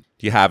 But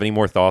do you have any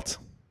more thoughts?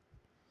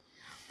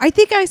 I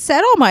think I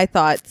said all my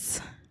thoughts.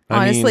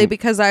 Honestly,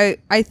 because I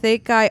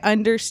think I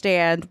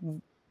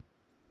understand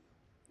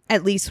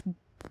at least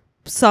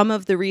some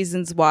of the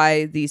reasons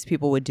why these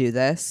people would do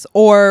this,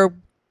 or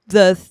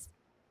the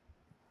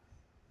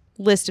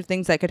list of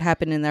things that could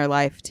happen in their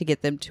life to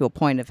get them to a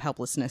point of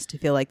helplessness to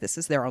feel like this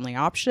is their only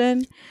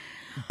option.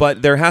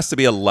 But there has to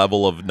be a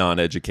level of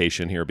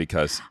non-education here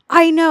because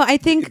I know. I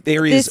think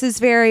this is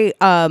very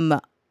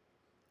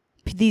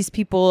these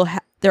people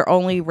their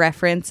only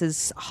reference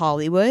is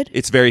Hollywood.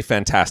 It's very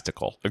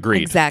fantastical.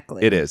 Agreed.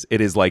 Exactly. It is.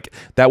 It is like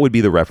that would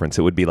be the reference.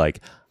 It would be like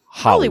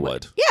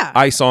Hollywood. Yeah.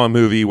 I saw a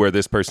movie where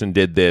this person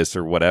did this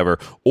or whatever.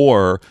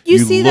 Or you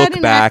see look that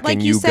in back like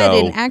and you you said,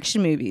 go in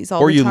action movies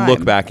all or the you time.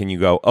 look back and you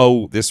go,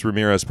 oh, this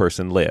Ramirez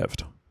person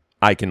lived.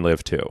 I can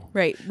live too.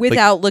 Right.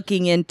 Without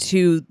looking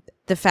into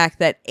the fact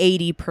that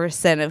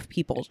 80% of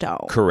people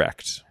don't.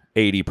 Correct.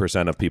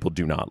 80% of people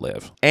do not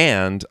live.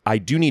 And I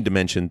do need to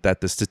mention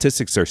that the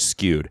statistics are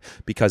skewed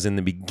because in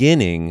the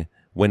beginning,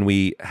 when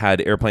we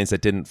had airplanes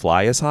that didn't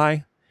fly as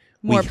high,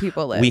 more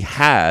people lived. We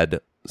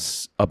had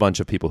a bunch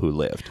of people who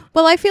lived.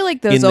 Well, I feel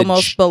like those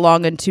almost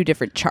belong on two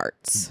different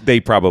charts. They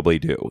probably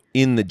do.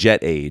 In the jet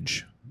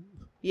age,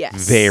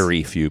 yes,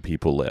 very few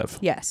people live.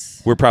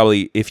 Yes. We're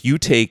probably, if you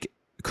take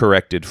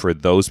corrected for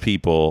those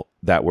people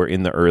that were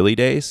in the early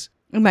days,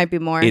 it might be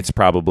more. It's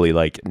probably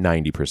like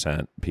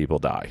 90% people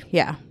die.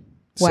 Yeah.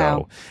 Wow.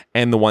 So,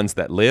 and the ones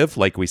that live,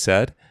 like we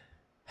said,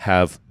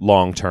 have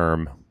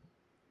long-term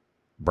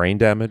brain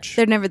damage.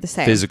 They're never the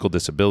same. Physical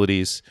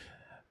disabilities.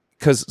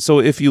 So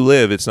if you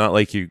live, it's not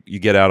like you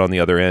get out on the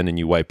other end and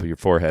you wipe your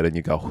forehead and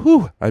you go,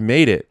 whew, I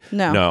made it.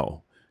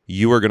 No.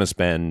 You are going to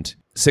spend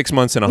 6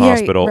 months in a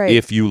hospital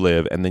if you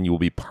live, and then you will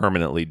be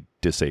permanently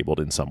disabled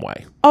in some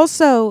way.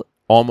 Also,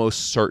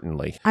 almost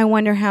certainly. I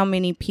wonder how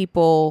many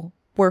people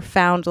were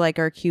found like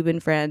our Cuban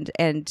friend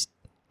and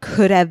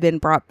could have been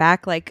brought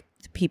back like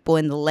people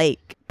in the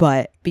lake,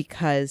 but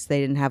because they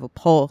didn't have a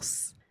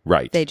pulse,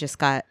 right, they just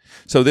got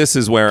so this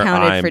is where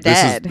counted for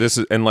dead. This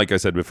is and like I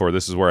said before,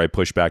 this is where I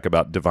push back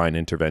about divine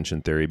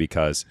intervention theory,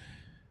 because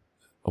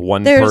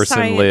one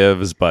person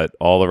lives but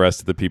all the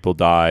rest of the people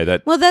die.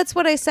 That's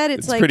what I said.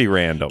 It's like pretty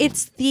random.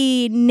 It's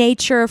the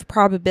nature of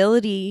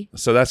probability.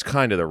 So that's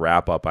kind of the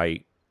wrap up.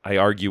 I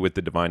argue with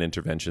the divine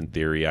intervention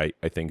theory. I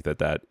think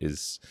that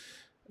is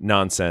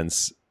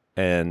nonsense,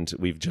 and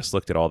we've just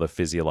looked at all the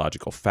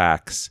physiological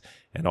facts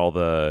and all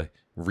the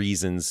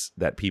reasons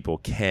that people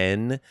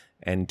can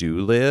and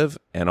do live,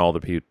 and all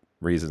the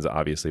reasons,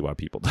 obviously, why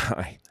people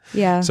die.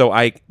 Yeah. So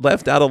I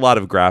left out a lot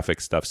of graphic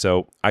stuff.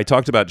 So I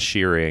talked about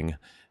shearing,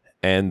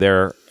 and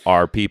there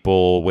are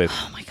people with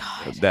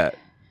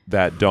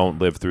that don't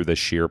live through the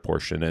shear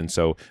portion, and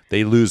so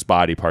they lose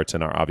body parts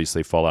and are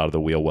obviously fall out of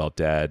the wheel well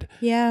dead.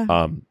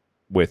 Yeah.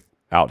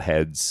 Without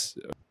heads.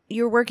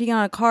 You're working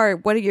on a car.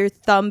 What if your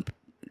thumb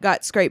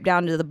got scraped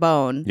down to the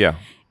bone? Yeah.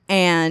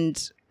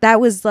 And that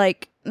was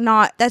like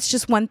that's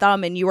just one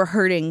thumb, and you were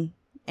hurting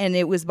and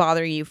it was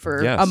bothering you for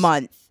a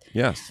month.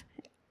 Yes.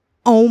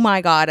 Oh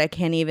my God, I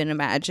can't even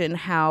imagine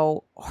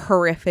how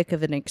horrific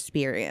of an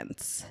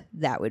experience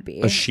that would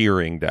be. A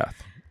shearing death.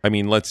 I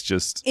mean, let's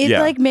just...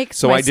 It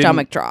makes my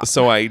stomach drop.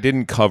 So I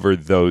didn't cover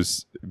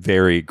those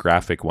very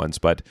graphic ones,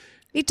 but...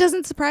 It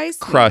doesn't surprise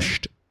me.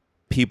 Crushed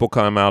people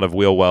come out of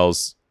wheel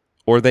wells,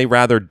 or they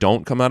rather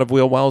don't come out of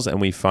wheel wells,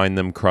 and we find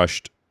them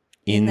crushed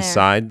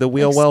inside the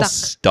wheel well,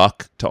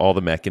 stuck to all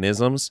the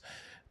mechanisms.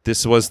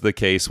 This was the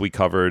case. We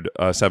covered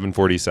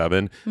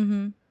 747.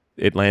 Mm-hmm.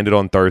 It landed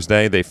on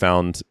Thursday. They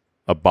found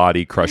a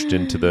body crushed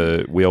into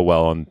the wheel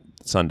well on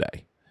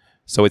Sunday.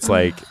 So it's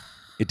like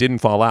it didn't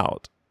fall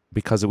out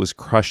because it was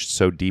crushed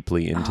so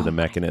deeply into the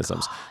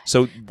mechanisms.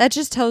 So that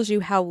just tells you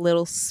how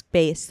little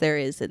space there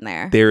is in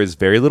there. There is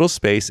very little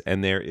space,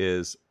 and there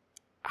is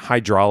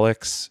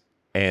hydraulics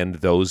and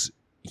those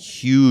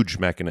huge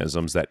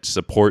mechanisms that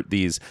support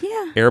these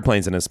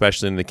airplanes, and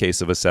especially in the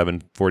case of a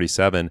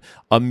 747,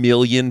 a 1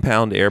 million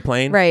pound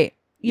airplane. Right.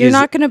 You're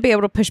not going to be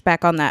able to push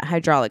back on that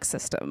hydraulic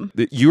system.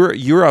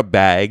 You're a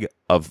bag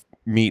of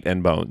meat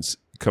and bones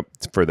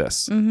for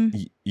this.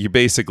 Mm-hmm. You're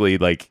basically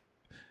like,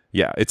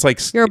 it's like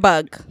you're a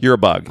bug. You're a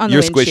bug.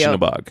 You're squishing a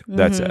bug. Mm-hmm.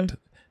 That's it.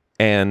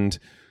 And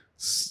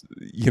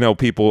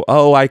people,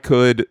 I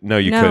could. No,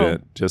 you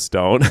couldn't. Just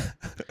don't.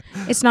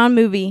 It's not a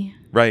movie.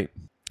 Right.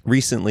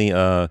 Recently,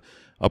 a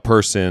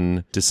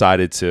person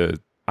decided to,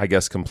 I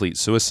guess, complete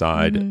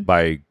suicide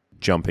by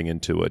jumping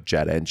into a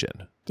jet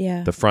engine.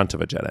 Yeah. The front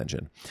of a jet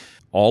engine.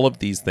 All of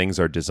these things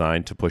are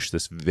designed to push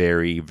this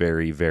very,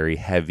 very, very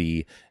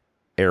heavy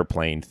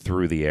airplane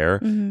through the air.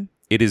 Mm-hmm.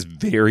 It is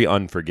very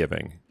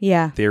unforgiving.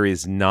 Yeah. There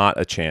is not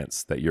a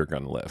chance that you're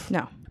going to live.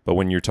 No. But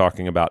when you're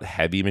talking about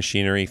heavy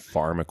machinery,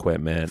 farm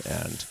equipment,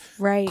 and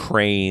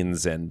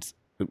cranes and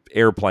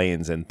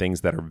airplanes and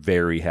things that are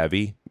very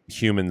heavy,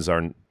 humans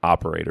aren't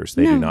operators.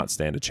 They do not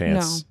stand a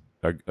chance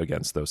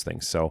against those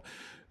things. So,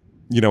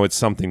 it's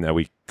something that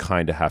we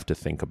kind of have to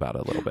think about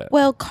a little bit.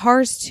 Well,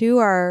 cars, too,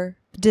 are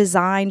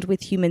designed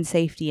with human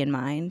safety in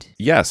mind.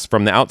 Yes,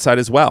 from the outside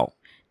as well.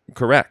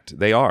 Correct.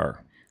 They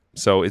are.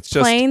 So it's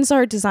just... Planes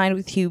are designed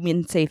with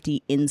human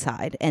safety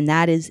inside, and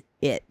that is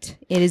it.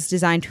 It is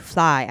designed to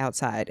fly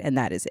outside, and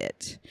that is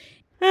it.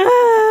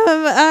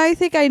 I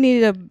think I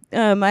need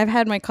I've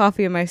had my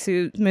coffee and my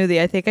smoothie.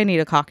 I think I need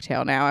a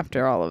cocktail now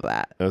after all of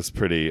that. That's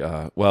pretty,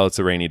 well, it's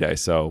a rainy day,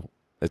 so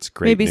it's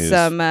great Maybe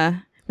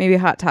news. Maybe a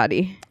hot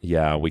toddy.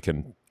 Yeah, we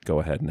can go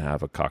ahead and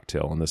have a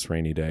cocktail on this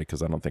rainy day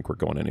because I don't think we're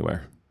going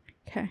anywhere.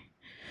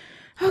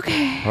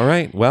 Okay. All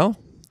right. Well,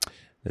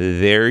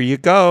 there you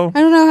go. I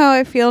don't know how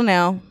I feel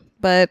now,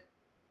 but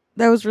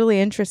that was really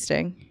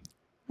interesting,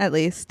 at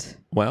least.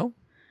 Well,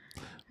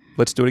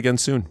 let's do it again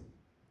soon.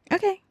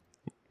 Okay.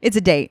 It's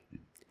a date.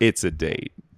 It's a date.